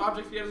 The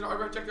object here is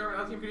reject their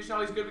team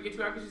conditionality is good. We get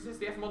two accuracies.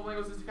 The F multiple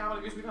angles is the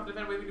capital use. We come to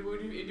defend. We do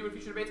in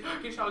future debates.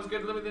 Conditionality is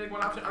good. Limiting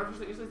one option.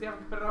 Artificially useless. They have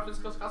competitive options.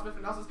 Skills, cost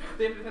benefit analysis.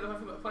 They have to defend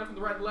the plan from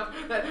the right and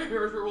left. That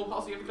mirrors rule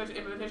policy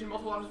implementation.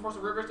 Multiple options. Force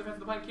of rigorous defense of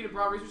the plan. Key to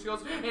broad research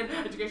skills and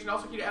education.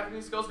 Also key to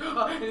advocacy skills. In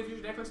the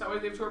future, netflix that way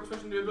they have short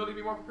persuasion, the ability to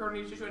be more prepared on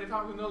each issue and a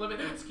topic with no limit.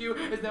 Skew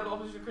is inevitable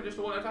opposition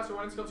conditional one. Faster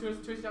one skill. Two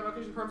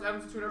application firms.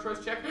 Evidence. Two no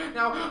choice. Check.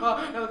 Now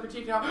the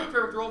critique. Now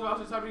fair with the role of the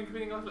opposition.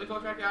 Competing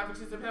electronic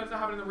advocacy. Depends on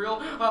happening in the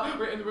real.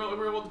 In the real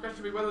world, the question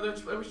should be whether the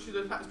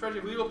strategy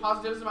of legal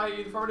positivism,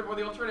 i.e. the affirmative, or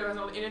the alternative. As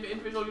an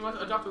individual, you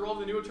must adopt the role of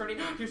the new attorney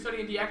to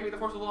study and deactivate the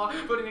force of the law,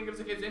 voting in gives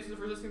instances of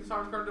resisting the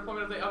sovereign current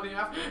deployment of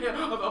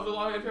the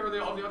law in favor of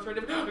the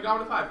alternative.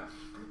 Again, 5.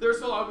 There is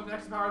still the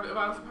next power of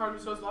violence and power to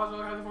so laws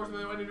and the force of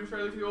the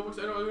industrial to the old books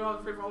and all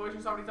the free for all ways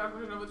sovereignty time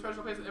of the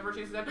special place that never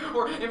changes that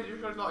or if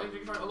you try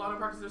a lot of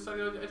practice of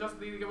study adjust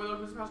the get with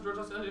the passage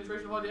just the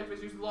iteration of law the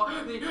activities use the law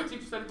the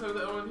teacher study play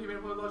with the own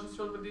people the law just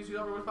shows but these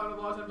over with found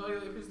the laws and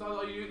the peace law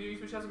you use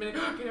which has been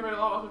can have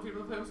a lot of people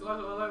play with the law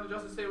of the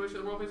justice state which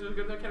the world is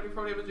good that can be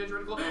probative and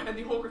judgmental and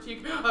the whole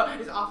critique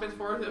is offense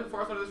for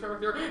us under this framework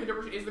their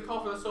interpretation is the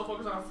call for the sole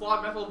focus on a flawed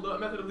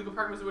method of legal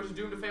pragmatism which is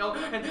doomed to fail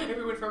and if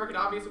we went framework it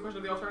obvious the question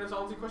of the alternatives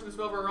all the question is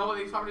spilled for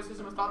relevant the sovereign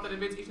system is thought that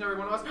invades each and every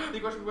one of us. The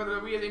question of whether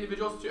we as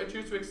individuals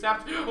choose to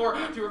accept or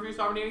to refuse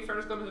sovereignty,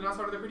 fairness, claims, and not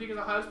sort of the critique is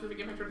a highly specific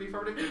impact of the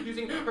affirmative.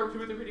 Using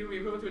affirmative the critique would be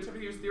equivalent to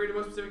attempting to use theory to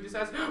most specific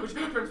dissent, which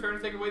turns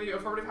fairness take away the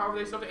affirmative. However,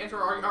 they still have to answer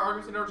our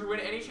arguments in order to win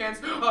any chance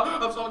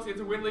of solvency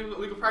to win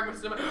legal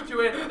pragmatism. To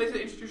win, they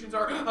say institutions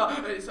are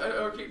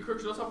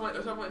crucial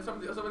supplement some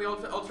of the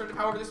alternative.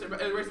 However, this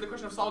raises the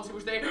question of solvency,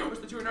 which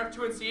the 2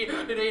 and C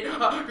did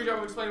a good job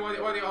of explaining why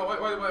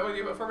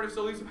the affirmative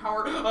still leaves the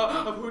power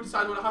of who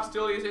decides what a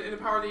hostility is in the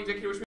power of the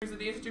executive, which means that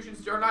the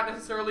institutions are not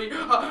necessarily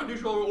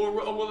neutral or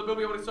will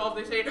be able to solve.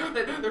 They say that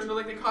there's no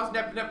link that cause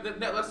net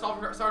less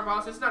sovereign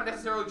violence. It's not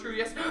necessarily true.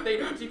 Yes, they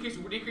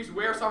decrease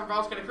where sovereign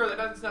violence can occur.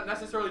 That does not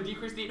necessarily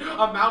decrease the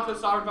amount of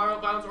sovereign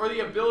violence or the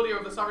ability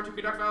of the sovereign to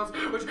conduct violence,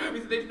 which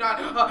means that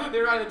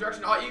they're not in the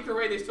direction. Either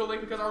way, they still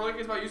link because our link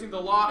is about using the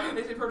law.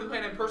 They say perfectly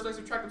plan and personally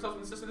subtract themselves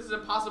from the system. This is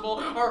impossible.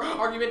 Our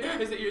argument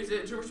is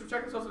that to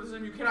subtract themselves from the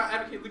system, you cannot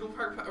advocate legal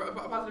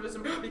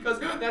positivism because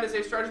that is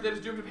a strategy that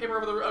is doomed to paper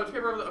over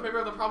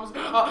the problems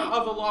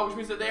of the law, which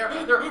means that their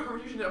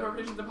permutation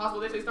is impossible.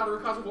 They say it's not a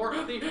root cause of war.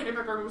 The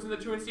impact argument was in the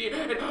 2 and C.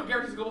 It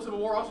guarantees global civil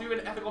war. Also, even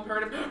an ethical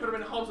imperative. Put them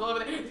in Holmes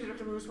 11. These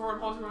are moves forward.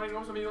 Policy running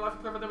norms. Meaning life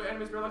clear for the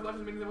enemies. Real life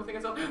is meaning the thing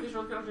itself. These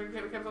are conducting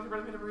campaigns on the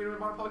president of freedom and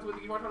modern politics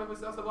with the modern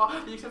politics of the law.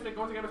 The exception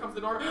going again becomes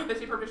the norm. They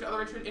say permutation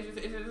other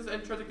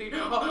intrinsically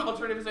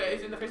alternative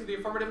is in the face of the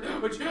affirmative,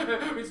 which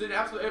means an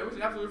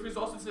absolute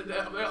refusal. Also,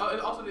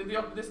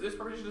 this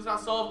permutation does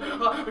not solve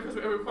because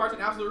it requires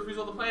an absolute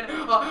refusal of the plan.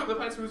 The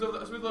plan smooths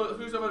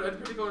over a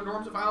particular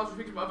norms of violence,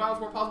 which makes violence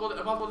more possible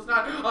does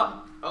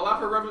not allow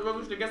for a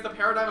revolution against the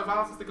paradigm of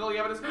violence. It's the gully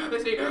evidence. They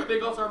say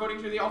vague also are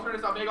voting to the alternative.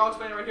 It's not vague. I'll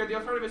explain it right here. The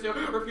alternative is to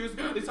refuse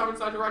the sovereign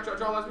side to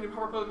draw lines between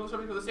power political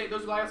subject for the state.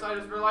 Those who lie outside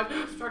of real life.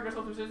 Subtracting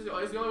ourselves from citizens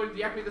is the only way to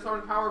deactivate the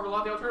sovereign power of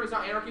law. The alternative is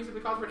not anarchy.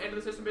 Simply calls for an end to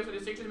the system based on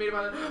distinctions made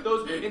by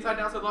those inside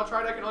and outside law.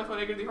 Triad can only find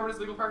negative. The affirmative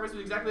legal pragmatism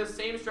is exactly the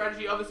same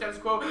strategy of the status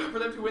quo. For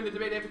them to win the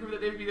debate, they have to prove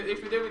that they would be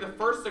the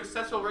first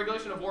successful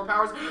regulation of war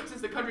powers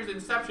since the country's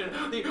inception.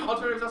 The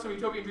alternative is also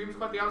utopian dreams.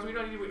 Quite the opposite. We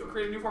don't need to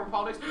create a new form of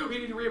politics. We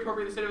need to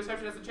reappropriate the state of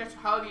exception as the chance to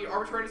highlight the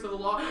arbitrariness of the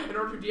law in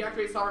order to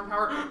deactivate sovereign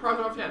power.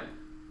 Problem of 10.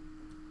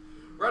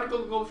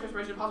 Radical global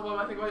transformation possible.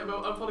 I think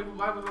about unfolding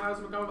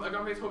violence and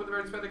government's hope at the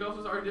very spend the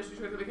goals are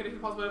distribution of the condition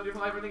possibility of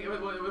life. I think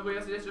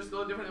yes, it is just a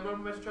little different.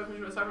 Moment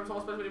transmission aside from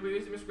small specimen, we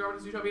use the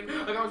misgovernance utopian.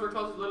 Governments work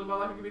tells us a little about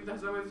life and community.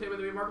 That's the way to say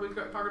whether we remarkably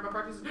target about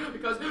practices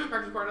because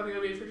practice require nothing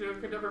to be restricted of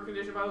contemporary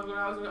condition violence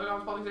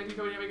government's politics.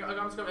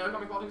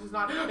 Economic politics is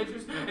not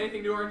introduce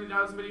anything new or anything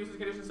but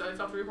uses conditions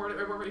itself to report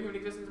human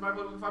existence by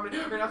political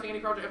environment. Renouncing any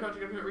project of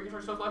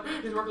reconstruct social life.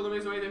 His work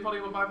illuminates the way they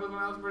political by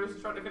political analysis produces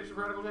the condition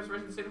for radical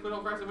transformation. The state of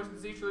political crisis which the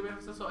disease truly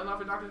manifests. And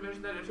often doctors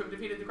mention that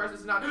defeated the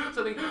crisis is not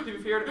something to be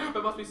feared,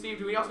 but must be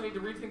seized. We also need to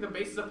rethink the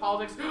basis of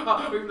politics,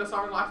 away from the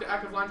sovereign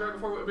active line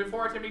drawing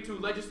before attempting to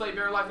legislate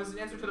bare life. This is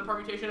an answer to the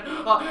permutation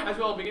as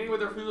well, beginning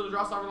with the refusal to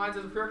draw sovereign lines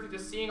as a prerequisite to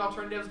seeing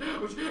alternatives,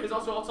 which is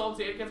also all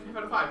solvency against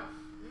P5 to 5.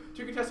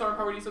 To contest sovereign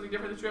power, we need something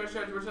different. The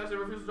strategy which says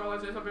refusal to draw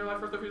lines of bare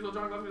life. First, the refusal of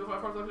drawing lines of the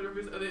forms of the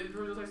refusal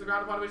takes the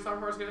ground upon which sovereign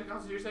power is going to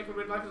constitute second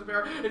when life is a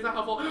bear. It's not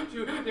helpful to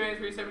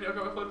demand for statement of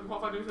political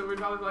qualified to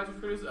invalid lines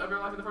which produce a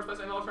bare life in the first place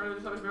and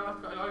alternative to bare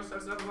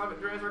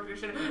life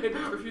recognition. It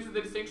refuses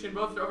the distinction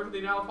both over to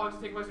the analog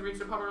politics taking place in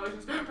reach of power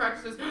relations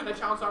practices that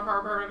challenge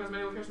sovereign power because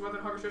many locations whether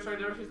hunger stress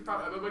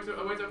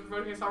ways of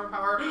promoting sovereign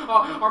power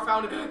are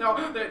found. Now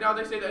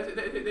they say that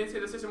they say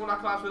the system will not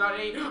collapse without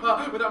any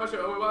without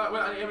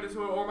any evidence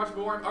or much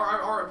more. Our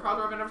our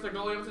brother of efforts to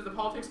goal is the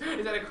politics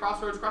is at a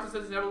crossroads.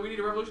 Crosses we need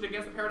a revolution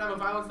against the paradigm of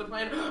violence. The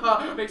plan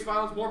makes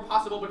violence more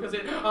possible because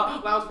it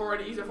allows for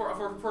an easier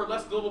for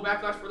less global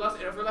backlash, for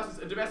less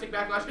domestic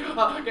backlash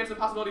against the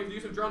possibility of the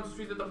use of drones to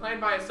treat the plan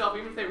by itself.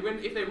 Even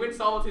if they win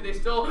solidly, they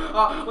still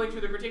link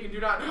to the critique and do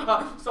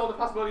not solve the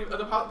possibility of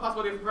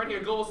preventing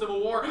a global civil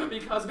war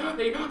because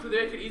they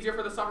make it easier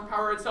for the sovereign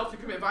power itself to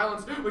commit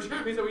violence, which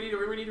means that we need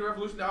a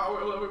revolution.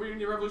 We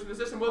need a revolution. The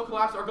system will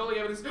collapse. Our goalie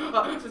evidence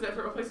says that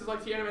for places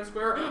like Tiananmen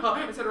Square,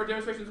 etc.,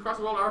 demonstrations across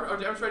the world are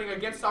demonstrating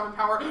against sovereign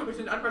power, which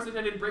is an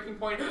unprecedented breaking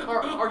point.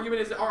 Our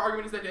argument is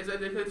that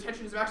the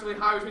tension is actually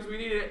high, which means we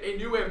need a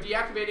new way of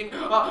deactivating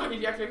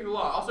the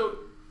law. Also,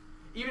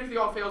 even if the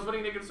all fails,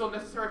 voting negative is still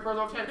necessary for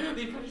Article 10.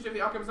 The intention of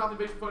the outcome is not the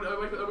basic point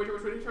which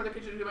would turn the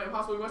kitchen into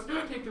impossible. We must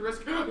take the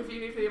risk. If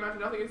they imagine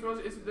nothing, it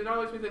not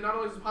only means that not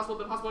only is it possible,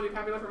 the possibility of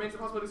happy life remains, the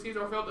possibility of schemes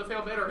or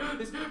fail better.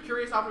 This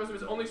curious optimism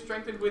is only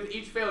strengthened with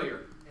each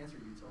failure. Answer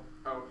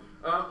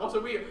util.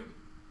 Also, we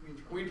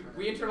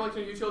internally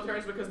to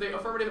utilitarians because they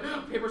affirmative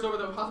papers over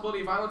the possibility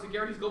of violence and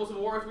guarantees global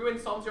civil war. If we win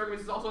solvency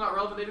arguments, it's also not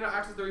relevant. They do not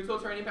access their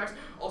utilitarian impacts.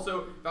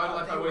 Also, value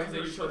life outweighs the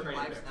utilitarian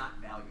lives impact.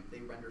 not valued. They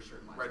render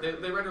certain lives.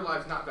 Right, they render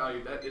lives not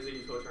valued. That is a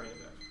utilitarian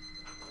impact.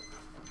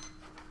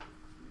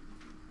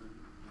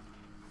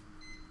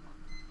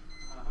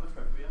 How much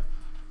prep do we have?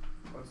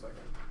 1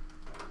 second.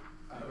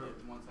 I have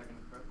 1 second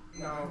of prep.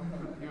 No,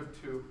 you have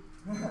 2.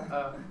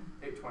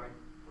 8:20.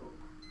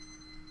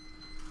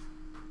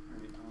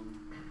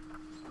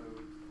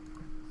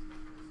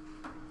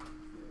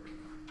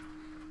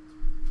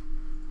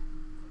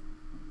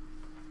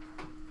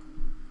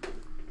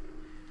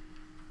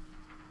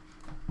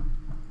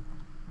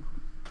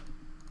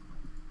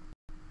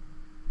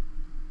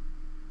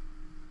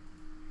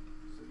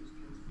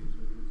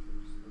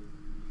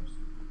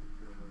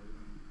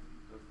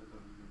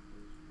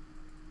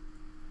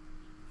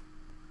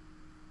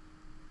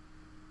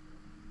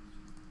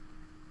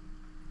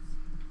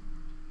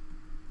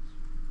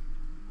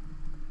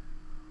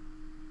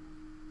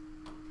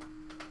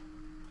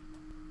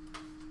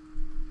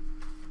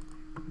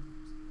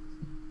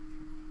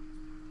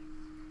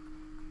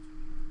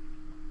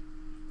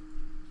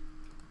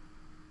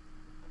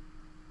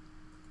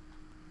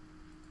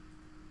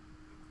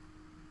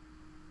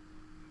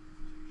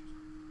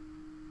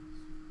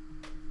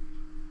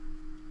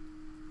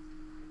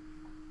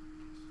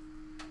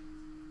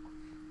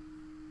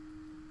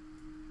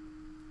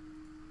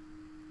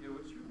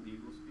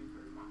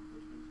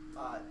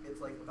 It's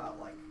like about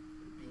like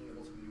being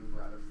able to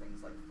maneuver out of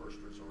things like first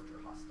resort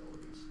or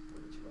hostilities were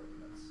the 2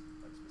 arguments,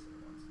 like specific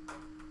ones.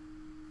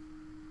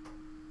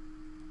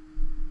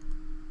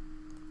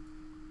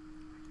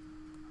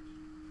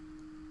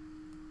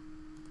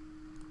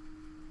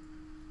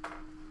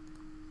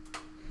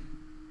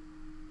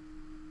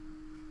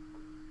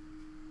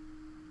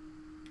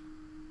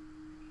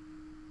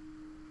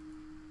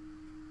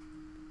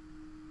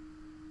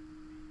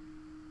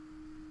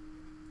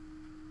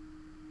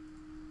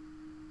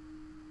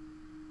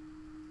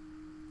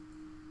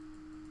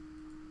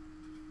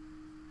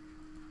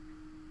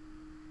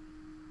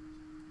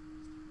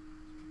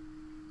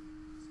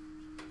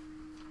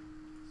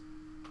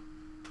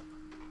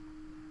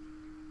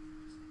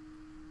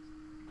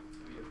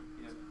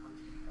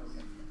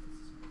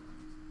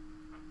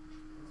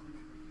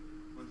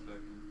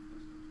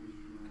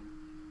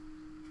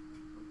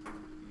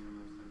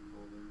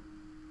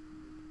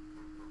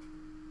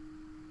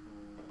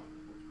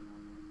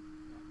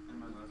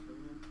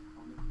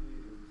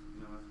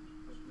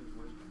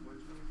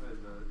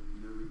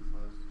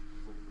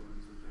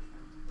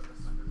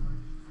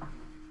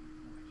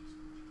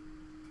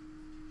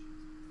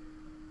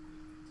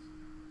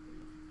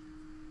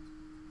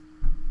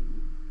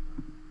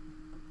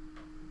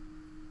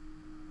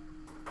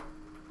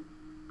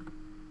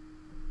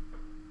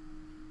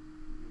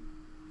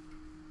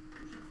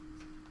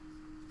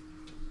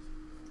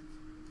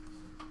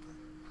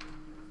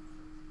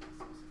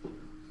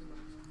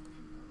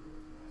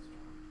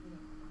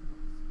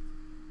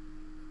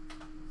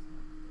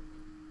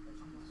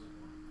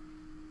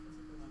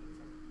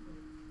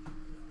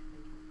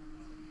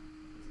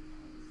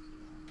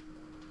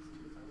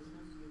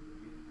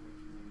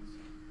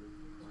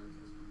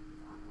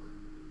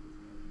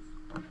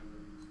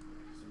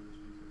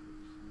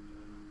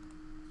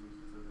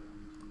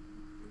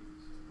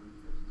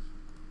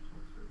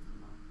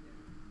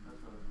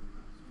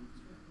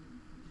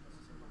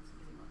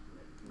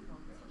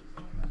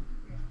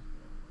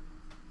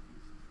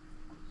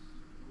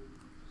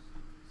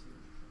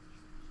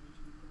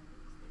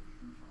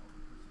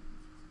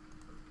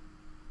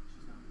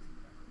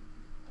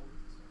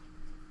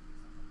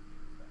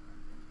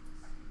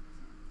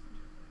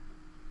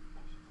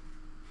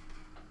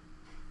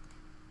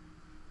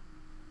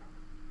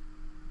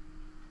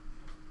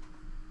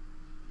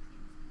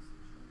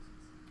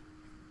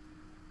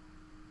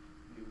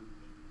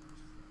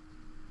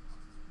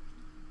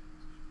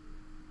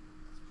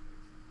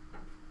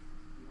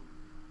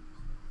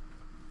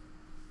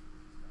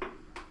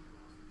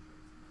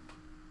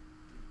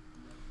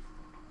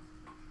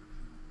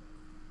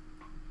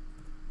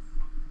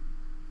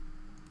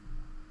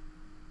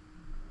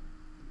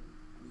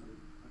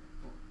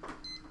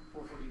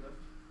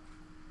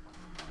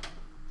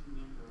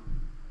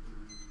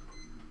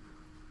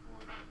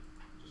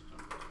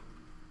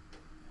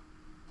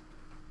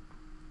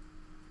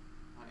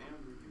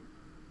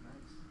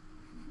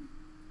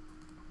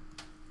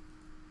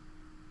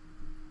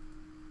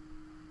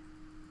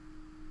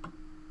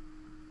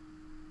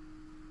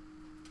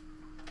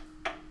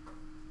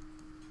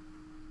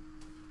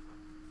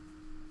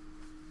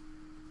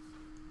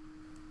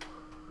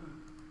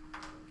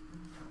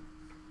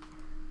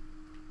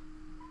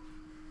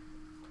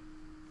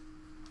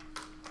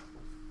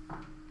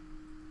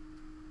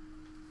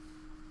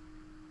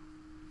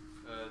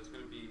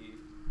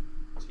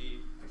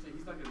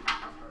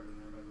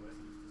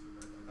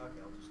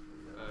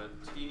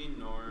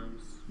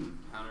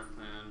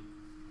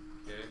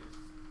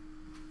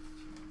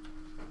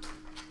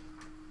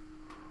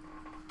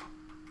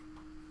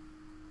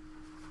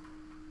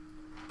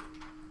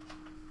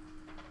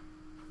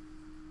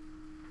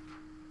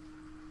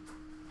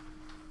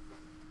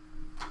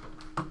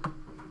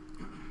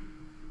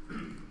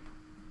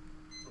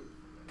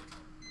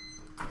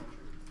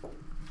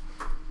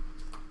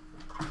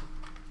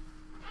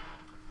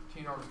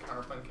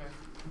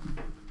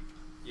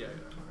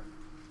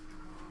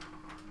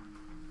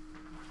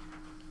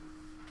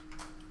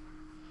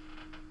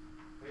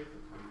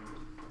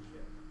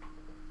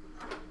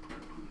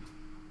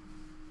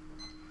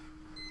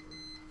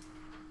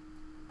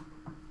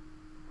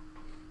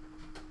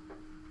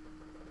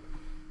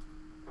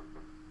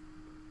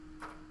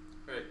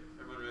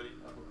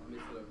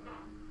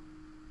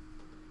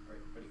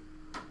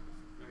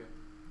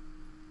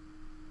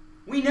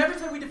 We never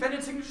said we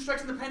defended signature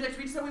strikes in the plan text.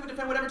 We just said we would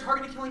defend whatever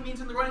targeted killing means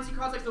in the running C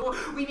context. So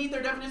we need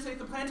their definition.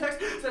 The plan text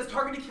says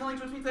targeted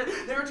killings, which means that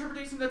their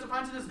interpretation that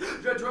defines it as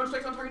drone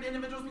strikes on targeted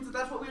individuals means that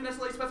that's what we would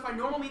necessarily specify.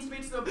 Normal means to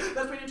be so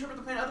that's way to interpret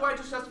the plan. Otherwise, it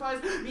just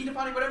justifies me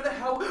defining whatever the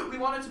hell we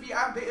want it to be.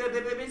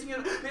 Basing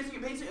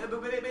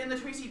in the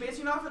Tracy,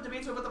 basing off of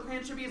debates of what the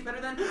plan should be is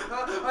better than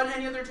on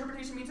any other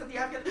interpretation means that the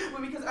advocate,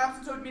 because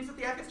absent so it means that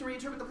the advocates to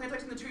reinterpret the plan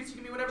text in the Tracy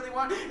can be whatever they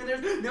want, and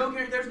there's no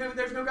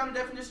grounded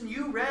definition.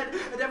 You read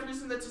a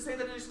definition that to say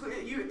that it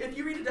if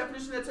you read a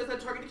definition that says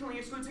that targeted killing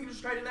excludes signature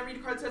strike, and then read a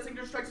card that says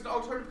signature strikes is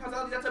alternative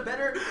causality, that's a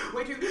better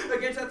way to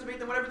against that debate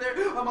than whatever their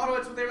model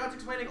is. What they're not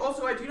explaining.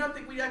 Also, I do not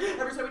think we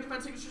ever said we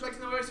defend signature strikes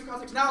in the running C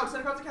context. Now,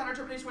 extend across the counter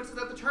interpretation, which says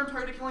that the term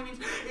targeted killing means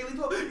a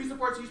lethal use of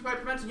force used by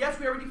prevention. Yes,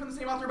 we already from the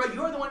same author, but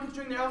you are the one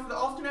construing the alpha. The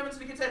Alston evidence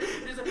indicates that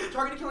it is a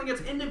targeted killing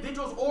against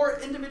individuals or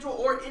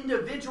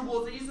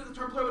individuals. They use the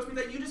term plural, which means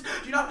that you just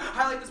do not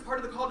highlight this part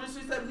of the call, just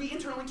is that we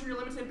internally turn your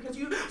limits in because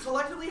you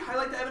selectively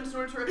highlight the evidence in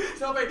order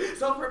to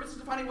self-purpose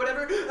defining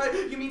whatever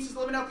you mean to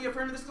limit out the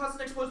affirmative. This class is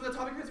an explosion of the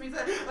topic because it means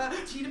that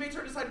T debates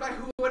are decided by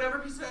who, whatever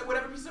piece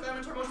of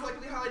evidence are most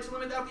likely to highlight to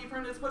limit out the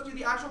affirmative. It's supposed to be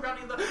the actual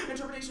grounding of the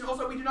interpretation.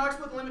 Also, we do not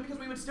explode the limit because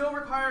we would still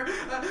require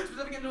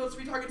specific individuals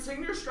to be targeted.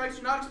 Signature strikes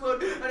do not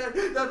explode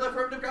the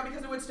affirmative ground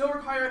because it would still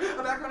require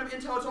a background of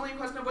intel. It's only a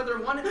question of whether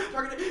one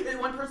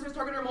person is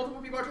targeted or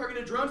multiple people are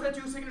targeted. Drones that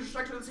do signature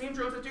strikes are the same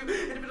drones that do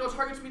individual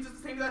targets, means it's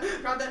the same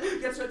ground that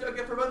gets to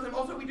get for both of them.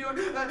 Also, we don't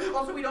know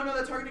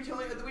that targeted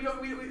killing. We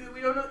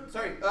don't know.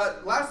 Sorry.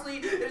 Lastly,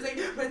 it is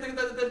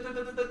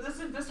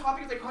this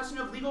topic is a question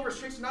of legal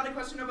restriction, not a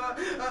question of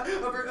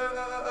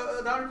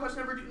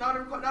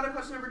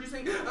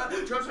reducing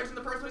drone strikes in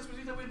the first place,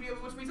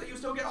 which means that you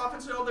still get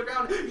offense on the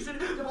ground. You should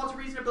default to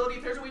reasonability.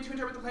 If there's a way to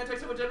interpret the plan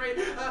text that would generate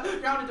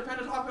ground and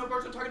defend a topic of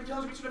course on targeted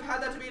killings, we should have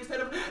had that debate instead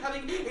of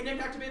having a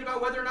knick-knack debate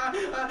about whether or not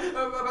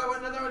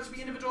it should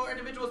be individual or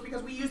individuals,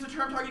 because we use the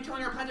term targeted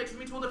killing in our plan text, which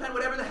means we'll defend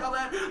whatever the hell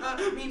that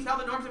means. Now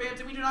the norms of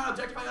and we do not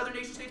objectify other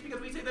nation states because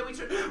we say that we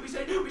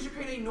should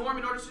create a norm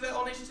in order so that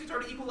all nation states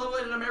are at equal level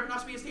and America not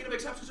to be a state of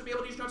exception, should be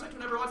able to use drone strikes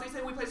whenever it wants. They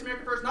say we place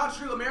America first. Not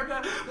true.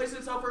 America places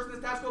itself first in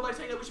this task by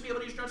saying that we should be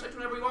able to use drone strikes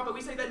whenever we want, but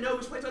we say that no,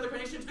 we should place other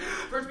nations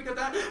first because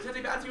that sends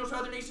a bad signal to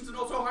other nations and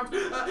also harms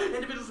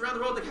individuals around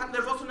the world.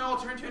 There's also no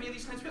alternative to any of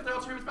these claims because they're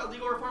alternatives about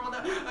legal reform on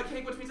the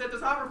cake, which means that it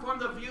does not reform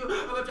the view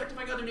of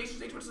objectifying other nation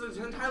states, which is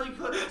entirely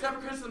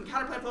separate criticism.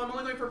 Counterplan flow. I'm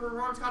only going for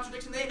performance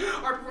contradiction. They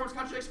are performance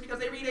contradiction because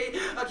they read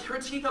a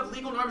critique of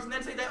legal norms and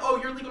then say that, oh,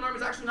 your legal norm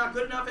is actually not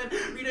good enough, and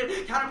read a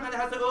counterplan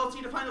that has the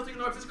OLC define those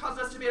legal norms. This causes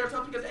us to debate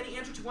ourselves because any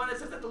answer to one that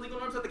says that the legal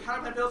norms that the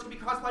counterplan fails can be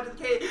cross-applied to the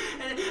K,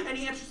 and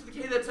any answer to the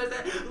K that says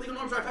that legal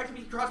norms are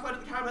effectively cross-applied to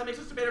the counterplan makes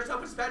us debate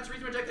ourselves, which is bad. It's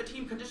reason to reject the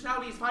team.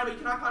 Conditionality is fine, but you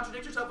cannot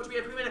contradict yourself, which we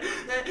have proven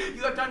that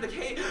you have done. The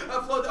K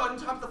flow on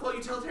top of the flow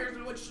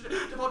utilitarianism, which should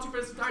default to for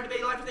this entire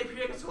debate. Life is a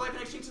prerequisite to life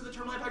in exchange to the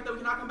terminal impact that we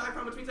cannot come back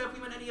from, which means that if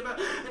we win any of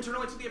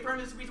internally to the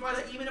affirmative, this is the reason why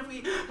that even if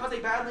we cause a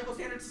bad legal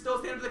standard, it's still a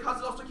standard that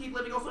causes us to keep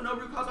living. Also, no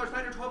root cause. Our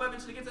Snyder 12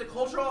 evidence against the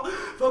cultural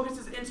focus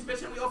is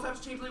insufficient. We also have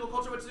to change legal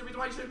culture, which is the reason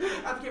why you should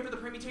advocate for the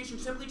permutation.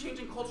 Simply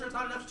changing culture is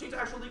not enough to change the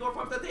actual legal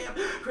reforms that they have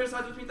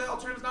criticized, which means that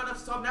alternative is not enough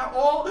to solve. Now,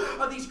 all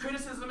of these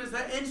criticism is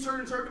that in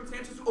certain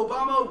circumstances,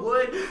 Obama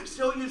would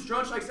still use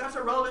drone strikes. That's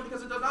irrelevant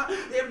because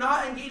they have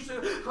not engaged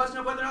the question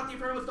of whether or not the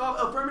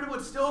affirmative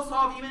would still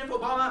solve even if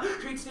Obama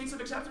creates states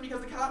of exception,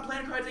 because the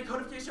plan provides a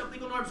codification of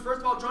legal norms.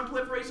 First of all, drone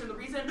proliferation. The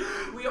reason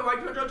why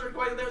drone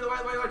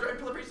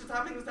proliferation is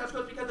happening in the status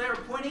quo is because they are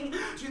pointing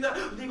to the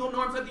legal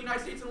norms of the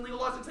United States and legal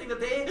laws and saying that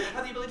they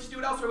have the ability to do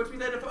it elsewhere, which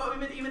means that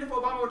even if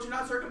Obama were to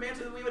not circumvent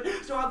it, we would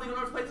still have legal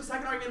norms in place. The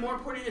second argument, more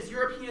important, is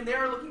European. They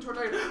are looking towards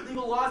our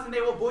legal laws and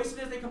they will voice it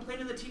as they complain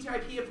in the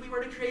TTIP. If we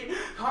were to create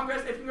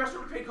Congress were to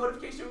create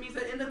codification, it means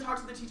that in the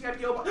talks of the TTIP,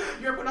 Europe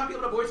would not be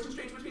able to voice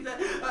constraints, which means that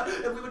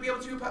we would be able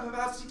to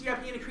pass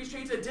TTIP and increase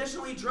trades.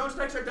 Additionally, drone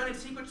strikes are done in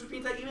secret, which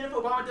means that even if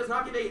Obama does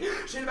not give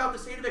a shit about the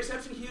state of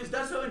exception, he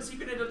does so in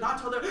secret and does not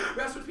tell the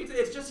rest, which means that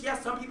it's just,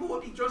 yes, some people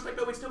would be drone strike,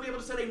 but we'd still be able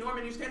to set a norm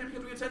and new standard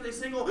because we would set a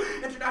single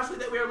internationally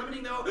that we are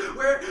limiting, though,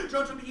 where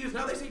drones would be used.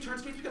 Now they say turn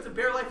states because of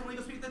bare life and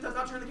legal speak. That does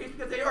not turn the case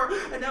because they are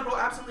inevitable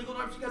absent legal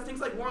norms, because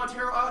things like war on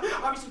terror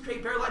obviously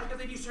create bare life because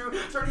they use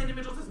certain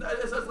individuals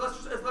as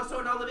less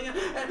so not living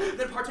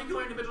than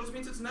particular individuals,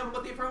 means it's inevitable,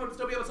 but the affirmative would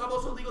still be able to solve.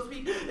 Also, legal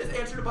speak is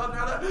answered above.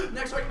 Now the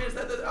next argument is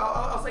that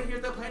I'll say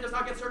here's the plan does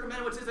not get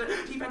circumvented, which is a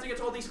defense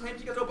against all these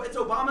claims because it's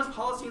Obama's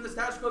policy in the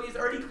status quo. He has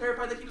already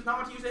clarified that he does not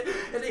want to use it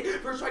as a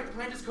first strike. The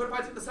plan just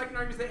codifies it. The second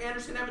argument is that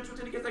Anderson evidence, which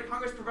indicates that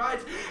Congress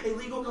provides a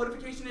legal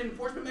codification and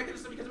enforcement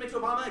mechanism because it makes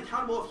Obama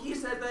accountable. If he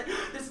says that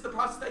this is the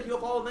process that he'll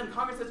follow, then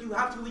Congress says you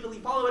have to legally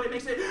follow it. It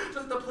makes it so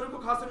that the political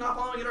costs of not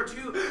following it are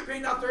too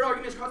great. Now, third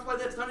argument is cross-apply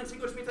that's done in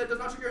secret, which means that it does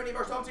not trigger any of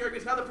our solvency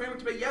arguments. Now, the framework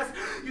debate, yes,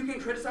 you can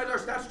criticize our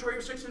statutory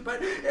restrictions,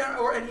 but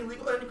or any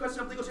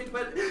question of legal change,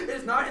 but it is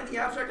is not in the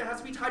abstract. It has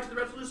to be tied to the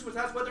resolution, which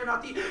asks whether or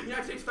not the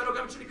United States federal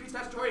government should increase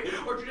statutory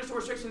or judicial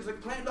restrictions. The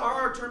plan,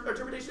 our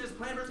interpretation is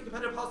plan versus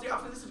competitive policy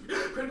option. This is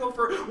critical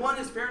for one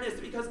is fairness,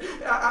 because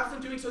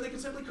absent doing so, they can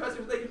simply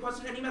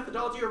question any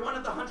methodology or one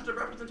of the hundreds of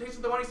representations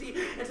they want to see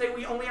and say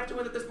we only have to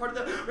win that this part of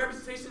the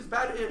representation is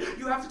bad.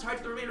 You have to tie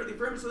to the remainder of the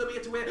affirmative so that we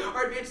get to win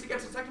our advantage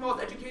against the second law.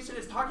 Education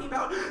is talking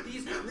about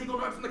these legal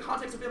norms in the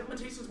context of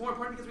implementation is more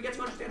important because we get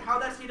to understand how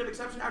that state of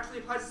exception actually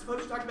applies as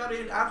opposed to talking about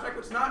it in abstract,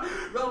 which is not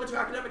relevant to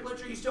academic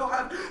literature. You still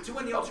have to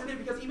win the alternative,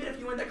 because even if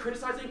you win that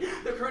criticizing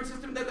the current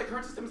system, that the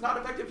current system is not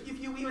effective,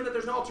 if you win that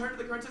there's no alternative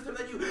to the current system,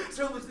 then you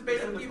still lose the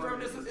debate and the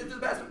affirmative is the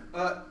best.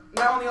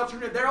 Now on the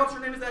alternative, their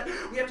alternative is that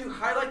we have to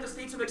highlight the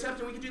states of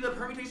exception. We can do the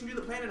permutation, do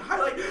the plan, and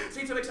highlight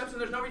states of exception.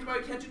 There's no reason why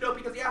we can't do no,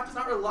 because the app does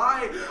not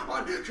rely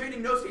on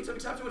creating no states of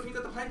exception, which means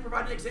that the plan can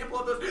provide an example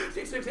of those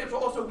states of exception.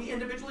 Also, we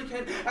individually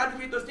can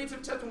advocate those states of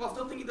exception while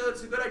still thinking that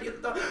it's a good idea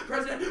that the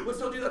president would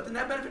still do that. The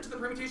net benefit to the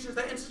permutation is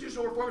that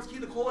institutional reform is key.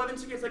 The Cole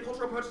evidence indicates that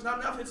cultural approach is not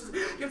enough. It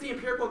gives the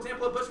empirical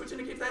example of Bush, which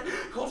indicates that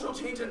cultural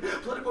change and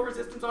political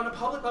resistance on a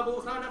public level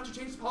was not enough to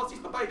change his policies,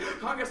 but by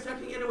Congress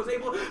stepping in, it was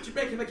able to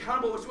make him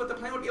accountable, which is what the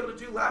plan would be able to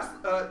do what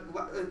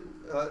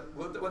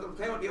the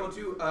plan would be able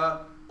to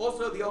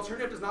also, the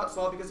alternative does not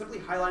solve, because simply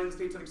highlighting the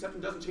states of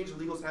exception doesn't change the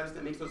legal status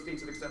that makes those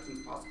states of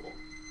exceptions possible.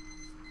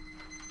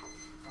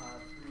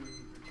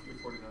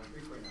 349.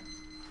 349.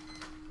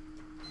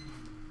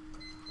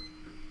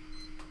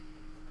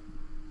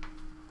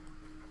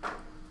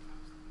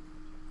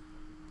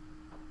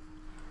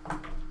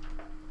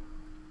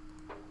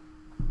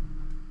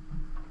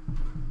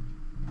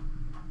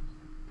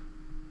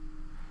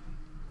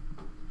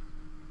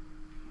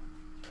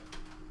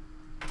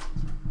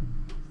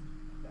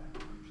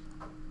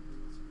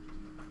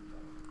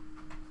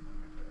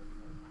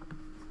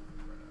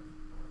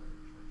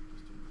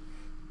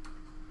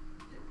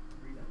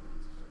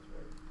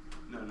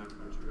 No.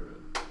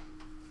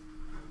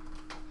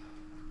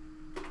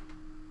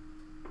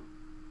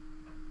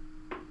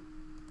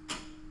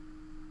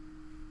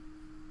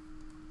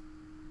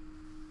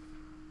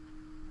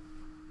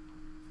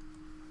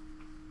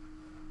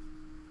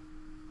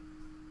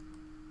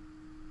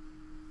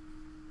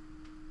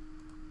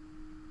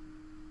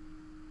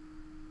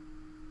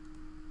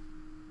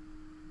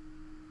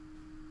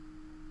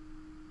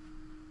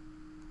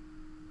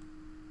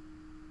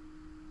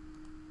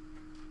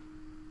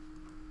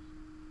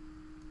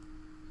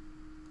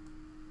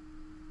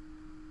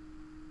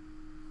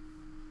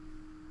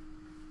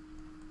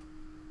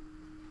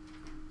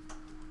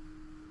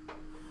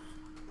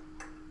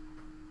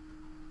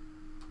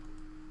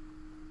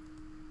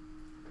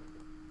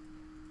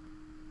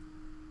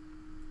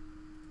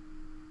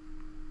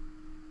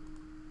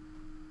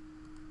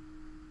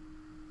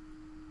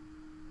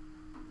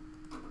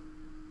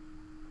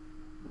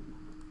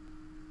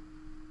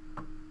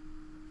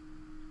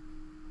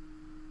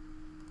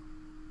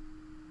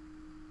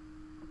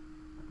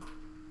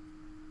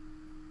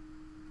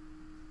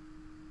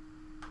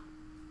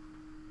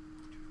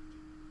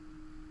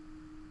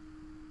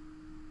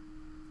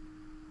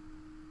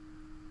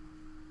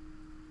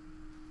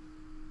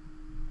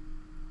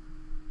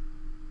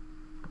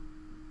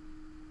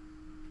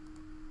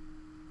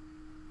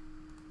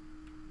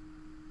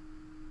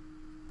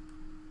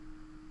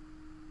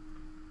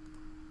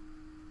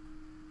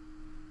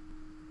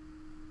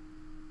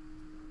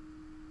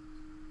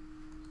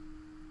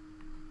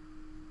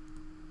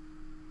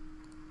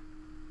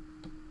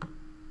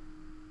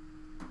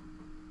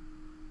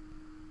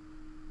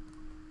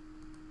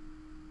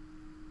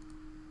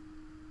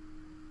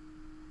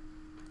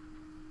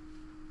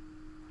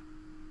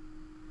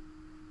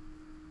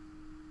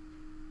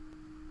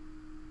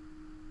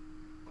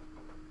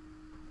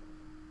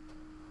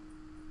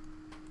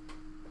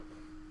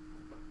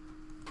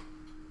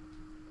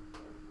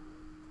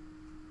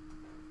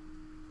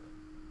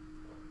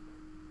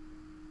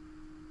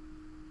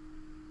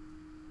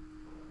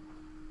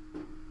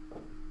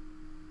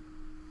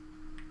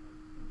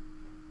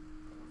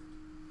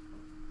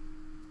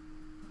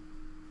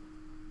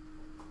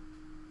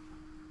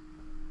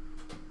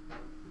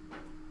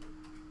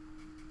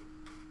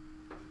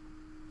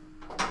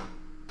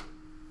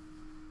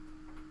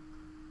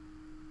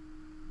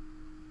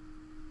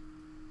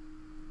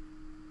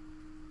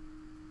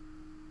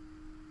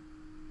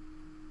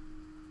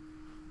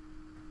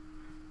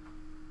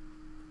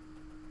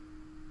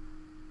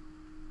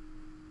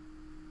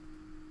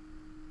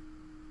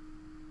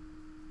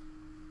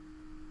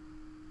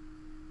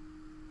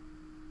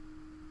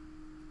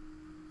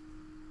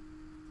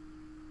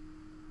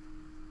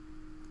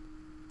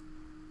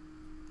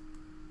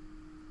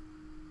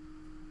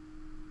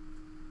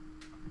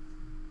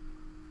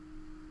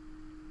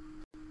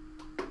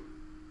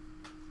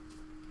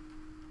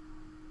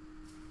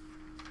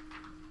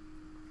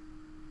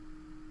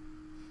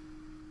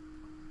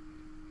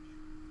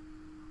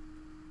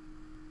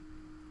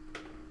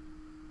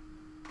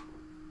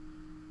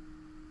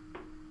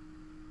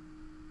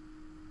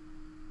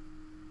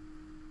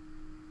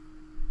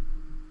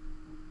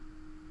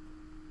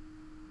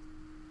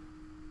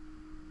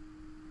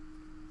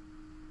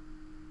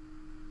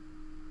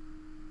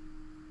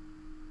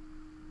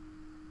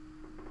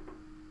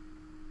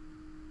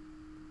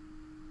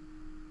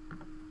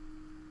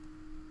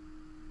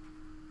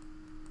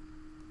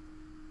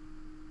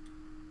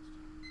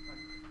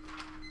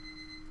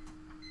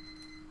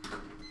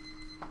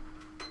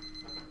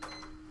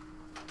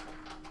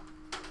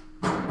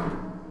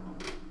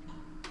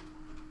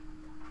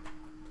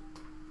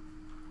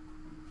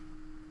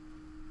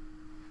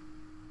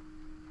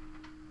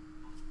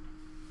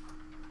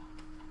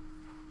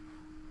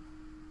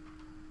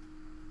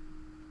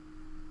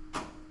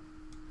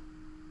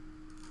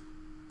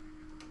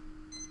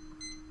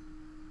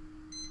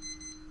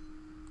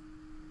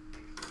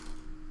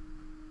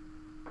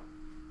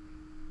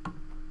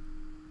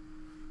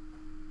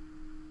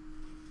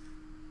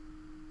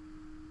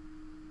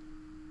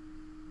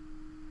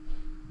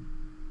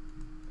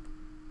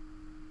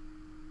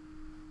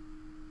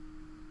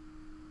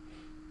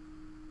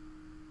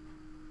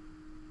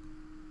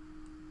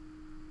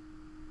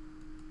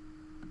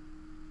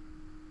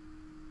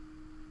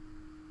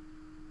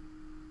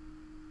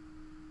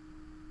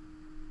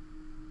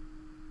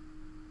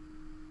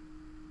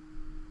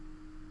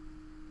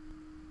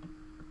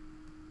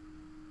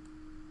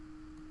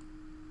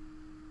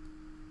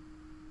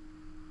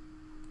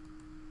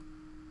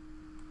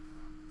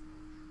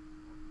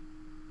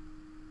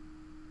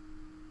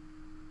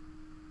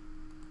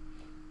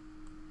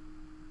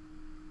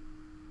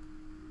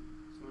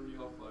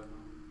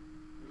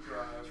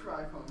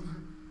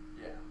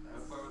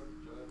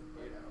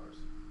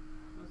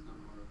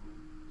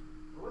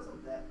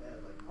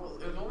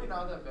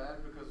 not that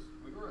bad because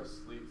we were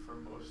asleep for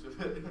most of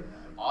it. Yeah.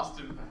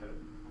 Austin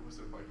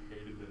wasn't like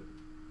hated it.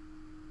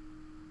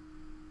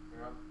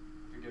 Yeah,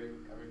 you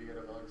get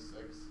up at like 6.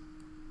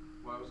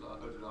 Why was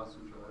did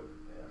Austin drive?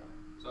 Yeah.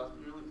 Was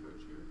Austin your only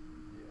coach here?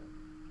 Yeah.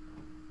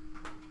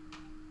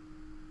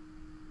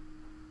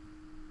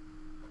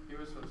 He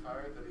was so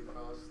tired that he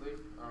fell asleep.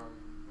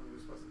 When we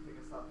were supposed to pick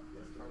us up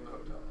From the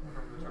hotel,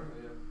 from the tournament.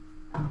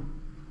 Yeah.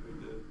 We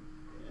did.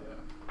 Yeah.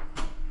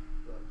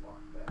 The walk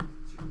back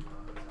to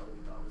hotel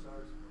we thought was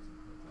ours wasn't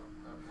a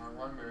hotel.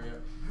 One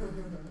Marriott.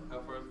 How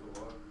far is the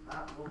walk?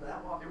 Well,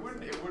 that walk. It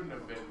wouldn't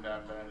have been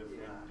that bad if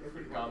If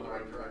we'd we gone went the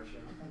right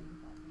direction.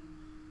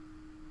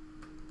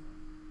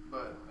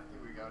 But I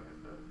think we got him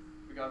to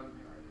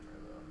dinner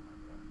though.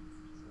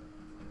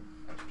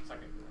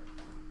 Second dinner.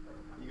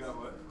 You got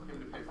what? Him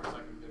to pay for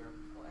second dinner.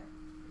 What?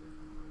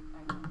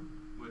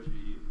 What'd you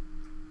eat?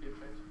 He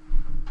paid.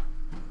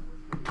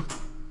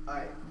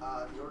 Alright,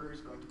 the order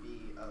is going to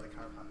be the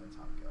counterpoint and the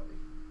top gallery.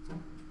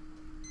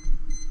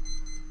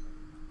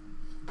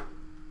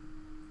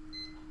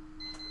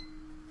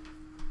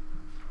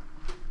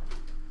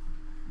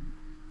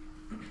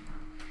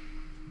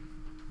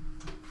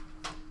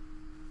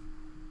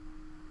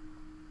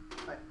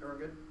 Alright, everyone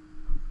good?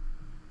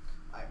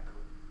 Alright.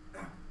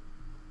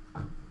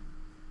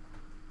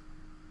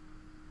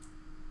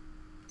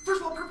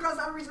 First of all, Perp is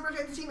not a reason to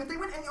reject the team. If they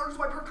win any arguments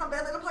why Perp come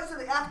bad, that applies to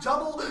the app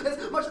double as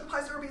much as it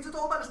applies to Europeans. It's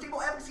all about a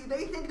stable advocacy.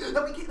 They think that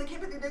they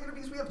can't pick the negative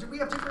because we have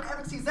different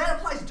advocacies. That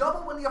applies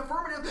double when the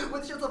affirmative,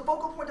 which is the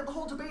focal point of the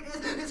whole debate,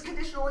 is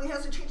conditional and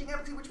has a changing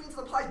advocacy, which means it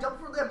applies double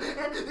for them.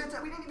 And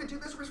we didn't even do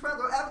this response.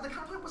 The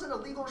counterpoint wasn't a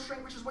legal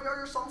restraint, which is why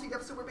our assaulting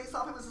deficit were based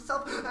off. It was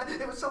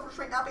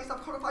self-restraint, not based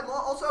off codified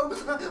law. Also,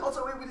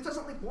 it does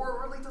something more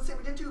or to say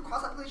we didn't do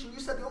cross-appellation. You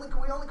said the only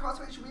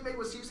cross-appellation we made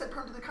was you said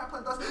perm to the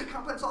counterpoint. Thus,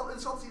 counterpoint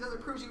insolvency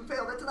doesn't prove you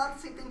failed. That's not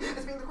the same thing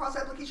as being the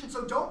cross-application.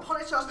 So don't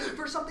punish us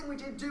for something we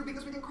did do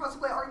because we didn't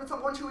cross-apply arguments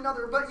on one to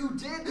another. But you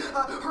did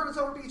hurt us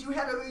over because you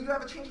have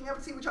a changing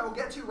advocacy, which I will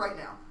get to right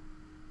now.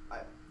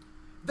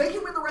 They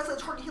can win the rest of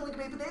the target healing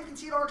debate, but they have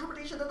conceded our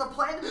interpretation that the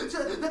plan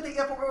that the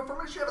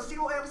affirmative should have a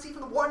stable advocacy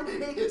from the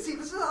 1A. See,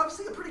 this is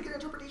obviously a pretty good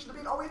interpretation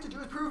debate. All we have to do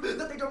is prove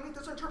that they don't meet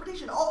this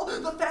interpretation.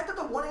 The fact that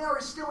the 1AR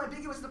is still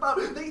ambiguous about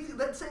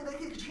that saying that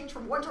it could change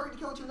from one target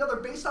killing to another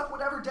based off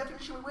whatever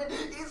definition we win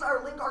is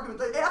our link argument.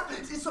 The F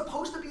is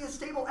supposed to be a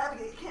stable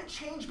advocate. It can't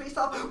change based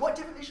off what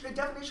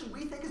definition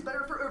we think is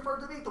better for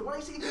debate. The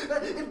 1AC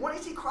in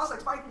 1AC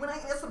cross-X, when I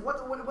asked them what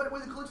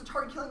includes a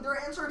target killing, their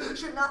answer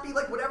should not be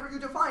like whatever you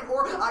define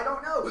or I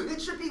don't know.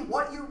 It should be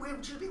what you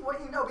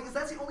know, because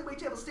that's the only way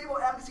to have a stable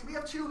advocacy. We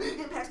have two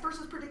impacts. First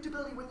is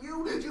predictability. When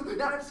you do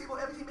not have a stable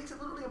advocacy, it makes it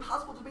literally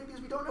impossible to debate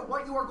because we don't know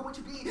what you are going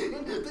to be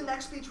in the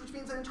next speech, which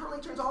means that internally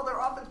turns all their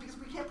offense because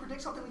we can't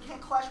predict something, we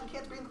can't clash, we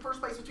can't debate in the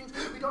first place, which means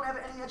we don't have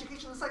any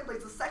education in the second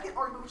place. The second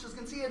argument, which is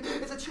conceded,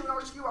 is a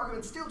 2-hour skew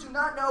argument. Still do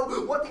not know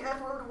what the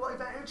affirmative will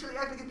eventually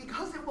advocate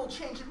because it will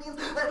change. It means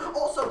that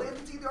also they have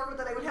conceded the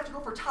argument that I would have to go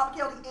for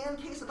topicality and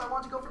case if I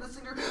want to go for the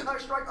singular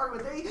strike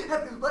argument. They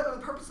have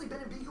purposely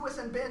been ambiguous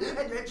and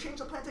change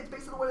the plan text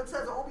based on what it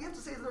says. All we have to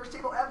say is there's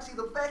stable advocacy.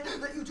 The fact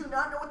that you do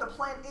not know what the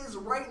plan is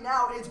right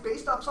now and it's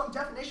based off some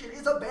definition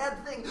is a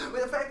bad thing.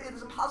 But the fact it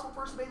is impossible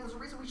for us to debate, and there's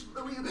a reason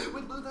we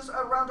would lose this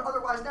round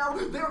otherwise. Now,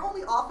 their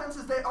only offense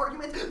is the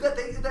argument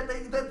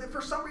that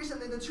for some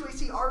reason in the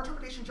 2AC, our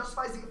interpretation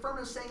justifies the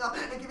affirmative staying up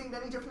and giving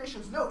many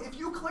definitions. No, if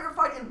you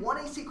clarified in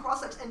 1AC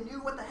cross-X and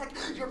knew what the heck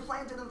your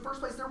plan did in the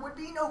first place, there would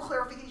be no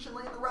clarification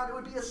laying around. It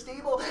would be a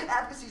stable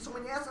advocacy. So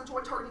when you ask them to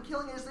what targeted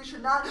killing is, they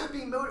should not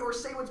be motivated or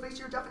say what's based on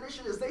your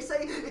definition is. They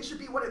say it should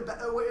be what it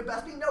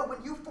best be. No,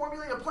 when you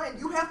formulate a plan,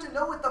 you have to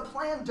know what the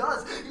plan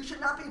does. You should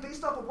not be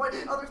based off of what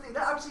other thing.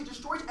 That obviously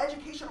destroys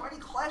education or any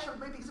clash of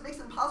debate because it makes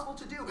it impossible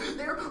to do.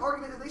 Their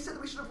argument, they said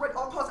that we should have read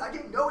all causes. I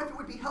didn't know if it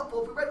would be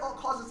helpful if we read all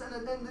causes and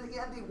then in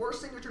the end the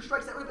worst signature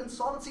strikes. That would have been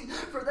solvency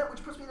for them,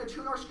 which puts me in a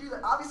 2-hour skew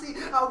that obviously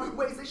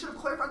outweighs. They should have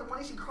clarified the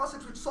 1AC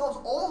cross-X, which solves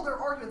all their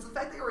arguments. The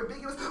fact they are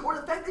ambiguous or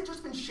the fact they've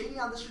just been shady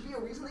on this should be a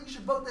reason that you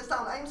should vote this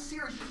down. I am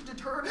serious. You should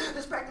deter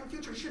this practice in the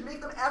future. You should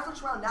make them after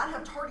this round not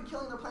have target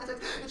killing in their plan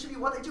text. It should be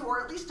what they do,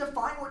 or at least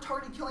define what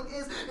target killing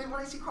is. And when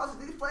I see crosses,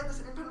 they flag this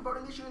an independent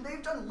voting issue, and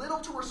they've done little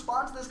to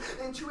respond to this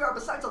in 2-hour,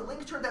 besides a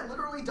link turn that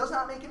literally does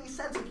not make any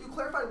sense. If you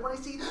clarify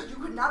 1AC, you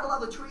could not allow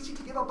the 2AC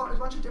to give up a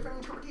bunch of different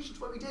interpretations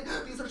of what we did,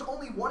 because there's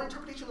only one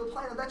interpretation of the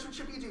plan, and that's what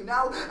should be due.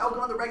 Now, I'll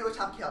go on the regular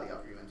topicality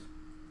argument.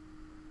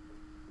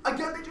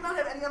 Again, they do not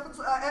have any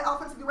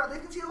offense in the round.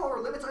 They've conceded all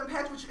our limits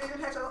impact, which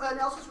impacts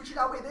analysis, which should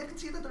outweigh. They've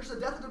conceded that there's a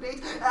death of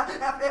debate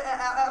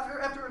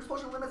after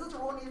expulsion limits. That's a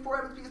rule needed for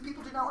evidence because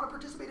people do not want to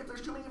participate if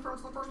there's too many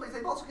affirmatives in the first place.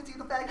 They've also conceded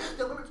the fact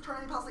that limits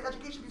turn any possible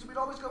education because we'd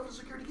always go for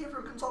security came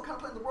from consult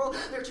counterplan in the world.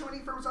 There are too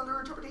many affirmatives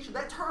under interpretation.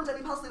 That turns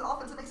any possible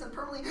offense and makes it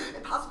permanently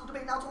impossible to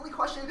debate. Now it's only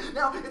question.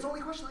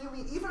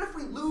 Even if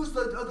we lose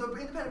the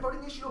independent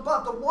voting issue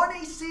above, the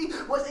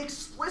 1AC was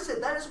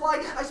explicit. That is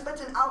why I spent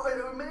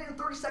a minute and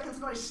 30 seconds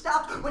and I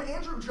stopped when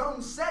Andrew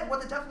Jones said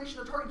what the definition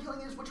of target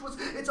killing is, which was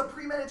it's a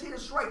premeditated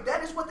strike.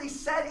 That is what they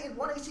said in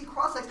 1AC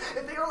cross-ex.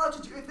 If they're allowed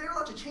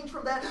to change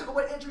from that,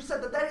 what Andrew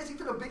said, that is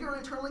even a bigger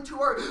internal link to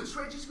our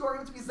strategy score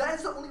arguments, because that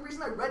is the only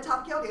reason I read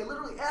topicality. I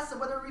literally asked them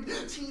whether I read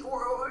T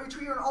or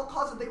tree or an all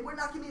cause, and they would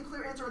not give me a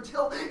clear answer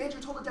until Andrew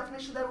told the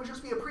definition that it would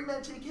just be a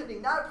premeditated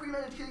killing, not a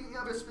premeditated killing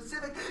of a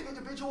specific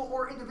individual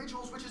or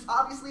individuals, which is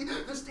obviously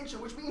the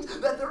distinction, which means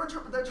that their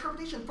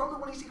interpretation from the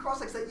 1AC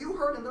cross-ex that you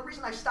heard, and the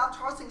reason I stopped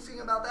talking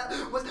about that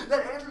was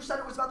that Andrew said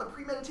it was about the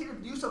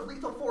premeditated use of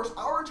lethal force.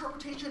 Our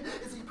interpretation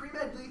is the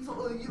premeditated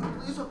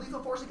use of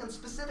lethal force against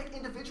specific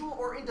individual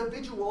or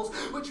individuals,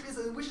 which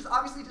is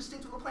obviously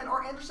distinct from the plan.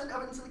 Our Anderson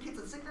evidence indicates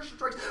that signature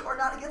strikes are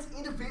not against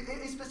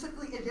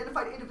specifically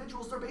identified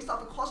individuals. They're based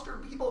off a cluster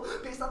of people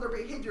based on their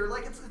behavior.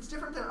 Like it's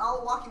different than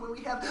Al-Awlaki when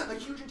we have a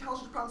huge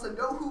intelligence problem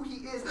that know who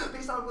he is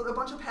based on a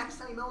bunch of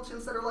Pakistani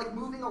militants that are like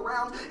moving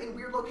around in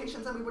weird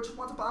locations, and we would just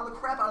want to bomb the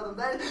crap out of them.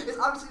 That is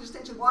obviously the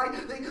distinction why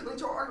they link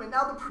to our argument.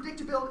 Now the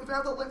predictability,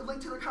 now the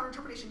link to their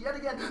counterinterpretation. Yet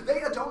again,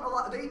 they don't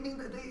allow. They mean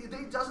that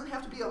they doesn't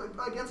have to be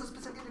against a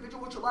specific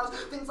individual, which allows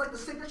things like the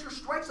signature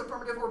strikes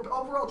affirmative or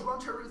overall drone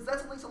terrorism.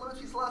 That's links and limits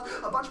piece allows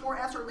a bunch more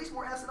Fs, or at least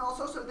more Fs, and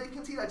also so they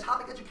can see that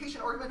topic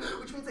education argument,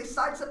 which means they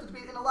sidestep the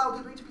debate and allow the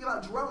debate to be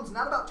about drones,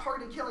 not about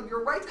targeted killing.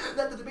 You're right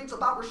that the debate's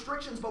about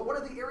restrictions, but one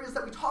of the areas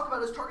that we talk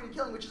about is targeted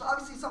killing, which is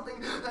obviously something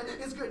that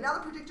is good. Now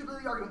the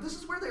predictability argument. This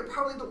is where they're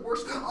probably the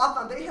worst off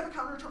on. They have a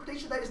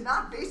counterinterpretation that is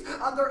not based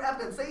on their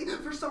evidence. They,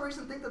 for some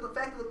reason, think that the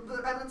fact that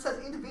the evidence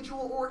says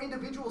individual or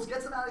individuals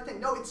gets them out of the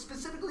thing. No, it's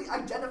specifically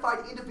identified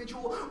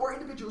individual or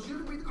individuals. You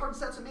can read the card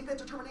sets and make that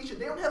determination.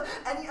 They don't have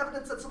any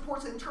evidence that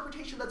supports an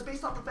interpretation that's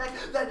based off the fact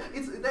that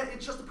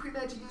it's just a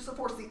premeditated use of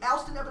force. The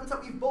Alston evidence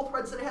that we've both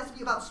read said it has to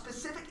be about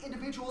specific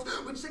individuals,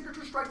 which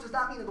signature strikes does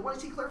not mean. And the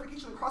 1AC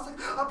clarification of cross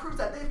proves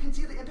that. They can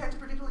see the impact of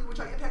predictability, which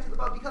I impacted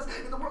above, because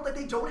in the world that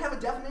they don't have a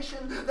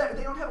definition, that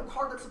they don't have a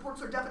card that supports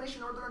their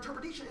definition or their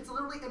interpretation, it's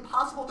literally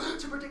impossible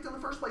to predict in the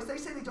first place. They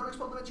say they don't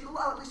explode limits. You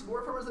allow at least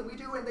more affirmers than we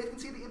do, and they can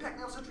see the impact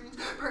now citrines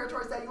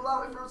prioritize that. You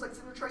allow affirmers like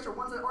signature strikes or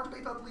ones that aren't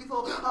based about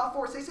lethal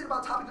force. They say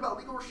about topic about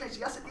legal restraints.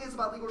 Yes, it is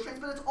about legal restraints,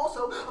 but it's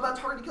also about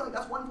targeted killing.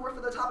 That's one word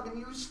for the topic, and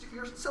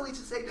you're silly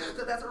to say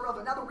that that's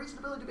irrelevant. Now the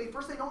reasonability debate.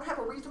 First, they don't have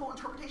a reasonable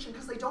interpretation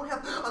because they don't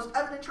have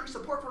evidentiary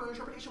support for their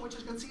interpretation, which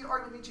is conceded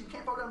argument means you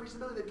can't vote on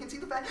reasonability. They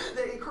concede the fact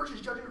that it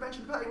encourages judge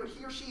intervention to evaluate what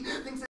he or she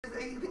thinks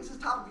is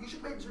topic. You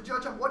should make a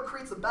judge on what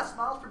creates the best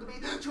models for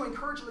debate to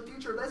encourage in the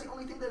future. That's the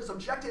only thing that is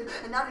objective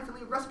and not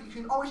infinitely aggressive. You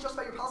can always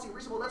justify your policy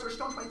reasonable. That's our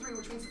Stone 23,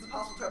 which means it's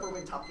impossible to ever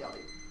win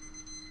topicality.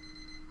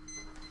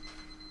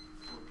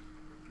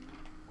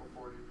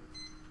 440.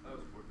 That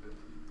was 450.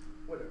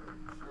 Whatever.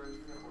 Sure,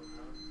 you can work it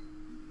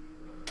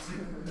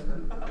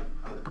out.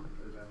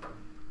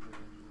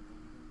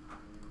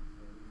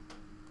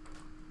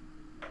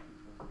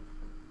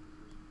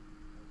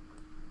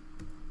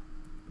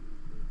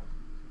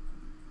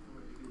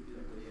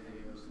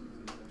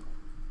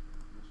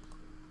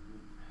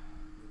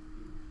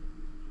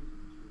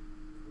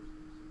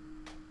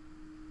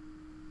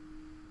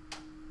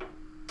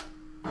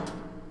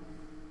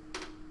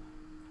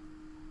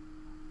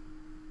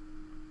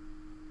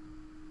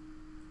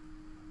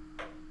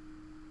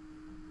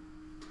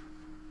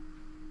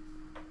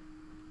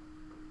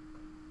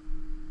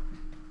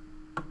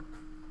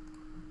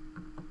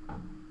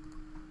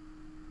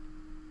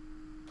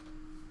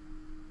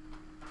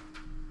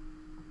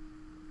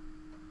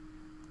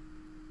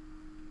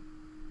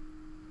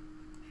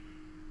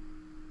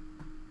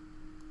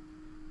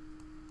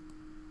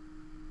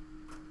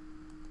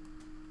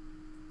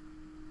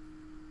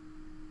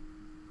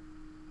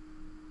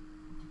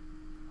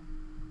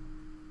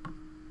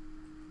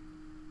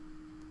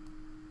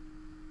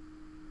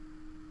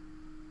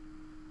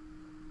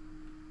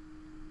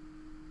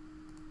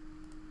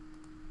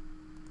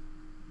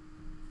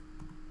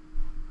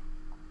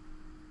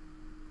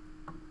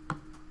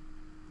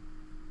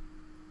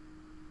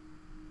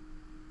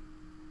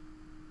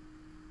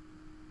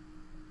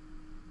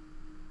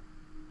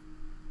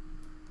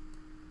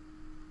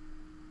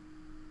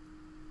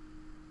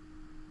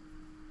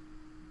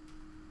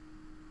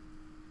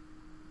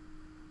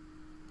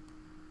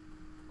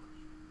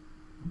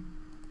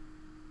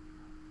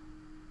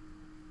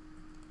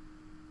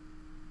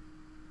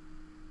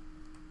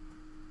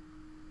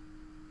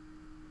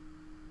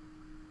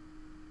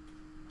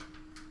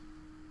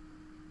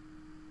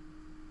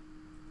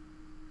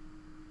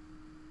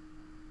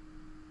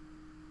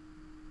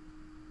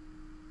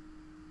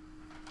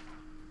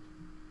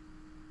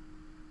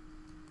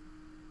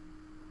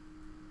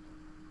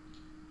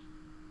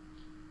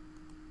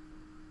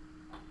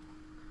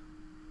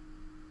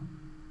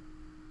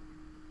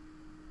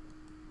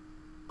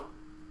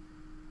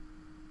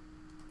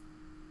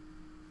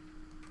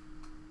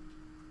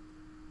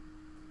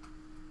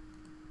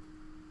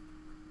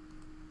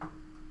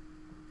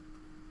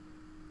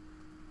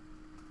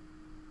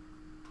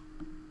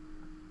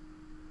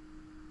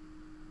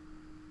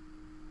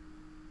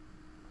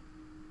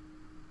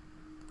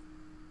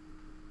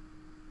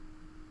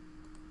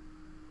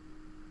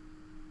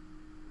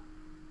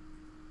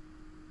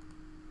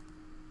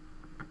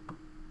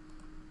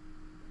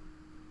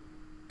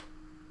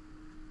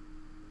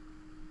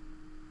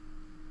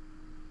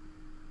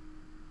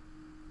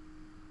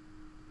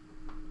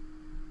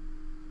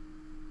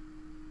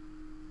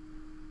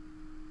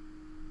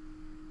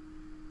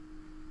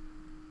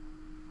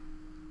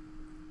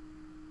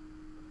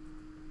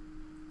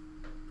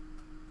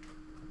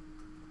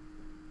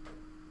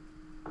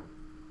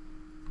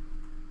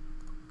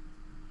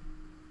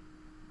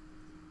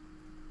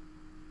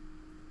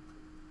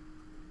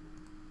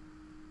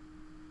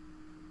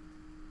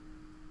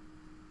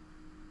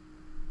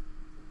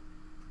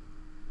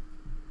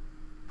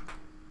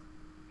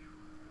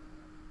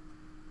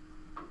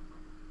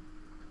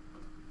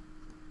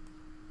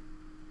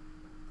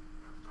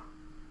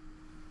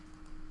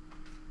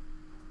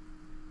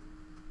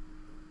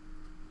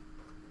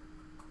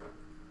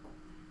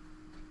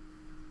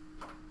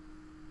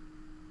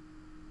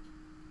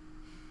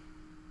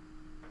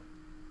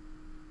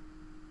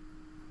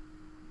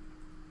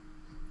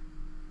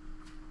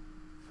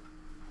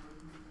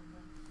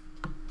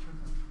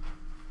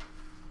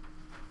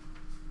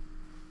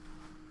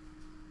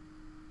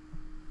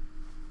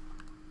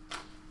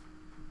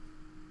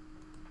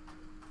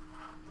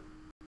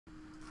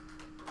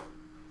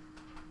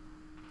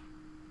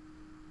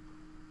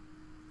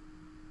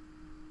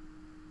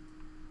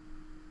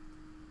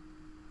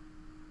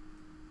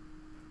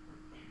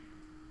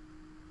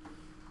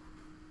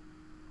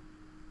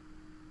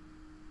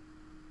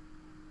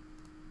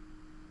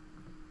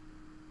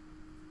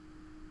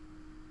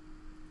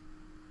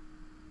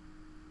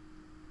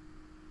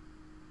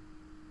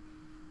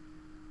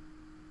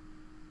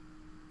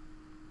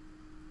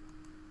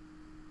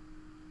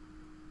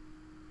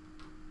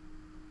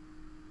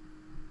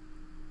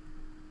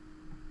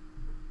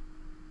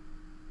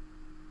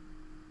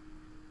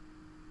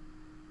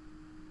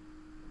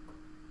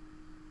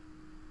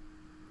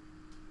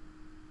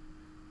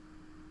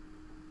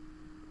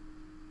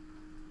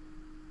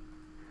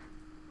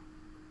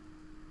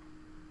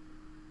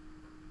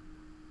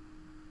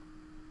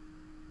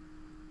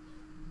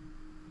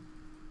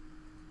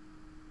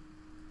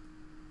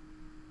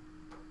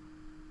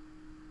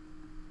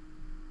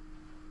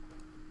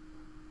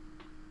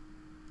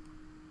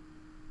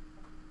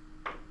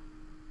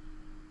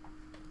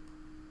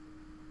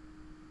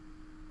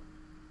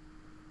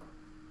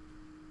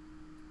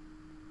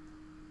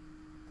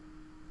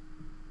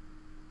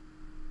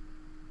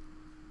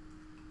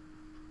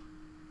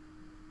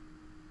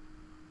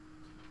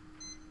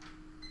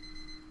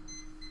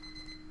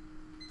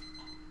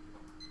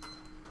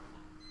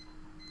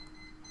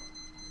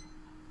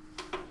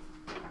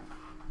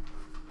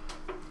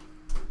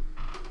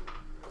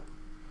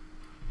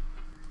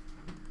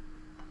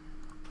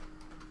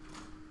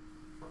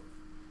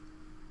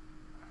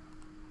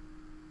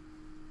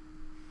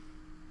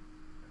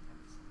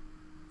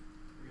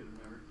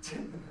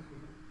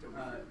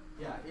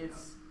 Yeah,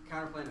 it's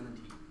counterplan and then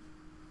T.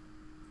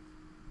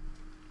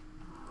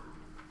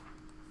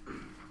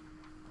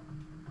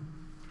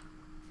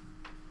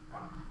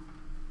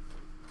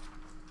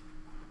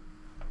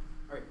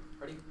 Alright,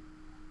 ready?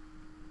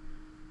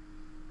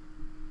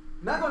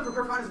 Not going for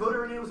Kirk on his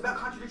voter, and it was about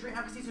contradictory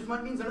advocacies, which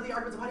one means none of the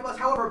arguments of Honeywell's.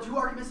 However, the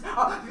arguments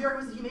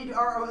that he made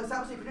are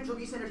establishing a potential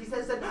abuse standard. He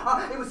says that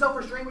it was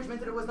self-restraint, which meant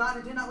that it was not,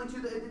 it did not link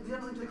to the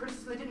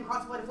criticism, they didn't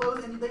cross-apply to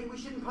flows, and we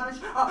shouldn't punish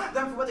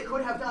them for what they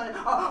could have done.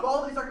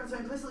 All of these arguments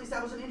have implicitly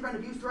established an in-ground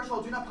abuse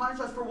threshold. Do not punish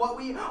us for what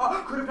we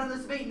could have done in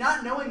this debate.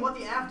 Not knowing what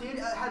the AF did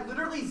had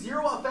literally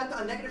zero effect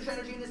on negative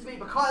strategy in this debate,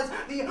 because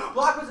the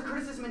block was a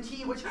criticism in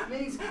T, which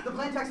means the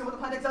plain text and what the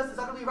plain text does is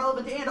utterly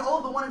irrelevant, and all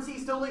of the 1 and C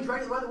still linked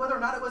directly, whether or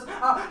not it was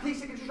P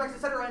signature strikes,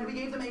 etc. And we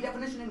gave them a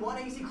definition in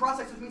 1AC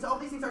cross-sex, which means all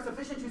these things are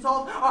sufficient to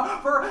solve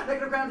for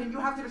negative ground, and you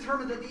have to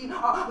determine that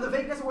the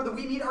vagueness or the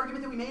we need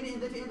argument that we made in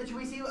the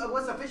 2AC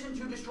was sufficient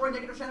to destroy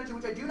negative strategy,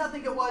 which I do not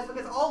think it was,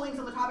 because all links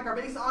on the topic are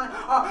based on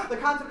the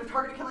concept of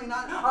targeted killing,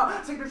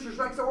 not signature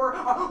strikes or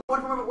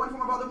one form of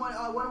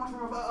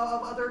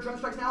other drone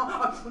strikes. Now,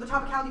 on the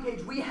topicality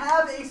page, we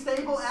have a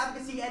stable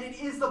advocacy, and it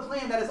is the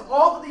plan. That is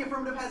all that the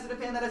affirmative has to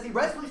defend. That is the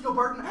resolutional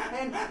burden,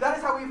 and that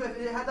is how we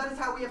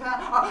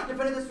have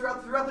defended this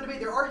throughout the debate.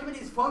 Their argument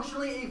is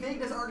functionally a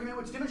vagueness argument,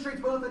 which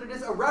demonstrates both that it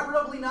is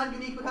irreparably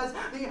non-unique, because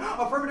the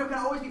affirmative can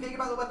always be vague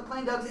about what the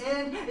plan does,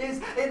 and is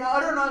an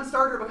utter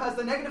non-starter because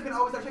the negative can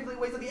always articulate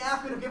ways that the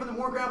AF could have given them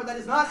more ground, but that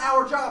is not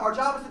our job. Our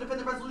job is to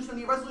defend the resolution,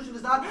 and the resolution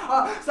does not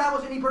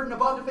establish any burden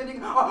above defending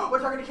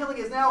what targeted killing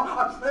is. Now,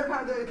 the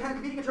kind of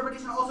competing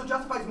interpretation also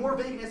justifies more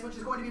vagueness, which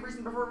is going to be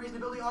reason before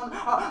reasonability on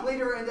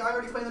later, and I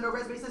already explained the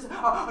no-res basis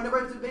on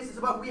no-res basis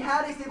above. We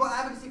had a stable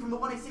advocacy from the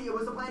 1AC. It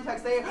was the plan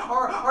text. They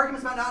are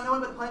arguments about not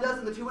knowing what the plan does,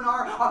 and the 2 and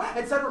R,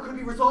 etc., could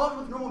be resolved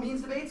with normal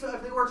means debate. So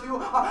if they were to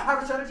have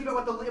a strategy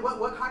about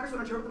what Congress would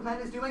interpret the plan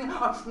is doing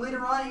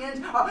later on,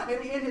 and in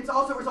the end, it's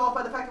also resolved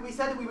by the fact that we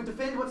said that we would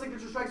defend what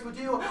signature strikes would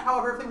do.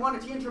 However, if they want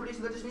a T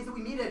interpretation, that just means that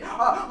we meet it.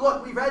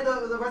 Look, we read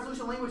the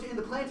resolution language in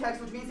the plan text,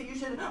 which means that you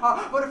should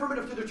vote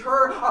affirmative to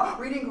deter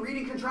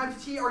reading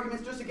contrived T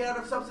arguments just to get out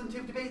of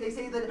substantive debate. They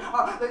say that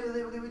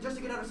just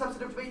to get out of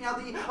substantive debate. Now,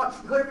 the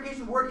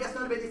clarification word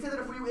yes/no debate. They say that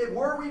if we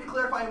were to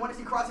clarify and want to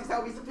see cross-sex,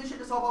 that would be sufficient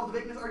to solve all the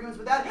vagueness arguments.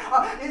 But that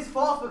is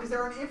false, because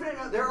there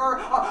are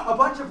a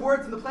bunch of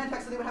words in the plan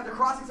text that they would have to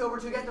cross-sex over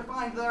to get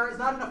defined. There is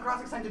not enough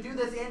cross-sex time to do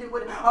this, and it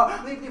would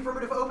leave the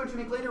affirmative open to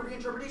make later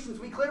reinterpretations.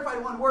 We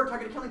clarified one word,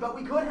 targeted killing, but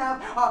we could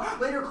have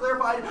later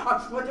clarified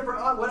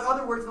what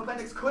other words in the plan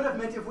text could have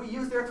meant if we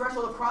used their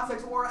threshold of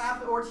cross-sex or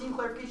team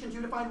clarification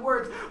to define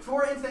words.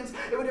 For instance,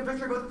 it would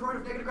eventuate both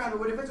affirmative negative ground. It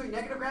would eventuate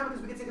negative ground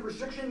because we could say the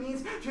restriction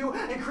means to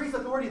increase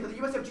authority, that the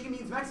USFG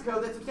means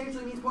Mexico, that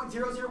substantially means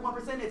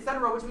 0.001%,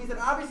 etc., which means that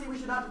obviously we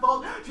should not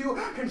default to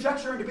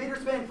conjecture and debate or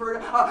spin for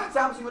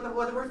establishing what the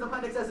words in the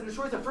plan text says. It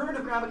destroys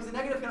affirmative ground because the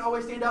negative can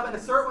always stand up and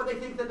assert what they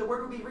think that the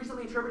word would be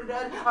recently interpreted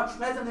as,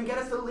 and then get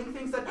us to link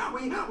things that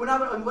we would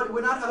not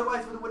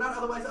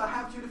otherwise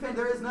have to defend.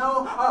 There is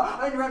no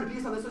in-ground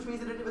abuse on this, which means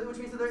that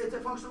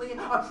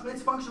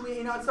it's functionally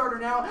a non-starter.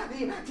 Now,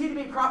 the T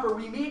debate proper,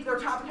 we meet their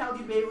topicality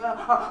debate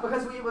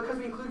because we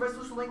include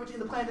resolution language in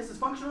the plan. This is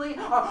functionally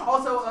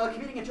also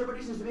competing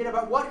interpretations debate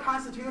about what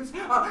constitutes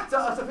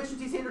a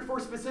sufficiency standard for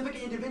specific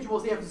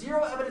individuals. They have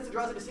zero evidence that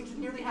draws a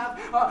distinction here. They have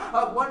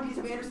one piece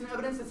of Anderson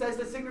evidence that says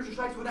that signature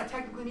strikes would not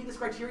technically meet this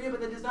criteria, but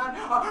that does not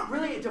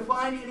really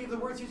define any of the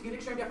words using a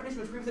dictionary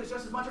definition, which proves that it's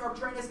just as much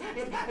arbitrariness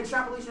and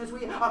extrapolation as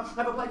we have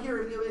applied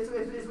here.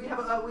 As we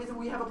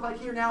have applied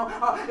here. Now,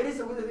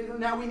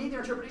 now we need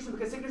their interpretation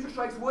because signature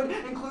strikes would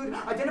include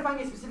identifying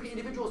a specific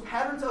individual's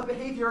patterns of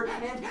behavior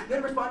and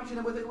then responding to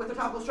them with a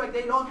topical strike.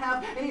 They don't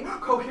have any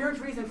coherent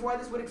reason for why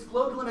this would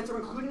explode limits, or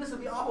including this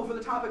would be awful for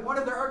the topic. One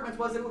of their arguments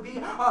was that it would be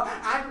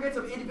aggregates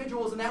of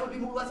individuals, and that would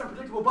be less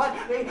unpredictable. But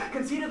they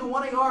conceded the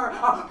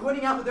 1AR,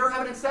 pointing out that their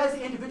evidence says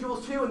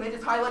individuals too, and they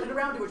just highlighted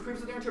around it, which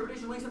proves that their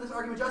interpretation links to this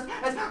argument just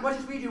as much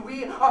as we do.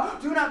 We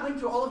do not link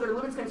to all of their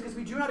limits claims because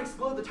we do not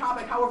explode the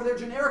topic. However, their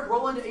generic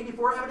Roland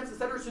 84 evidence,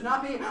 etc., should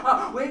not be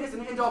latest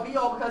and end-all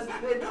be-all, because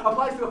it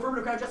applies to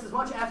affirmative ground just as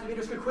much as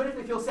debaters could quit if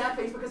they feel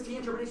sad-faced, because T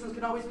interpretations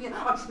can always be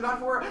gone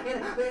for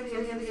in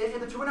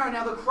the 2NR.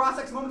 Now, the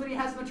cross-sex moment that he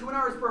has in the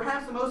 2NR is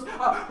perhaps the most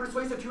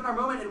persuasive 2NR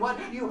moment, and what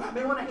you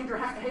may want to hang your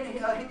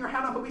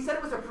hat on. But we said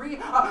it was a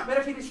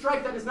premeditated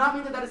strike. That does not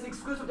mean that that is the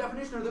exclusive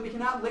definition, or that we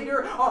cannot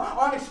later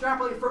on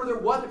extrapolate further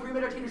what the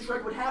premeditated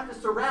strike would have to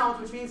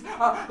surround, which means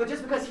that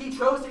just because he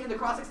chose to end the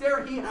cross-sex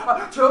there, he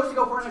chose to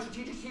go for an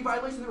strategic T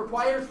violation that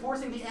requires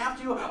forcing the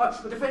AF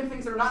to defend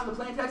things that are not in the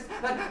plain text.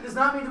 That does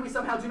not mean that we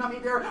somehow do not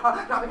meet their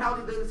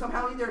topicality,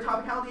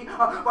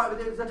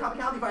 the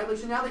topicality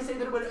violation. Now they say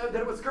that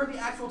it would skirt the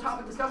actual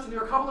topic discussion.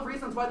 There are a couple of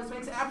reasons why this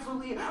makes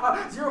absolutely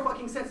zero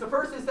fucking sense. The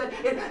first is that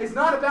it is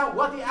not about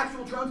what the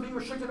actual drones being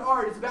restricted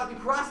are. It is about the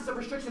process of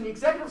restriction. The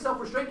executive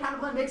self-restraint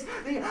counterplan makes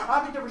the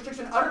object of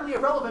restriction utterly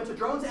irrelevant to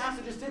drones.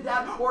 ASA just did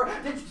that, or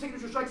digital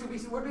signature strikes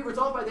would be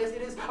resolved by this.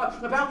 It is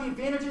about the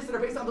advantages that are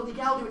based on the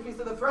legality, which means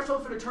that the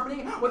threshold for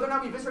determining whether or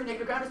not we eviscerate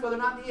negative ground is whether or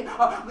not the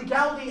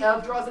legality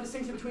of draws a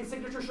distinction between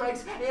signature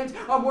strikes and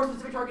more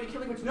specific targeted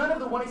killing, which none of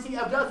the 1AC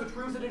does, which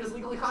proves that it is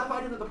legally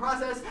codified into the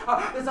process.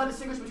 Does not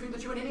distinguish between the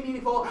two in any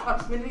meaningful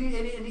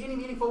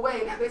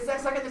way.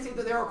 Second, they say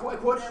that there are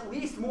quote at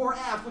least more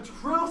apps, which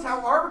proves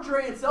how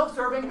arbitrary and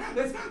self-serving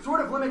this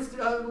sort of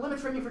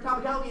limits framing for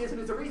topicality is, and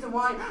is a reason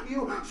why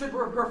you should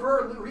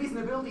prefer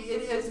reasonability.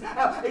 It is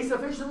a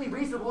sufficiently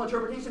reasonable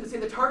interpretation to say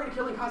that targeted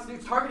killing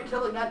constitutes targeted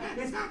killing. That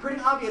is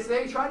pretty obvious.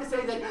 They try to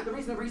say that the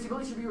reason that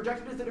reasonability should be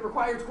rejected is that it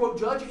requires, quote,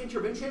 judge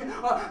intervention.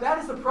 That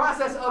is the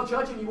process of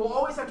judging. You will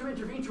always have to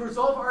intervene to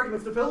resolve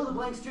arguments, to fill in the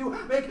blanks, to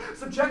make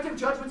subjective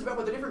judgments about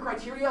what the different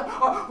criteria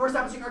for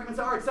establishing arguments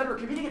are, etc.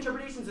 Competing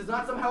interpretations is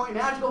not somehow a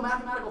magical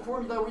mathematical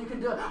formula where you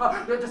can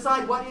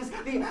decide what is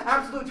the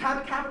absolute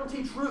capital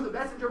T truth, the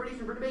best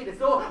interpretation for debate. It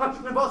still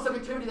involves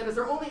subjectivity. That is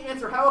their only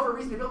answer. However,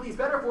 reasonability is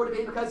better for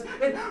debate because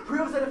it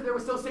proves that if there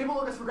was still stable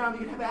locus for ground,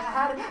 you could have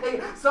had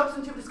a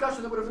substantive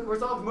discussion that would have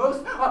resolved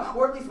most,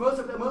 or at least most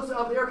of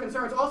their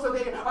concerns. Also,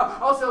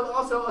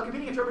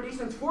 competing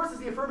interpretations forces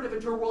the affirmative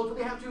into a world where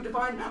they have to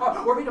define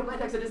or read a plain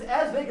text that is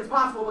as vague as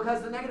possible,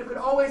 because the negative could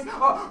always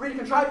read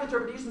contrived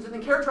interpretations and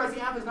then characterize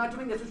the app as not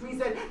doing this, which means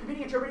that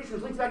competing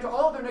interpretations links back to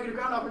all of their negative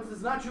ground offenses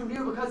is not too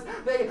new because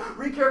they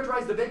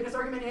recharacterize the vagueness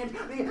argument and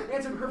the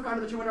answer to proof kind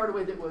of the two in a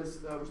way that was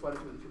responded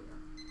to in the two there.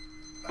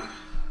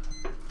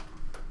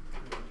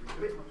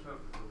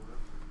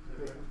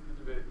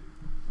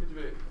 Good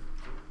debate.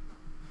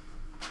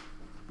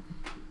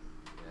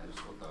 Yeah,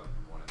 just what the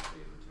 1FC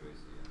and the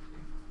 2AC and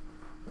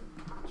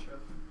Sure.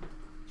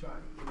 John,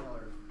 email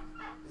or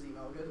is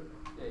email good?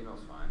 Yeah,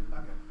 email's fine.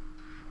 Okay.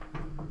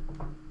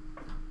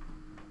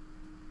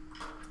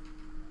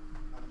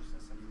 I'm just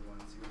gonna send you the one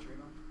and see what your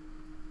email.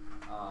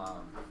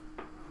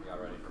 Yeah,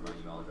 ready for my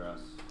email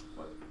address?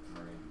 What?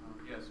 Emory?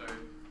 Yeah, sorry.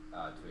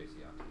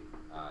 2AC on T.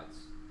 It's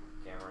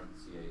Cameron,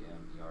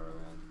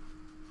 CAMERON,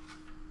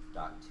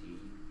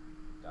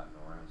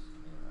 .T.Norris,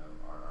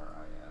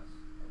 NORRIS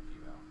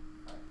 @gmail.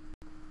 Right.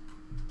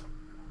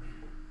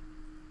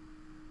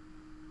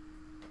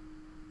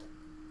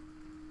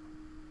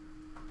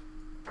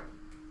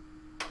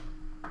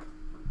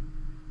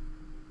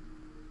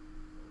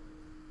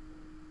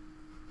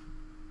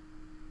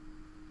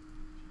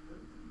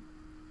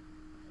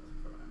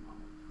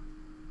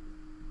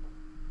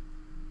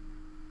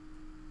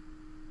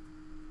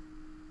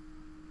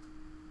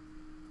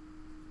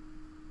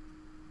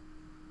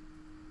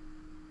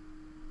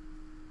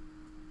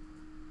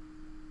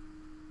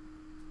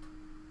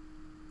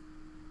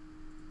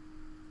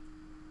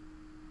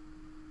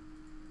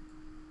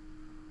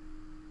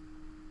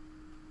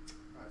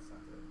 Alright,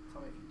 sent it.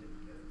 Tell me if you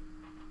didn't get it.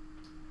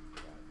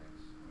 Yeah,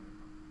 thanks.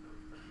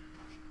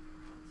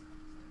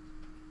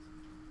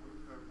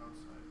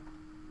 Outside.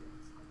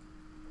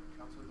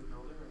 Outside the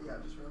building? Or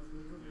Yeah, just right off the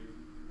video.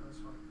 Yeah, No,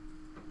 it's fine.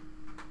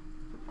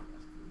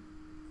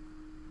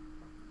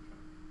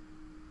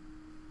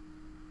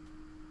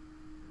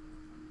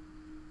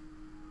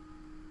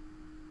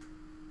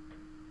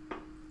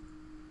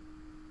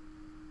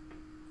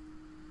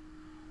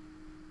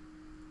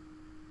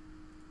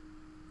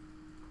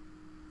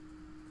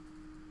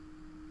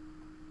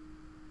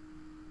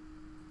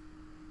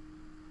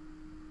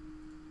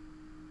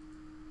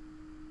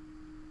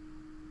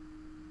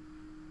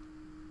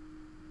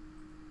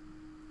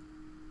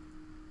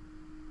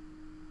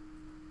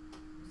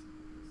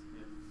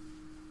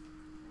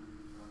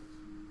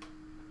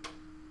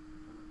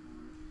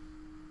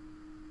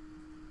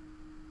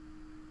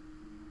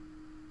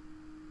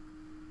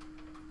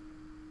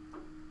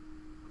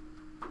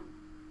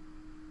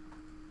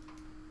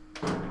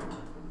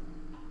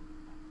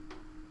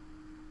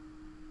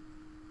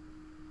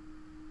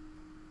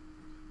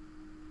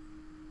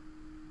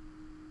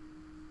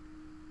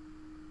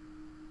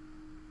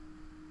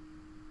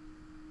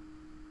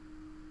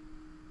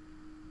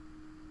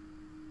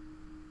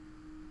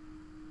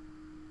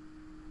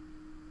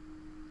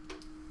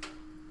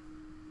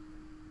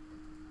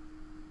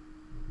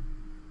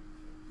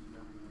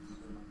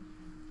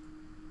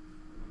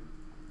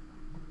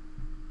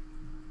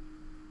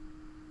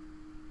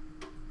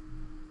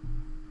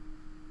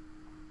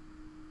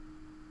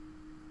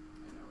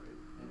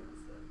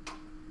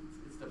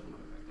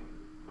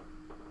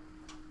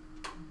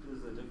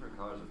 Does the different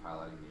colors of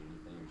highlighting mean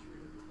anything, or should we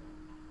read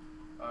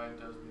everything? It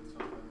does mean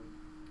something.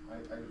 I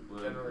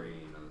Blue and generally.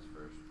 green on this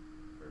first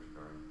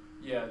card.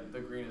 Yeah,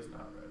 the green is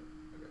not red.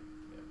 Okay.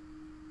 Yeah.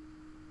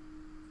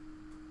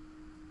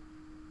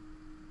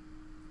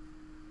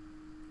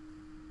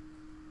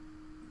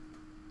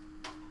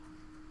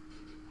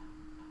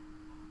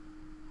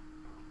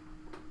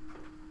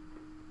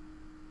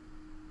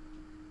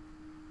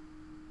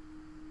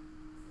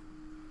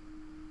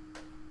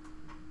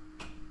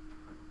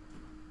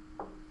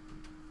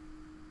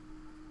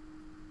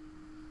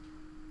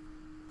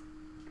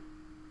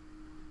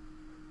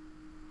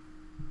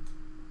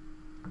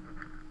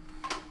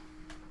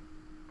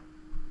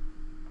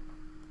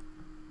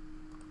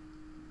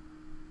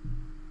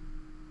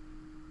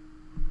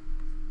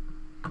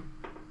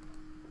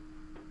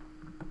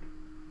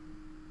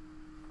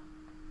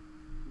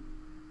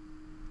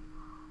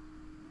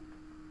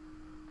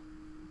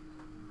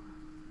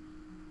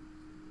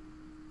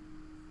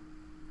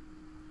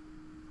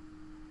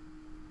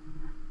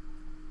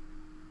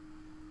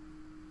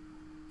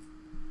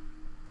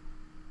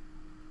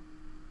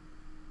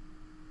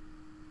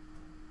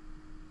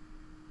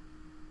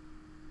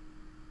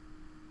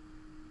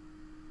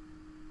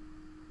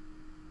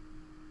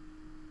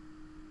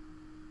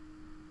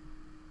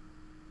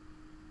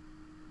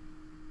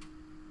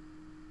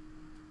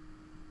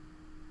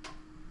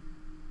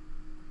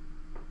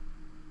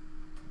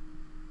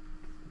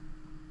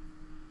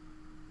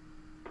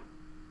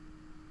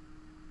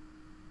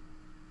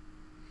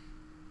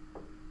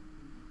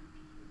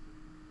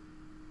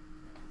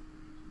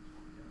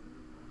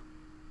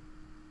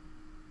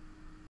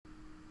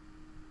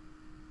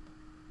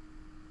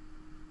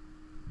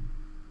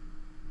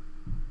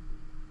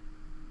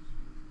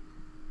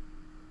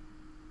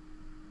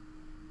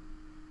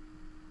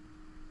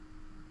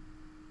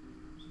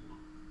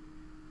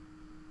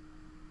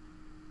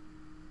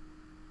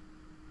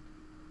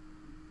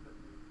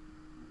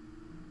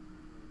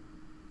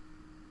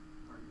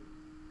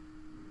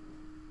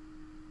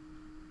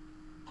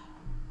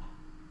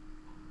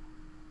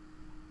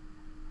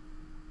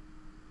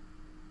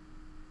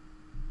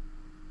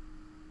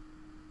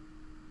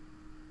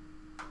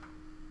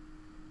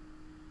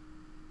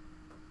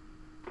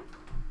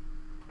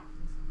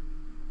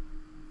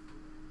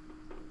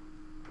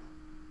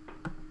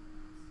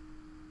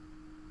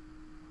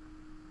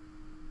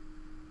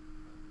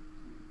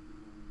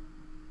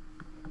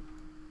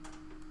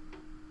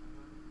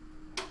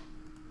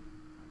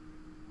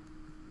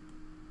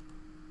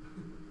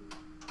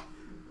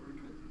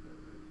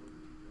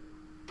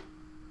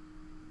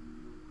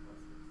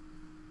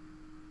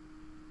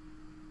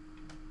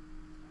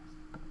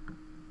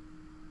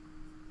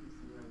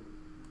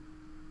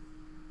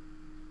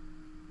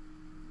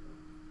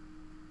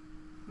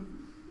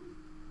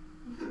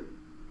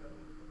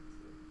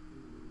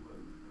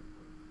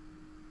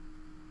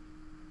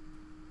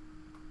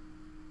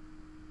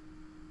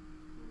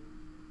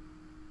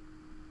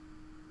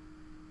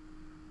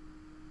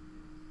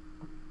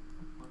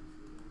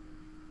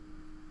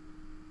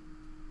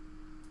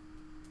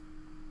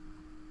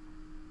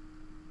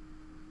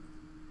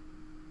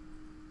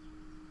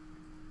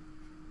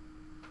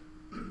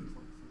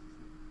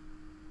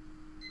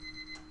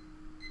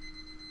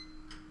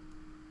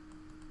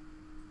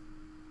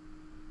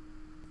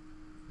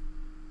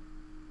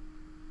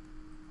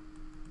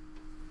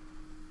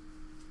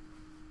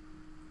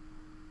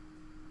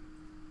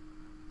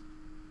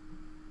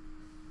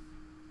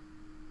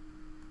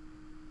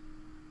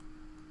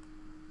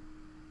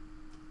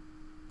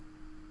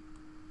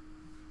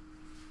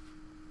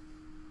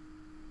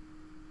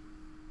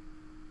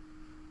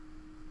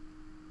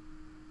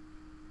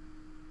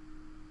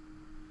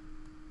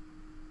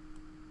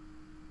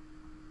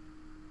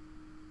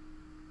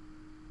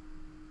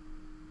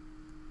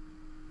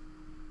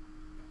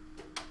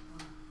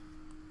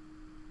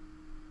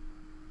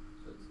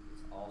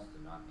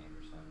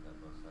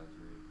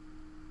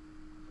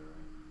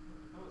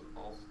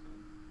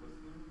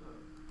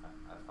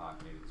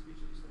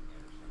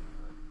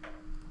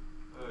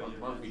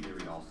 Well, we do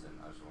read Alston.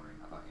 I was just wondering.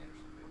 I thought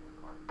Anderson would be a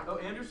card. Oh,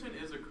 Anderson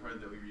is a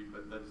card that we read,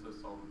 but that's a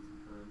solvency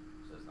card.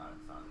 So it's not.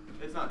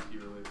 It's not T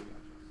related.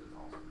 Gotcha. So it's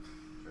Alston.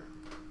 Sure.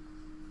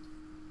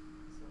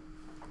 So.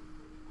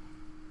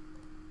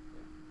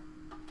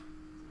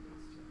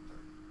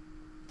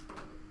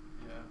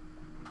 Yeah. Yeah.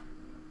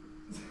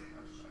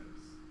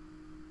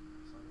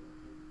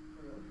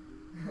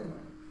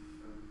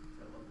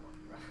 I love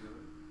walking around.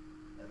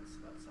 That's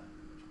about the sign of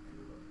which I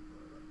do love people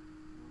are like.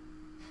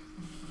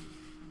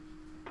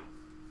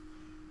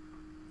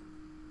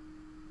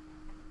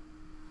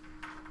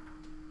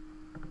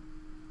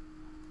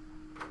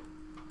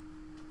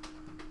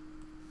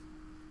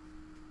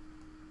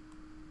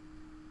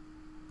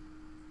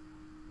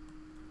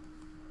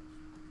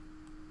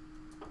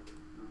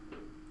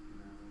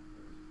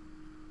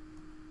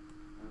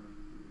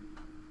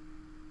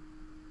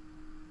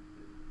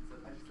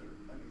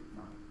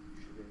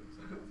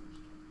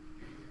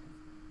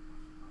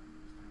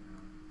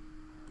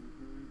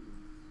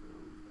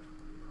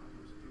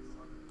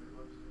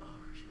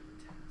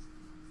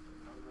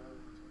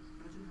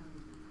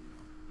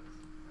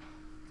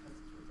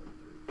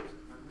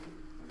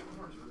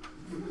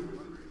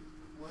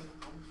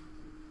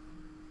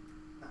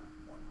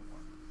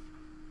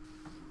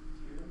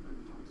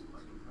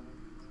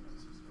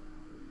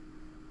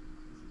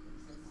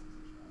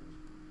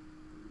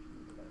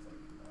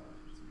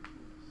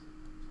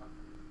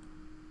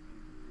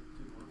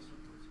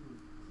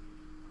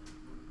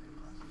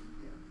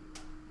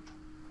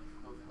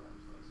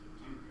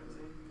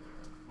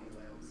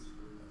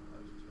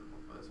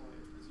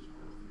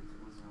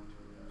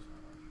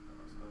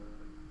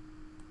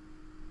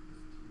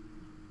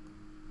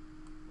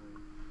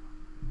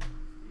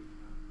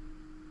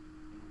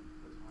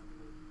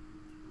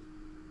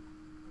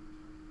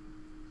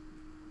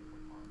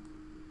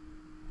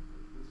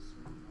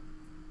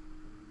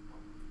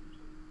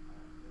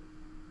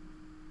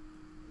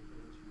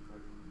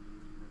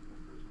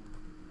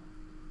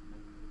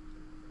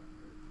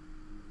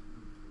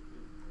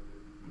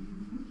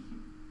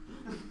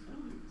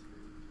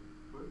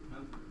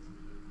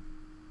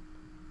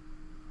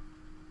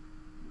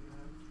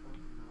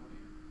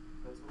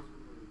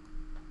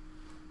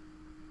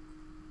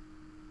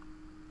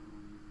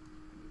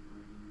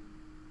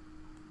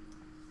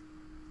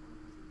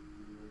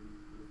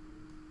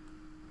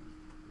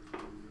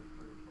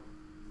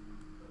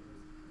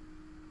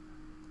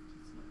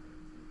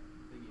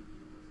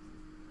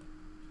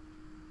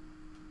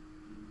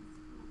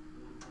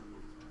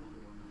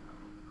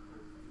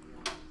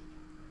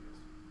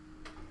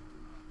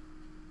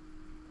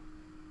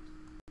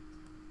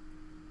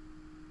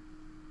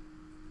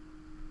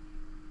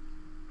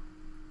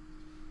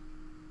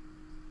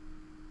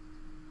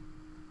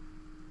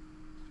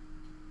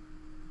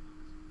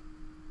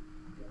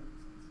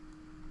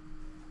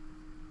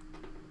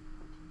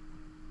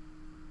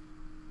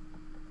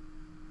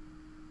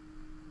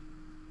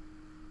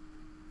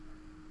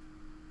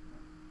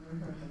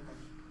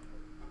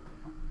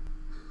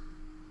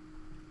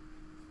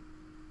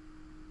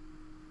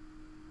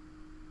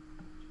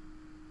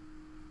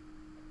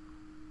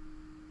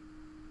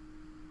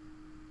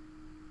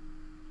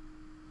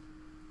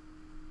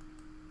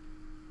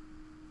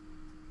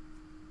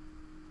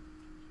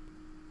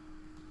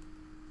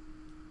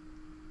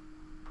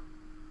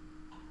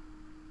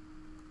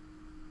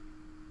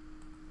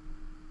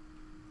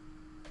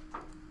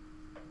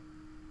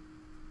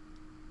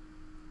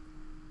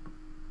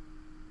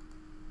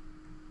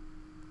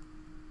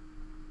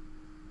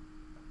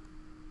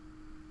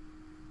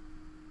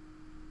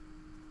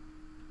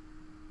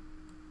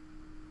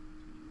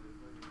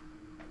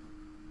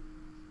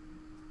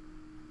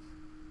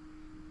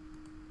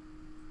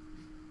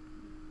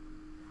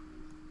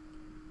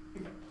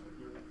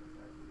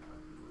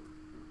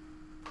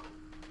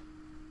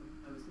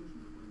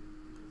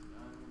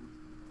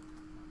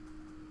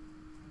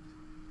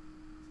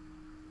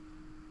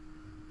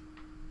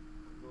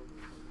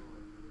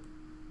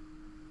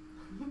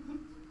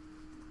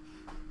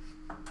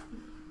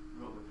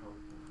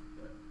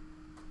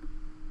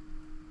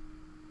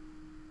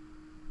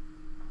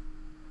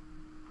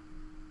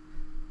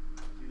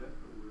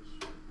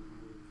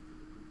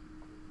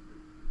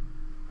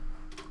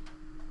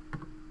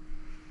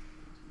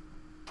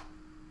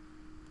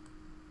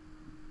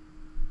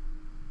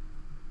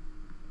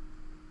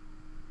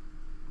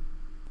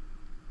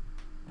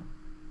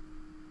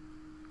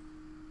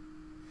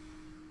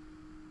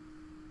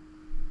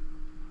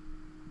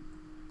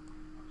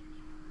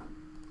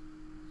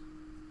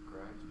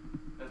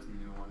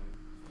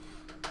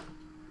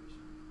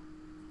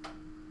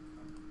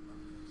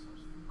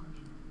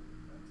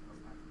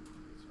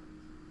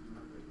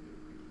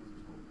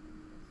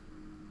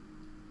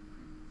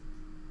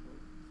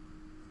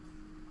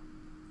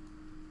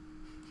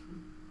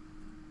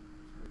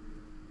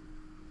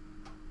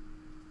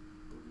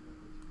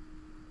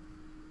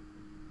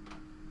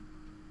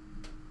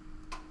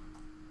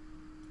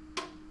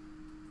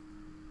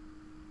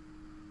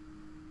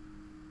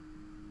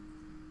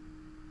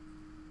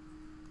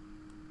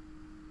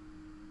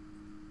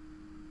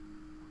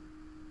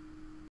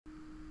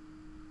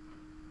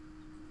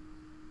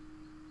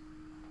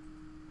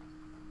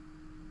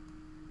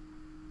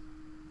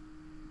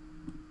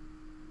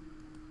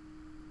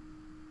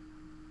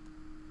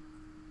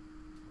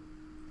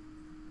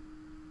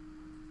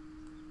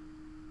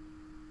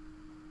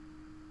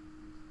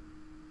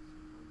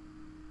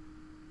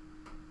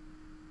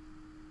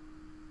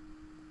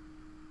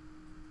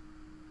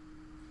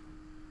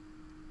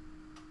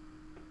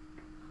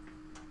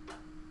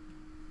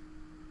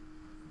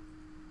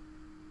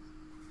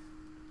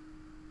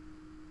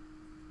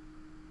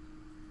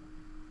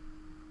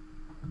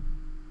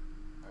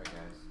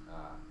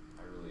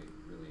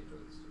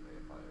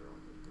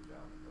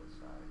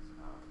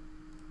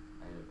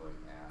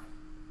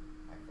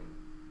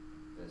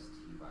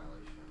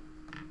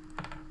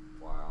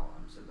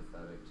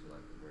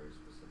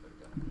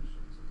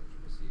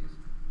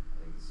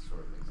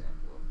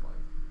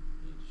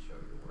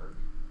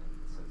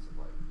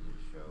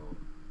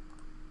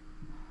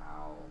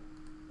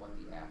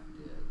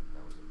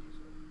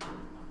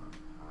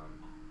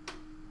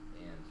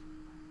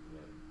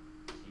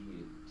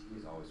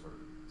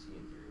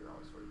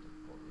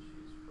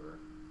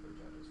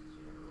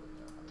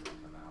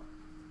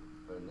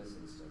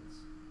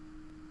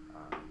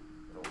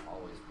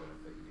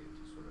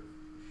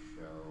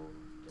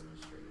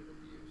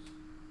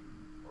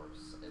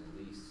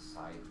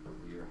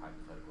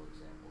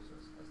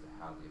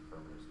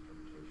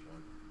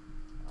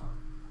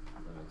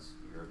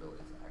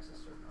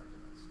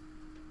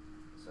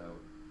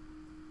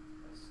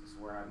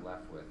 I'm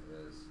left with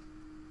is,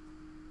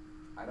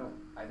 I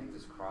think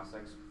this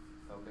cross-ex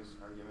focus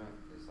argument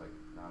is like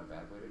not a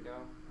bad way to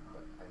go,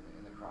 but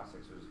in the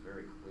cross-ex it was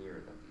very clear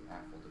that the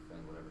AF will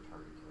defend whatever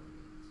target killing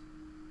means.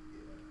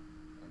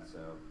 Yeah. And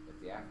so if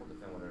the AF will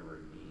defend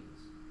whatever it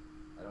means,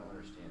 I don't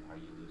understand how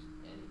you lose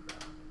any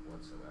ground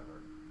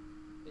whatsoever.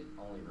 It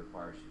only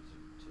requires you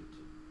to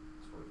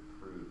sort of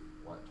prove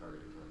what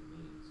targeted killing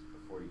means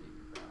before you get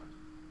your ground,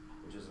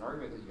 which is an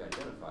argument that you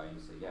identify and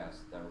you say,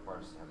 yes, that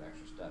requires us to have an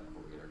extra step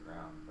before we get our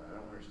ground, but I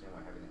don't understand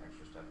why having the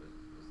extra step is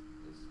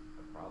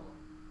a problem.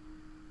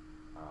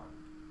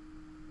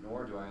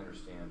 Nor do I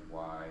understand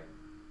why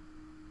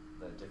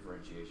the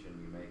differentiation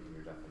you make in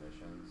your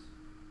definitions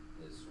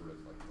is sort of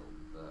like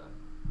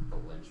the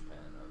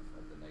linchpin of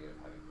the negative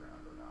having ground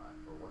or not,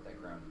 or what that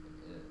ground even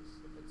is.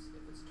 If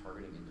it's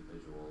targeting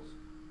individuals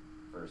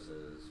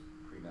versus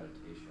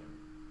premeditation,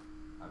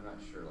 I'm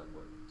not sure like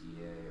what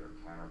DA or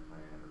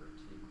counterplan or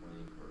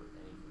T-Link or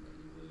anything that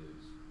you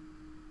lose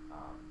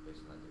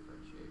based on that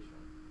differentiation.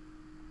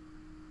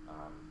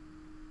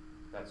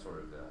 That's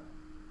sort of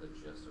the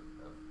gist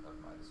of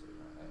my decision.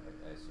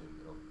 I assume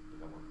it'll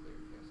become more clear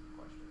if you have some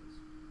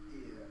questions.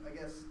 Yeah, I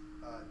guess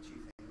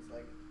two things.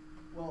 Like,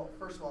 well,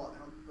 first of all,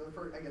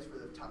 I guess for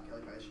the top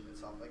Kelly violation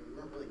itself, like we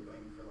weren't really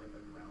going for like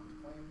a ground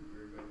claim.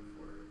 We were going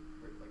for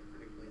like a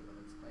predictability and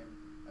limits claim,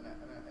 and I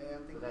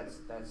don't think but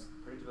that's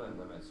predictability and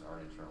limits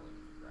are internally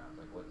to the ground.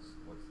 Like, what's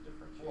the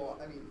differentiation?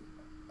 Well, I mean,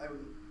 I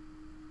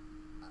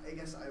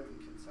guess I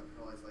wouldn't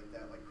conceptualize like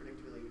that. Like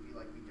predictability would be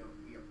like we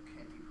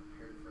can't be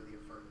prepared for the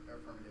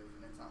affirmative,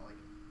 and it's not like,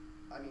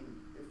 I mean,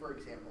 if for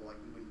example, like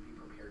we wouldn't be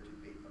prepared to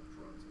debate a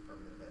drones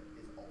affirmative that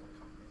is all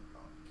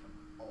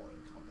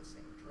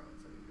encompassing drones,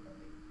 and we could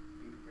only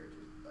be prepared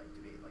to like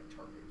debate like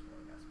targeted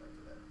killing aspect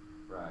of it.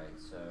 Right.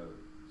 So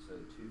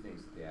two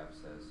things that the app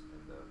says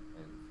and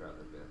throughout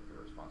the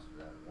response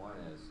to that. One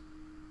is,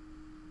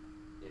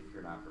 if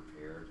you're not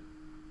prepared,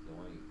 the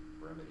only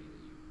remedy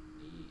that you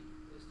need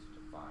is to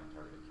define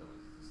targeted killing.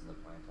 Is this in the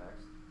plan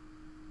text?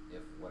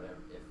 If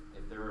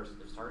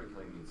targeted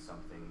killing means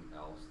something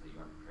else that you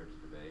aren't prepared to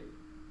debate,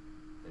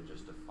 then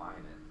just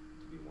define it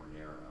to be more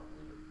narrow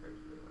when you're prepared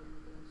to debate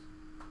whatever it is.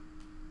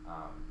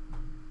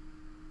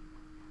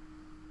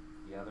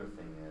 The other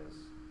thing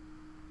is,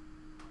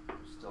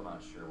 I'm still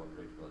not sure what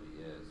predictability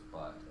is,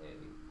 but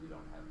we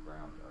don't have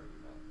ground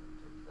argument, and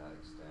to that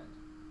extent,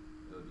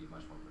 it would be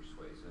much more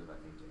persuasive, I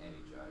think, to any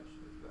judge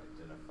if you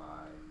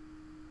identify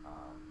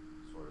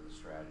sort of the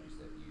strategies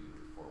that you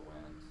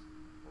forewent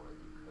or that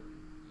you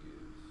couldn't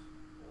use,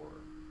 or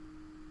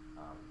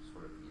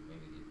sort of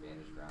maybe the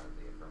advantage ground that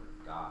the affirmative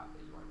got that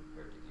you weren't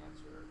prepared to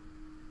answer,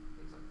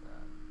 things like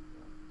that.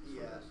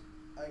 Yeah,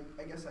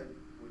 I guess I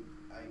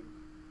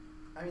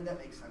mean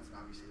that makes sense, and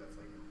obviously that's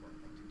like an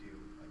important thing to do,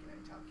 like in any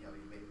top Kelly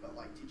debate. But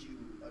like, did you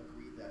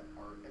agree that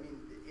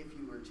if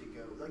you were to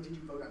go, like, did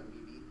you vote on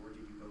Weeby, or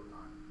did you vote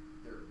on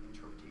their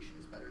interpretation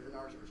is better than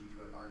ours, or did you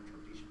vote our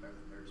interpretation better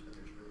than theirs, but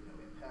there's really no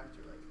impact,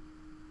 or like?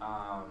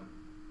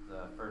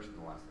 The first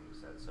and the last thing you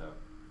said. So,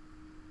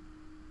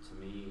 to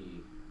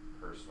me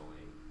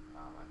personally,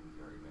 I think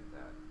the argument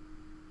that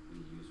we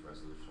use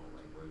resolutional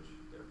language,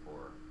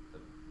 therefore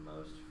the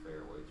most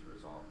fair way to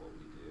resolve what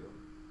we do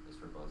is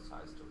for both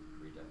sides to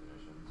read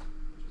definitions,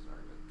 which is an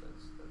argument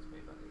that's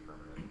made by the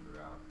affirmative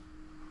throughout.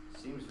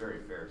 Seems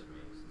very fair to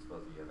me, since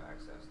both of you have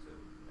access to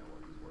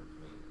what these words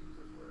mean and use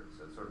those words.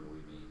 So it's sort of what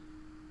we mean.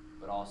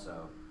 But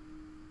also,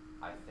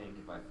 I think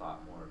if I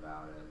thought more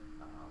about it,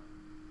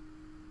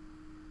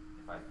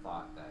 if I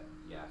thought that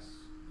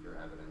yes, your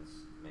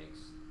evidence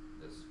makes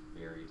this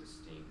very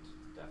distinct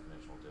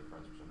definitional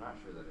difference, which I'm not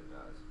sure that it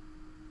does,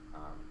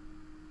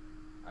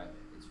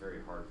 it's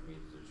very hard for me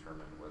to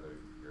determine whether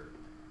your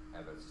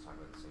evidence is talking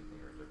about the same thing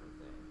or a different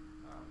thing.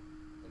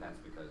 And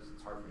that's because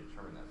it's hard for me to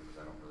determine that because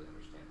I don't really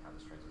understand how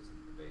this translates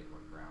into debate and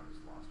what ground is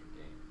lost or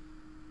gained.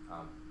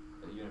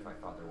 But even if I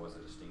thought there was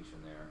a distinction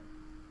there,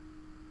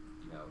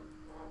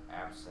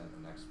 absent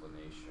an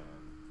explanation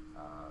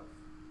of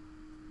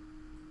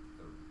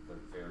the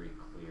very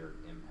clear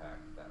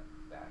impact that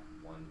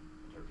one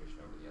interpretation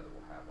over the other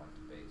will have on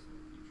debates in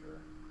the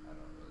future, I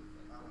don't really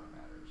think that it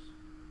matters.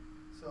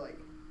 So like,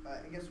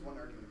 I guess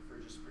one argument for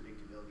just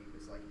predictability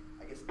was like,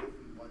 I guess if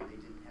we won, they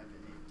didn't have a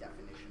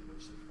definition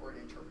or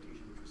an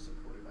interpretation which was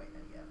supported by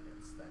any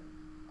evidence, then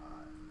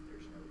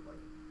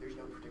there's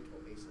no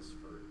predictable basis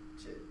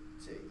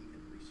to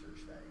even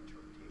research that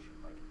interpretation.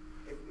 Like,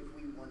 if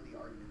we won the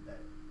argument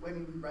that, well, I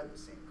mean, we read the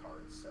same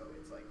cards, so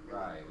it's like really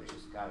right, which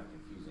is kind of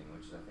confusing,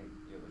 which I think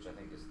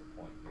is the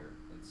point here.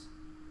 It's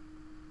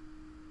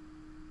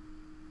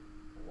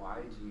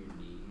why do you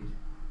need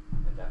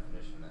a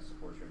definition that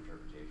supports your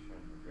interpretation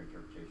if your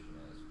interpretation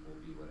will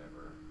be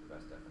whatever the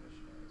best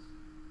definition is?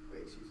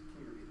 Wait, excuse me, can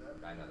you repeat that?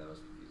 I know that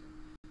was confusing.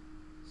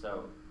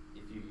 So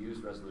if you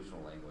use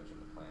resolutional language in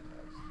the plan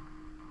text,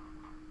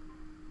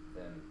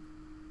 then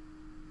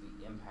the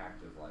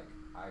impact of like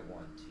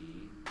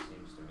I1T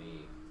seems to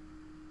me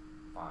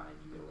fine.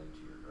 You get a link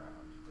to your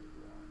ground that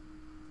you want,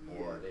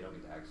 or they don't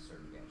get to access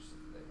certain advantages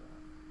that they want.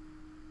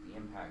 The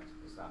impact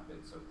has not been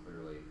so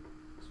clearly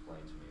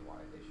explain to me why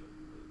they should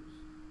lose.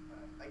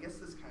 I guess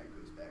this kind of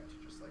goes back to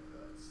just like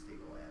the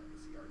stable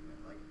advocacy argument.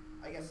 Like,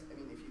 I guess, I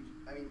mean, if you,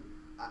 I mean,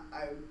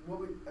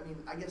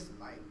 I guess in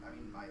my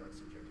like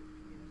subjective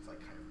opinion, it's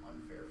like kind of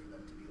unfair for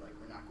them to be like,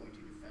 we're not going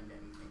to defend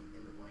anything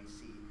in the blank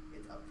C.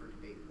 It's up for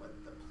debate what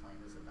the plan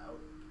is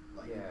about.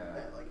 Like, Yeah.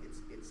 that, like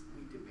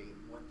we debate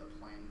what the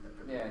plan that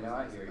the Yeah, no,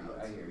 I proposal is hear you. about.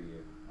 I hear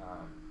you.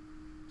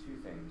 Two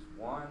things.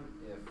 One,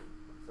 if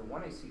the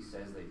 1AC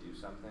says they do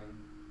something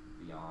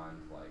beyond,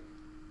 like,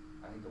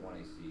 I think the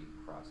 1AC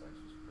cross-sex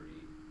was pretty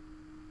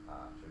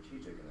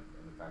strategic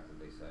in the fact that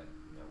they said,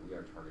 you know, we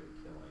are targeted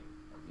killing.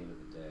 At the end of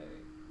the day,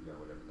 we are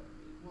whatever that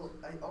means. Well,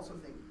 I also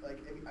think, like,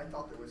 I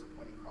thought there was a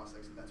point in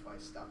cross-sex, and that's why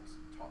I stopped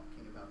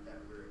talking about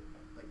that, where,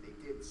 like, they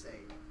did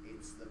say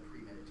it's the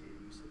premeditated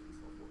use of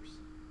lethal force.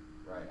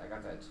 Right, I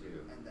got that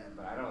too. And then,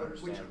 but I don't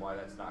understand which- why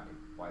that's not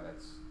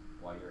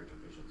why your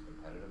interpretation is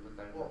competitive with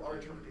that. Well,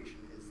 our interpretation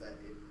is that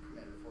it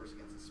premeditated force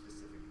against a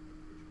specific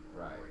individual.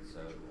 Right, or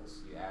so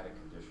individuals. you add a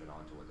condition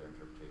onto what their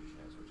interpretation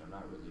is, which I'm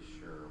not really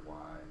sure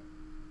why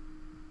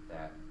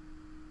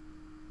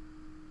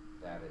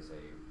that is a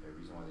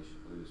reason why they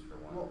should lose for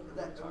one. Well, for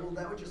that what we're talking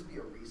would about. just be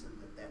a reason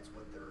that that's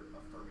what their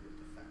affirmative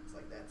defense,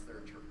 like that's their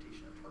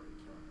interpretation of targeted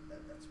killing,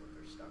 and that's what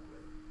they're stuck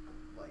with.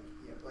 Like,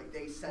 you know, like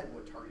they said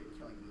what targeted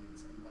killing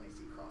means, and when I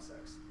see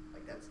cross-sex,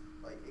 like that's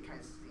like it kind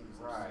of seems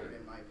Right. absurd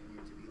in my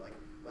opinion to be like,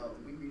 well,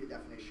 we read a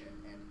definition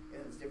and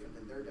it's different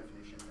than their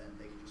definition, then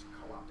they can just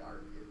co-opt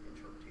our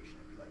interpretation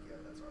and be like, yeah,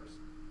 that's ours.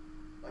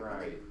 Like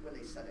Right. when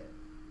they said it.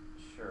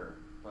 Sure,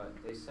 but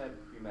they said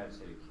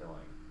premeditated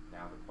killing.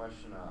 Now the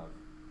question of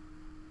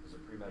is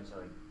it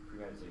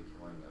premeditated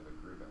killing of a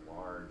group at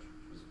large,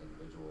 specific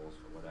individuals,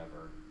 or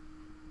whatever?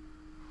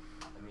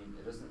 I mean,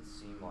 it doesn't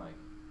seem like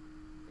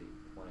the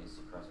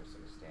 1AC cross-sex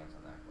took a stance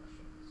on that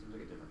question. It seems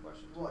like a different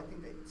question. to Well, I me.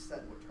 think they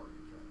said what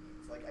targeted killing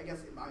means. Like, I guess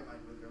in my mind,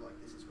 when they're like,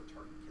 this is what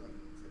targeted killing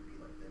means, it'd be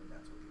like, then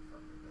that's what the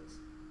affirmative is.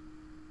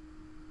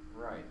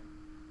 Right,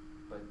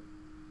 but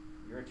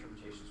your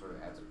interpretation sort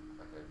of adds a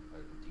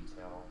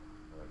detail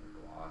or like a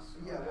gloss.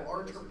 and all Yeah, well, that. our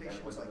It wasn't- interpretation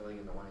that was wasn't like- really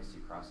in the 1AC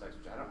cross-sex,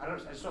 which I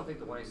just don't think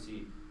the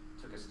 1AC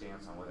took a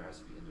stance on whether it has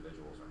to be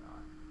individuals or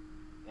not.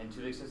 And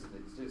to the extent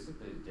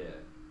that it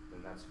did,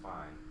 then that's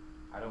fine.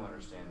 I don't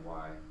understand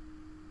why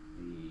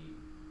the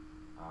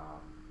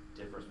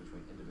difference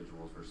between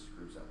individuals versus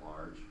groups at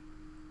large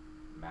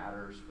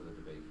matters for the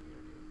debate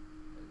community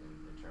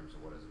in terms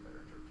of what is a better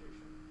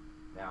interpretation.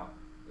 Now,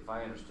 if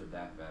I understood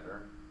that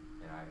better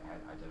and I had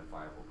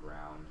identifiable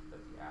ground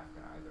that the app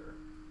can either,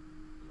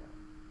 you know,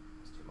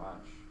 is too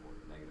much or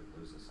the negative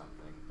loses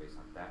something based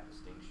on that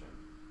distinction,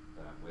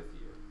 then I'm with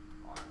you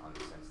on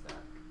the sense that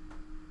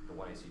the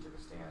 1AC took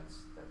a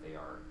stance that they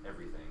are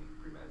everything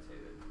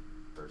premeditated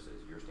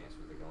versus your stance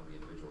was they can only be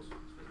individuals,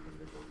 specific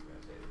individuals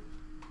premeditated.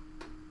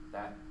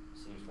 That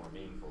seems more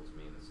meaningful to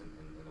me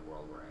in the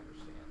world where I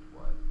understand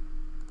what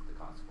the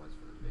consequence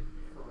for the debate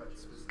community For what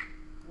is.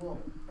 Well,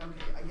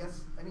 okay, I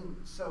guess, I mean,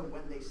 so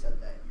when they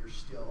said that, you're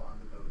still on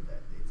the boat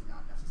that it's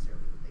not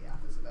necessarily what the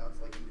app is about.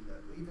 It's like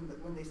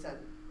when they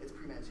said it's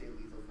premeditated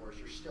lethal force,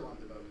 you're still on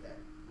the boat that.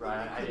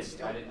 Right, I it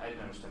could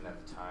didn't understand that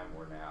at the time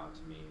or now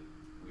to mean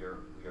we are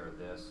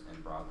this and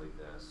broadly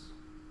this,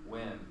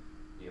 when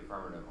the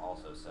affirmative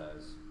also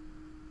says,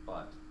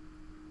 but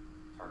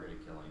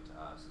targeted killing to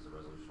us is a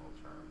resolutional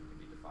term and can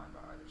be defined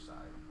by either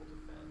side. We'll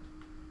defend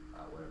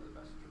whatever the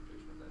best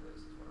interpretation of that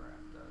is what our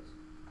app does.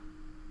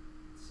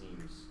 It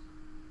seems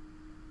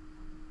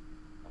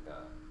like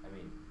I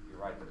mean, you're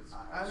right that it's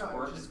I don't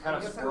know, it's kind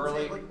of I guess I would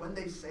squirrely. say, like, when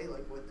they say,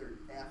 like, what their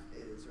app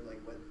is, or,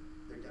 like, what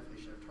their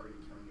definition of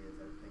targeted killing is,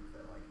 I would think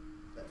that, like,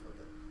 that's what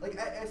the, like,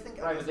 I think.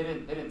 Right, but they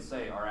didn't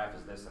say our app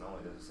is this and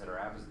only this. They said our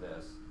app is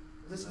this.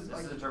 This is This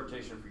like- is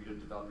interpretation for you to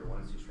develop your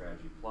 1C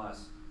strategy.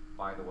 Plus,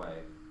 by the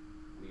way,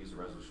 we use a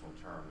resolutional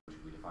term which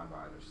can be defined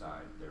by either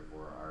side.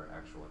 Therefore, our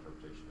actual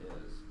interpretation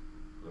is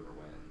whoever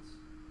wins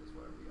is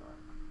whatever we are.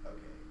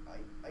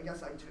 Okay, I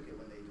guess I took it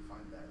when they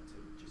defined that to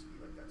just be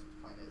like, that's what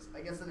the plan is.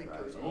 I guess then it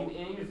Right. goes. And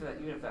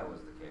even if that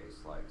was the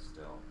case, like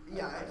still,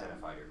 Yeah,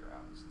 identify your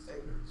grounds and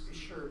standards.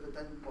 Sure, but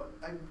then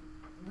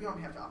we don't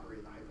have to operate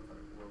in the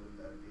hypothetical world of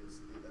that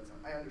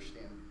I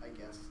understand, I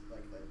guess,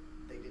 like that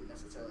they didn't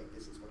necessarily like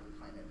this is what the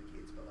plan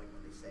indicates, but like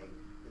when they say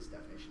this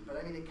definition, but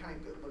I mean it kind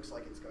of looks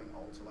like it's going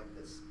all to like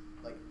this,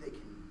 like they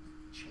can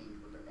change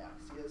what their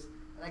advocacy is,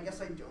 and I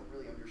guess I don't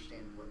really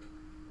understand what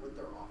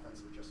their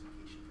offensive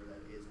justification for that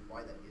is and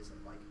why that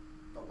isn't like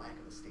the lack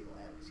of a stable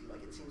advocacy.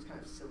 Like it seems kind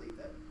of silly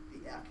that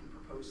the app can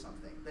propose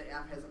something, the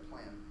app has a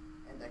plan,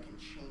 and that can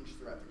change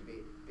throughout the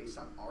debate based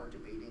on our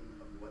debating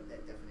of what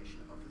that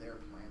definition of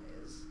their plan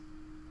is.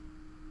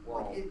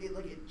 Well,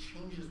 Like it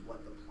changes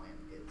what the plan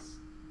is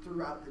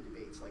throughout the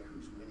debates, like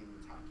who's winning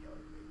the top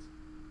Kelly debates.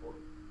 well,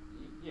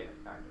 yeah,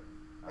 kind of.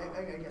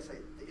 I guess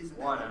isn't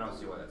One, that I don't like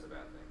see why that's a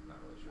bad thing. I'm not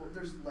really sure. Well,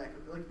 there's lack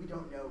of, like we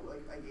don't know,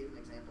 like I gave an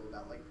example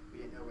about like we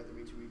didn't know whether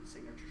we to read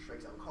signature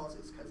strikes out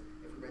causes, because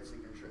if we read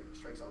signature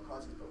strikes out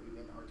causes but we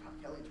win our top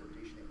Kelly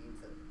interpretation, it means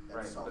that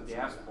Right, solves but the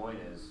app's that. point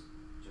is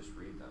just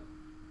read them.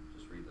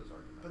 Just read those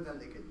arguments. But then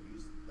they could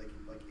use like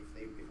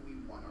if we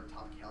won our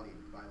top Kelly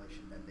violation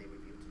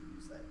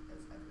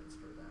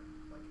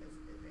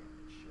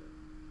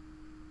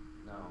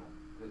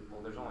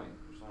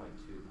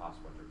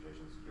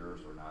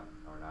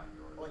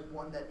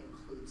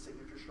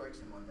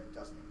strikes and one that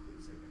doesn't include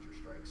signature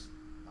strikes.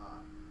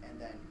 And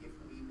then if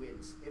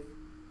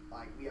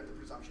we have the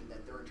presumption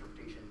that their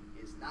interpretation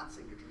is not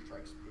signature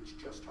strikes, it's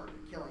just targeted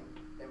killing,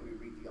 then we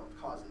read the alt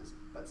causes.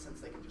 But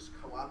since they can just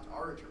co-opt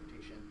our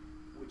interpretation,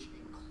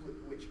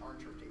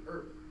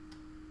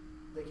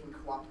 they can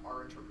co-opt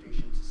our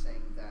interpretation to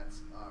saying that,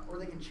 or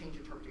they can change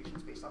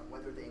interpretations based off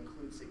whether they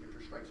include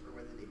signature strikes or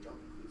whether they don't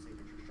include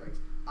signature strikes.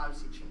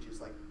 Obviously, it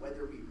changes like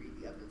whether we read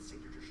the evidence,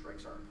 signature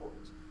strikes are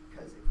important.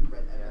 Because if we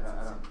read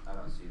evidence, I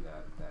don't see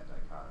that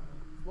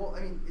dichotomy. Well,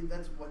 I mean,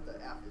 that's what the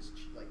app is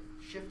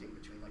shifting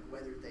between, like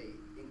whether they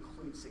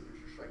include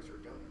signature strikes or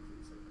don't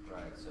include signature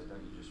Right. strikes. So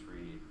don't you just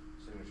read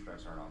signature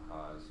strikes aren't all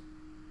cause,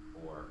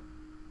 or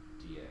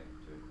DA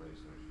to include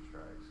signature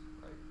strikes?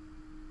 Like,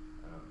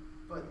 I don't.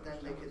 But I then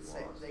don't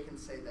understand what's they lost. can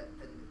say that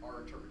then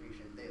our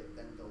interpretation, then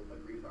they'll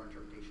agree with our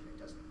interpretation. It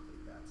doesn't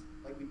include that.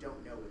 Like we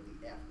don't know what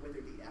whether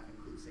the app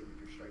includes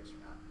signature strikes or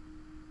not.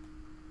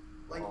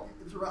 Like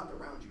throughout the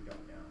round, you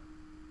don't know.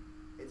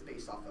 It's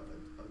based off of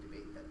a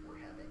debate that we're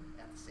having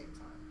at the same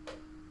time.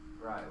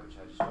 Right, which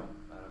I don't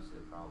see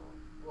the problem.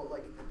 Well,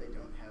 like that they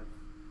don't have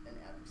an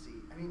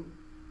advocacy. I mean,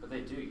 But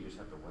they do. You just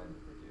have to win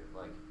if they do.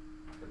 Like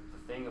the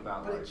thing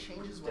about but like it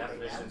changes what they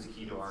definitions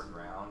key to our advocate.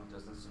 ground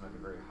doesn't seem like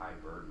a very high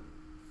burden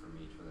for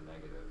me for the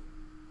negative,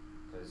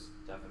 because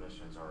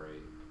definitions are a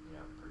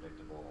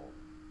predictable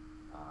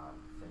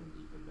thing that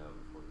you can know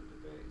before the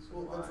debate.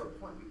 So Well, that's why? the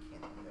point. We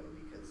can't know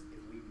because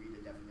if we read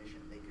a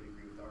definition, they could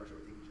agree with ours or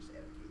they could just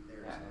advocate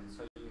theirs. Yeah, and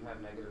so you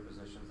have negative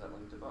positions that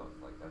link to both.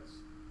 Like that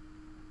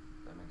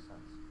makes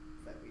sense.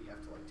 That we have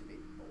to like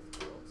debate in both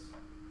worlds.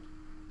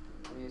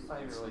 I mean, it's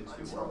not even really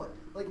two Until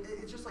worlds.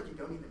 it's just like you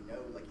don't even know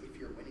like if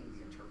you're winning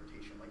the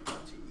interpretation. Like it's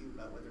up to you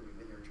about whether we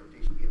win their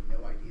interpretation. We have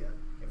no idea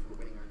if we're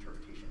winning our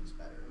interpretation is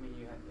better. I mean,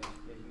 you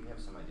have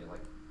some idea.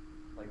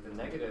 Like the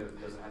negative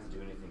doesn't have to do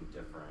anything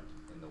different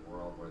in the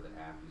world where the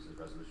app uses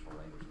resolutional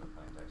language in the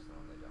plain text and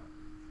when they don't.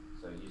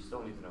 So you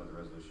still need to know what the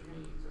resolution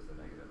means as the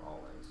negative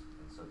always.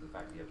 And so the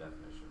fact that you have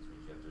definitions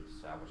means you have to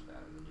establish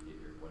that, and then you get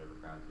your whatever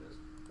ground it is.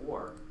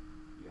 Or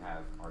you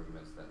have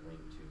arguments that link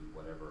to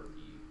whatever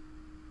the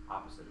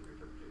opposite of your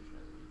interpretation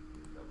is, and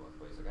you can go both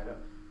ways. Like I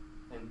don't.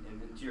 And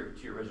to your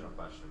original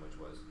question, which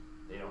was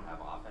they don't have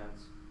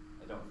offense.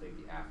 I don't think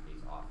the app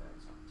needs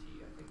offense on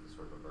T. I think it's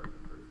sort of a burden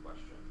of proof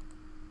question.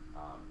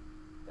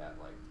 That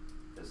like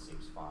this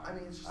seems fine. I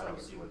mean, it's just I don't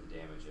like see what the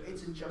damage is.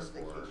 It's a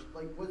therefore- justification.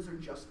 Like, what is their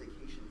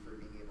justification for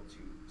being able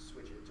to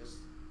switch it?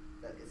 Just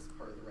that it's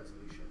part of the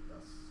resolution.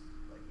 Thus,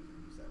 like we can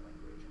use that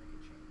language and it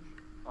could change.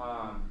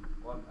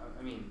 Well,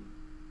 I mean,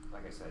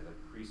 like I said, that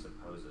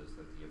presupposes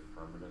that the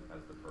affirmative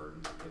has the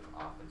burden to give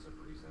offensive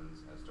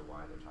reasons as to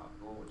why they're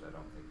topical, which I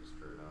don't think is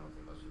true. And I don't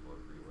think most people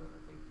agree with.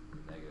 I think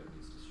the negative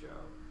needs to show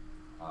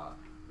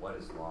what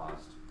is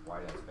lost,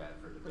 why that's bad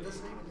for debate, But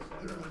that's not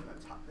etc.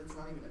 that's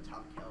not even a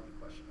topicality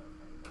question of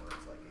anymore.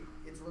 It's like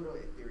it's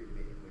literally a theory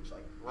debate in which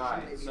like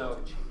Right, should they be so-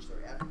 able to change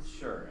their advocacy?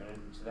 Sure, and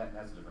to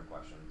that's a different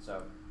question.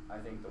 So I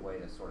think the way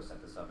to sort of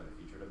set this up in a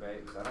future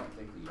debate, because I don't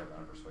think that you have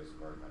an unpersuasive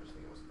argument, I just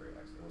think it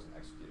wasn't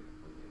executed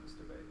completely in this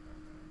debate,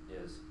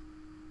 is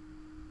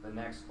the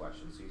next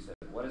question. So you said,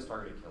 what is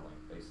targeted killing?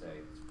 They say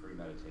it's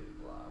premeditated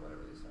blah,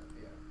 whatever they said.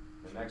 Yeah.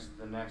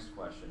 The next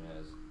question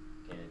is,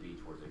 can it be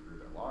towards a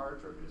group at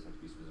large, or could it have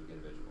to be specific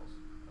individuals?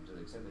 And to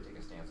the extent they take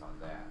a stance on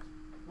that.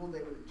 Well,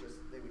 they would just.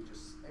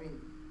 I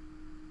mean.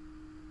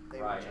 They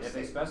Right, would and if just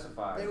they say-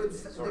 specify, they would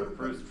it say- sort they of would-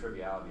 proves the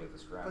triviality of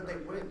this ground. But they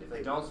argument. wouldn't- If they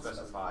they don't wouldn't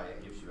specify, specify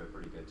it gives you a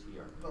pretty good T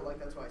argument. But like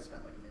that's why I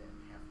spent like a minute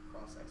and a half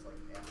cross-ex like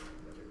asking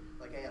whether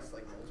like I asked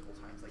like multiple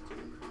times like do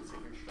you include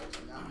signature strikes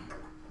or not?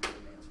 Like, and they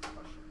didn't answer the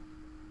question.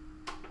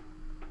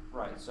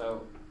 Right,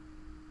 so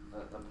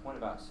the point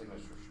about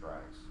signature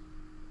strikes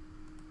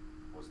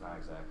was not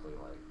exactly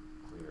like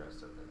clear as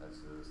to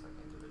this like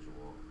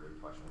individual group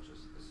question, which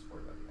is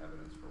supported by the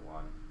evidence for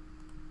one.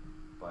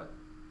 But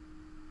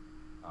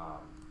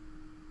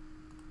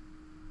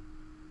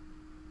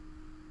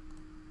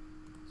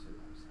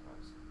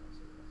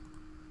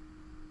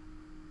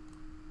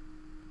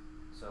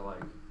so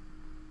like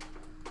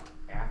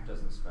AF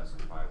doesn't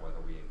specify whether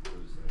we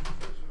include signature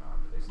strikes or not,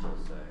 but they still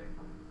say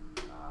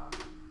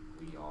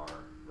we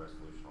are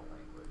resolutional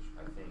language.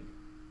 I think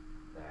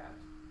that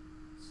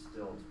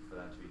still, for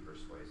that to be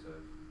persuasive,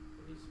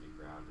 it needs to be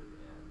grounded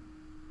in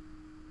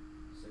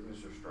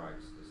signature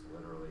strikes is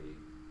literally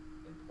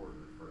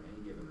important for any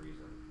given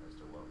reason as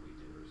to what we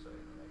do or say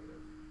in the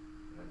negative.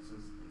 And then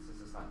since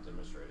it's not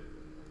demonstrated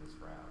in this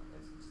round, and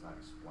since it's not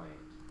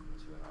explained in the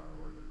 2NR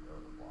or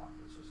the block,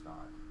 it's just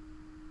not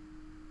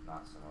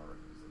somewhere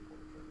easily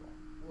portrayable.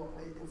 Well,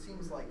 it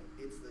seems like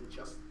it's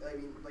I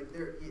mean, like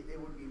it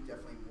would be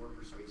definitely more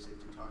persuasive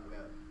to talk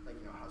about like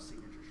how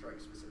signature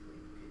strikes specifically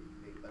implicated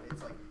debate, but it's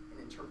like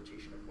an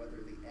interpretation of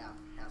whether the app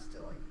has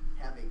to like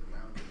have a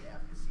grounded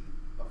advocacy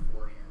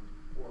beforehand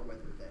or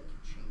whether that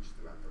can change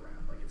throughout the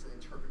round. Like it's an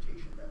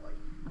interpretation that like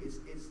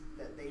is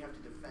that they have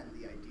to defend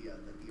the idea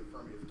that the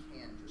affirmative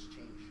can just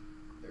change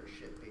their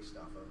shit based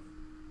off of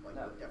like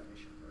what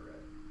definitions are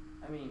read.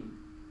 I mean,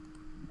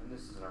 and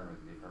this is an argument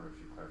that the affirmative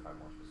should clarify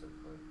more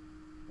specifically.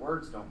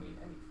 Words don't mean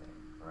anything.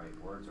 right?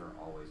 Words are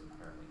always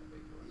inherently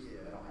ambiguous.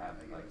 Yeah, They don't have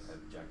I like guess.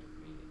 objective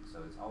meaning,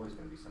 so it's always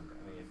going to be some.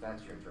 I mean, if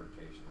that's your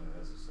interpretation, then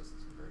it doesn't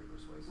seem very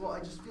persuasive. Well,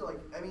 I just feel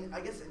like, I mean,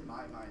 I guess in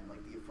my mind,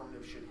 like the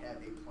affirmative should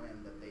have a plan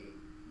that they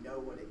know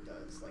what it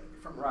does, like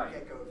from the right.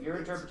 get-go. Your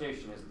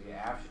interpretation is that the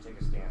app should take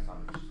a stance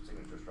on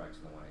signature strikes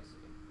in the 1AC.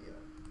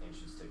 Yeah. And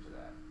should stick to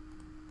that.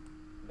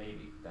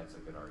 Maybe that's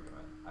a good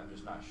argument. I'm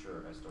just not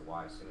sure as to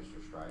why signature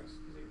strikes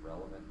is a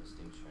relevant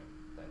distinction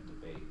that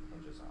debate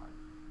hinges on,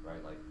 right?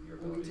 Like your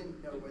Well, we ability. didn't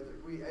know whether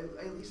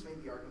I at least made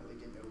the argument we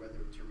didn't know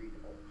whether to read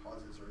all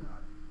causes or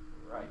not.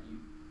 Right.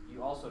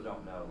 You also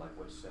don't know like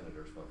which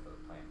senator spoke for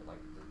the plan, but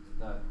like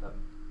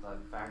the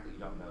fact that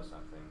you don't know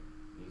something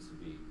needs to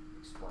be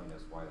explained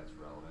as why that's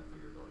relevant for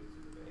your ability to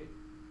debate.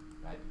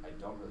 And I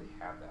don't really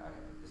have that.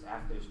 This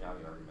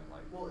affidavit argument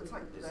like Well, it's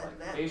like is that.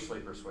 like facially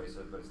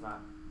persuasive, but it's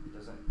not. It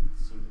doesn't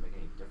seem to make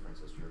any difference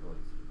as to your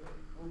ability to debate.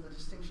 Well, the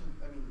distinction.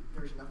 I mean,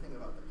 there's nothing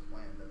about the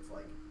plan that's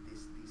like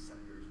these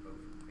senators vote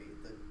for debate.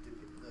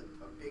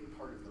 A big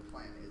part of the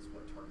plan is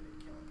what targeted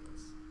killing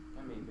is.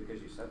 I mean, because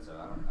you said so,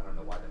 I don't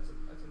know why that's an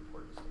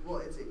important distinction.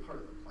 Well, it's a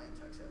part of the plan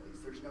text at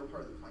least. There's no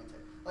part of the plan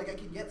text. Like I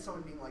could get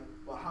someone being like,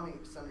 well, how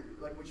many senators,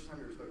 like which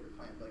senators vote your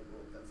plan? Like,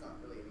 well, that's not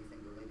really anything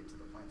related to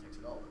the plan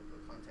text at all. The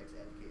plan text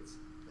advocates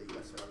the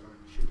U.S. federal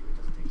government should do it.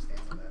 Doesn't take a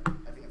stance on that.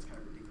 I think it's kind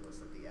of ridiculous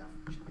that the F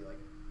should be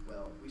like,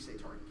 well, we say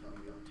target killing,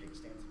 we don't take a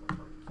stance on what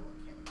target killing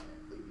can and can't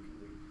include.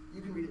 You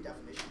can read a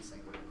definition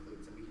saying what it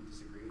includes, and we can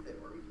disagree with it,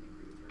 or we can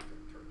agree with your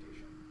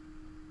interpretation.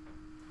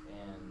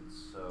 And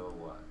so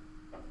what?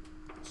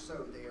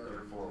 So they are.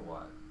 Therefore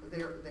what?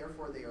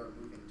 Therefore they are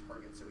moving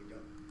targets, so we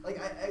don't. Like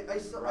I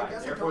still. Right. I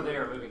guess Therefore I don't, they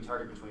are moving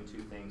target between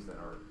two things that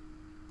are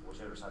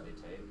whichever side they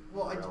take.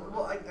 Well, I've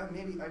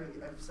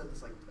said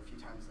this like a few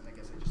times, and I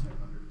guess I just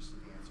haven't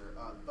understood the answer.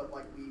 But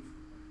like we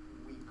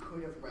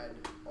could have read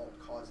alt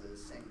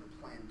causes saying the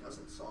plan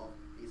doesn't solve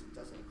because it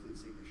doesn't include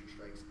signature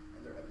strikes,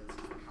 and their evidence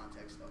is the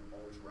context of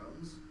all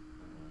drones.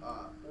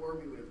 Or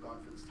we would have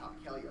gone for this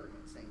topicality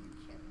argument saying you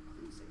can't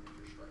include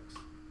signature strikes.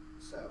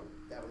 So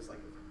that was like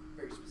a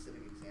very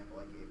specific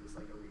example I gave as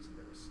like a reason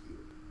there was skew.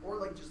 Or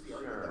like just the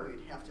argument that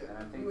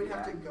we would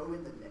have to to go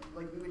in the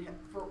like we would have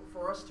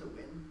for us to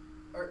win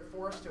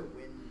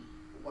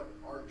what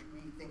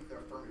we think the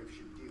affirmative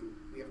should do,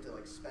 we have to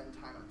like spend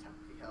time on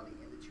technicality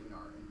in the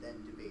 2NR and then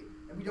debate.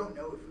 And we don't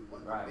know if we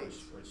won the right, debate.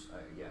 which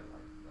again,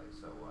 like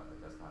so what? Like,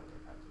 that's not an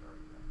impacted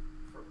argument.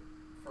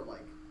 For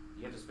like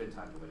you have to spend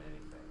time to win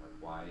anything. Like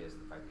why is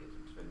the fact that you have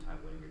to spend time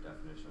winning your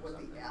definition of what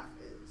something? the AF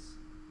is.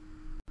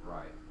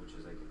 Right, which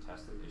is a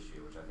contested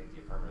issue, which I think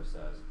the affirmative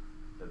says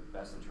the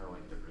best internal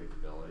link to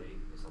predictability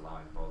is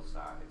allowing both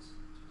sides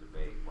to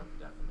debate what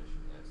the definition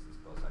is, since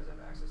both sides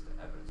have access to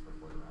evidence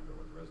before they remember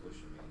what the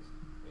resolution means.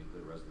 We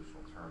include a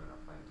resolutional term in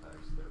our plan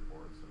text,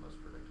 therefore it's the most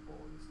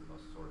predictable and it's the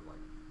most sort of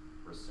like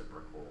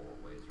reciprocal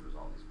way to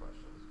resolve these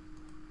questions.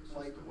 It's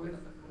Like just the way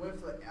what if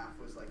the AF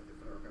was like the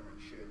federal government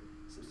should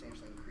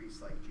substantially increase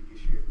like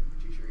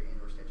judiciary and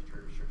or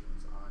statutory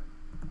restrictions on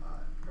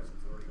president's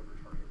authority over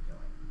targeted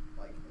killing,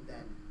 like and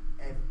then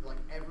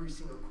every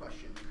single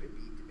question could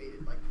be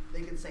debated. Like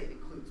they could say it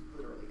includes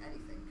literally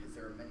anything because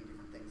there are many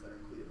different things that are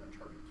included in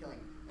targeted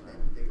killing, and then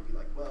they would be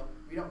like, well,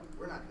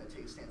 we're not going to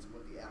take a stance on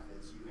what the AF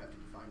is. You have to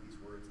define these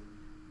words and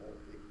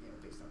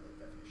based on the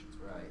definitions.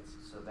 Right.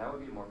 So that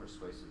would be a more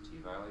persuasive T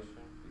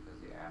violation because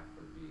the AF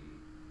would be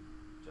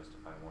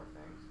justifying more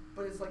things.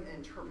 But it's like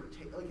it's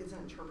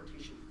an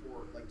interpretation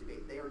for like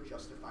debate. They are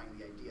justifying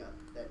the idea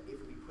that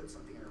if we put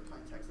something in our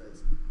plan text that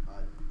is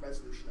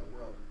resolution of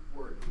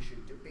word, we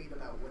should debate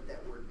about what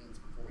that word means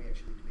before we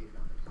actually debate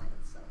about the plan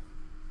itself.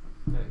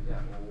 Okay,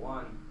 yeah,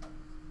 well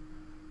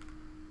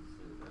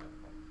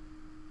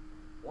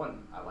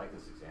one, I like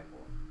this example.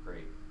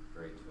 Great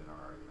to an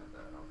argument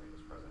that I don't think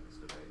was present in this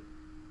debate.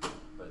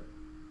 But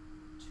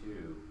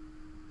two,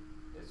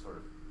 it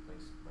sort of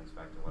links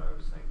back to what I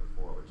was saying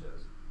before, which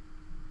is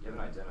you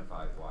haven't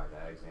identified why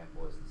that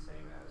example is the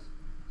same as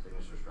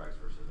signature strikes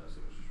versus no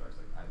signature strikes.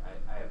 Like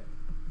I have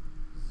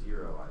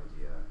zero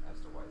idea as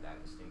to why that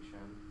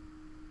distinction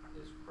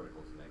is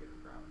critical to negative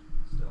ground.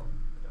 Still,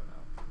 I don't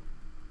know.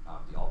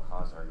 The all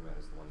cause argument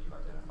is the one you've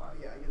identified.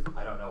 Yeah, I guess.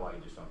 I don't know why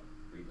you just don't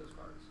read those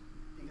cards.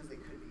 Because they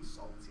could be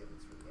solvency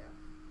evidence for the AF.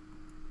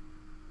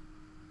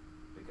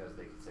 Because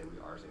they could say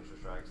we are signature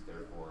strikes,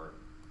 therefore.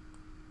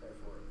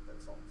 Therefore,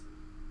 that's solvency.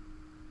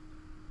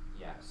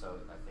 Yeah,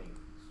 so I think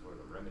sort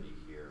of the remedy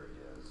here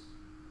is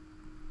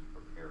you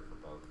prepare for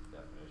both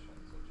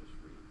definitions and just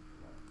read,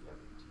 you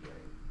have the TA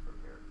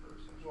prepared for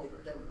signature Well,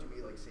 strikes. then do we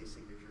like say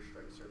signature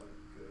strikes are like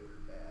good or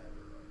bad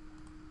or like?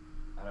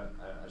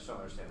 I just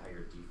don't understand how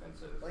your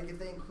defensive. Like if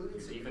they included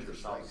your signature defensive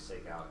strikes,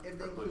 stake out. if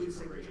they precludes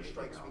you include from reading signature anything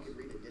strikes, we else. could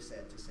read a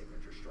disadd to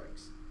signature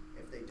strikes.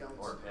 If they don't.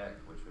 Or pick,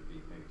 which would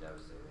be maybe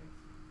devastating,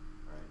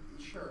 right?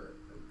 Sure,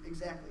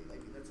 exactly.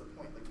 Like that's the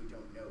point. Like we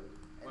don't know,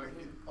 and Why like,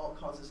 can't- all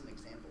causes an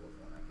example of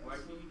one, I guess. Why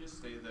can't you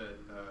just say that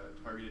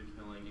targeted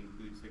killing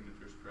includes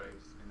signature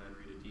strikes and then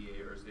read a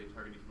DA, or say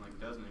targeted killing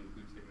doesn't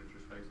include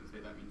signature strikes and say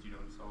that means you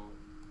don't solve?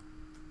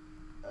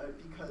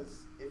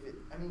 Because if it,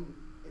 I mean,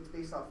 it's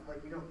based off,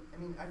 like, we don't, I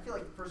mean, I feel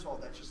like, first of all,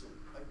 that's just an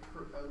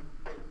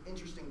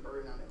interesting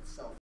burden on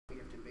itself. We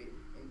have to debate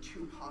in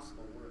two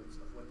possible words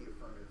of what the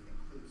affirmative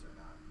includes or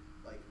not.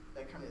 Like,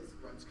 that kind of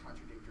runs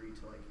contradictory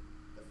to, like,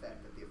 the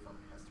fact that the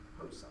affirmative has to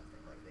propose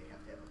something. Like, they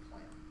have to have a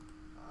plan.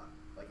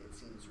 Like, it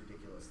seems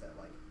ridiculous that,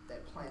 like,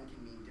 that plan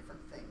can mean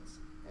different things.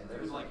 And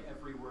there's like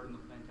every word in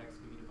the plain text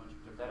can mean a bunch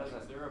of different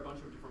things. There are a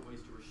bunch of different ways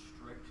to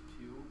restrict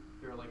too.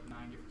 There are like 9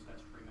 different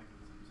statutory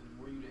mechanisms. And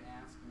were you to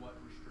ask what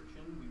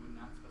restriction, we would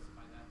not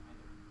specify that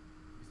either.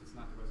 Because it's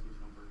not the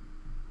resolutional burden.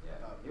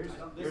 Yeah.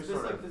 This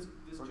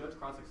Judge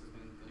Crossex has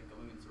been like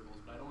going in circles,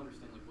 but I don't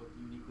understand like what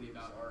uniquely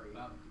about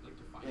like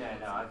defining.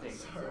 Yeah, no, I think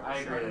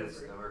I agree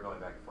that we're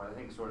going back and forth. I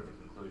think sort of the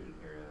conclusion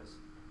here is,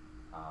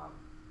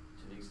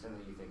 to the extent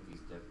that you think these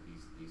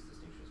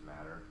distinctions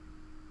matter,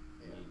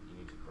 you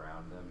need to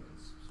ground them in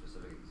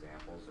specific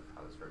examples of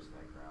how this goes to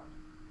that ground,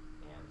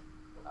 and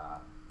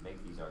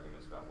make these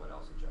arguments about what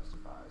else it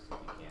justifies.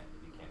 If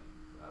you can't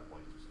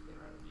point to specific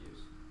in-round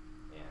abuse,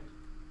 and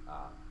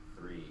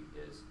 3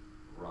 is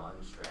run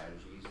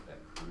strategies that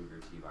prove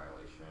your T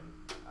violation.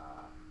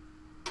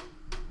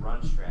 Run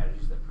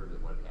strategies that prove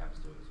that what the app is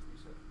doing is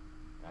abusive,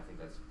 and I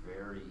think that's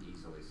very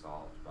easily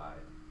solved by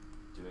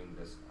doing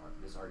this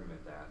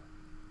argument that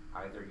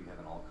either you have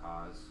an all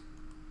cause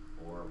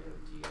or we have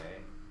a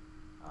DA.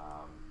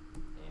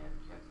 And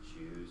you have to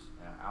choose,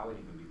 and I would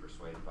even be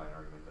persuaded by an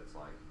argument that's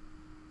like,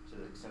 to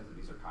the extent that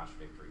these are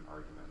contradictory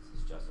arguments,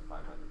 it's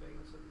justified by the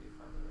vagueness of the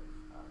affirmative,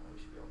 and we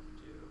should be able to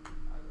do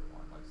either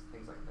one, like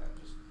things like that.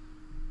 Just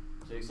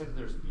to the extent that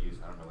there's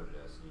abuse, I don't know what it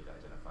is, you need to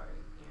identify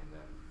it, and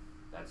then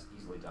that's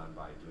easily done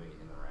by doing it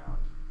in the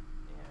round,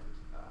 and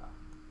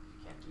if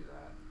you can't do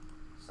that,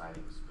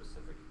 citing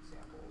specific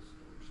examples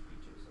in your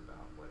speeches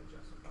about what it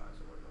justifies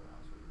or what it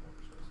allows would be more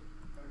persuasive.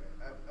 Okay,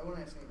 I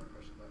won't ask any more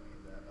questions about any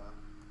of that.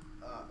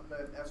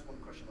 But I'd ask one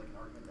question, like an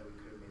argument that we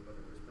could have made, whether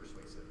it was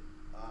persuasive.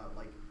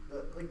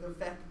 The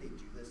fact that they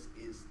do this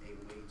is a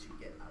way to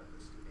get out of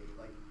this debate.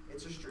 Like,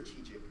 it's a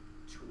strategic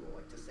tool,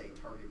 like to say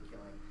targeted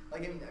killing.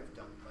 Like, I mean, I've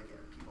done, like,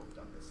 people have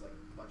done this like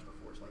a bunch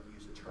before to like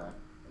use a term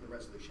in the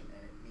resolution,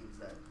 and it means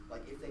that,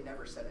 like, if they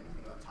never said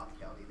anything about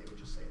topicality, they would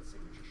just say it's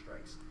signature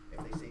strikes. If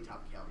they say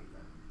topicality,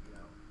 then, you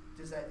know,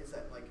 is that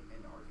like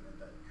an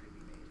argument that could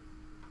be made?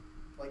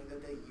 Like,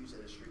 that they use it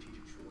as a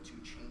strategic tool to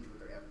change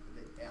what their F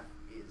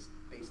is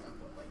based on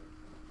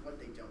what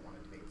they don't want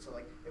to debate. So,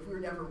 like, if we were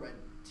never read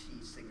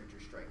T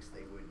signature strikes,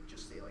 they would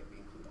just say, like,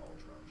 we include all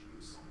drones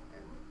use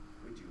and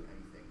would do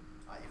anything.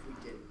 If we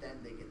did,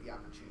 then they get the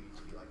opportunity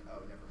to be like,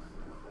 oh, never mind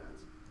about that.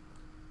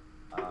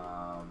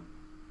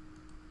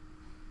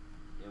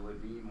 It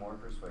would be more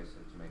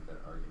persuasive to make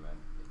that argument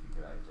if you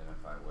could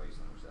identify ways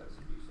in which that is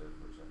abusive,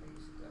 which I think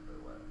is exactly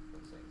what I've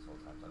been saying this whole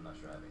time. So I'm not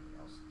sure I have anything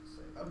else to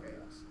say. Okay,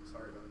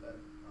 sorry about that.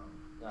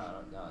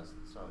 No,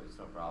 it's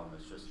no problem.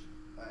 It's just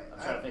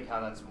I'm trying to think how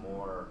that's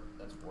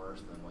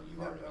worse than what you've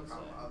already been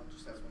saying. I'll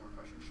just ask one more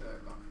question. Should I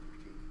have gone for the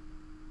critique?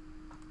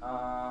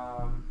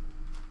 I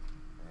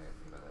gotta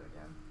think about that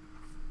again.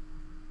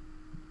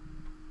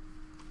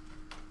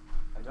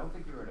 I don't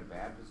think you were in a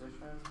bad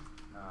position.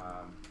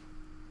 I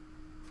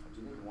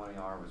do think the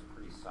 1AR was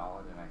pretty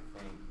solid, and I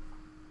think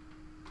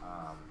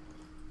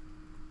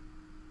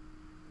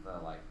the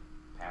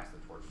pass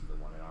the torch to the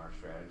 1AR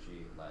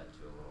strategy led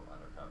to a little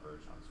under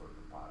coverage on sort of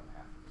the bottom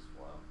half of this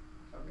flow.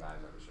 Okay.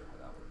 Sometimes I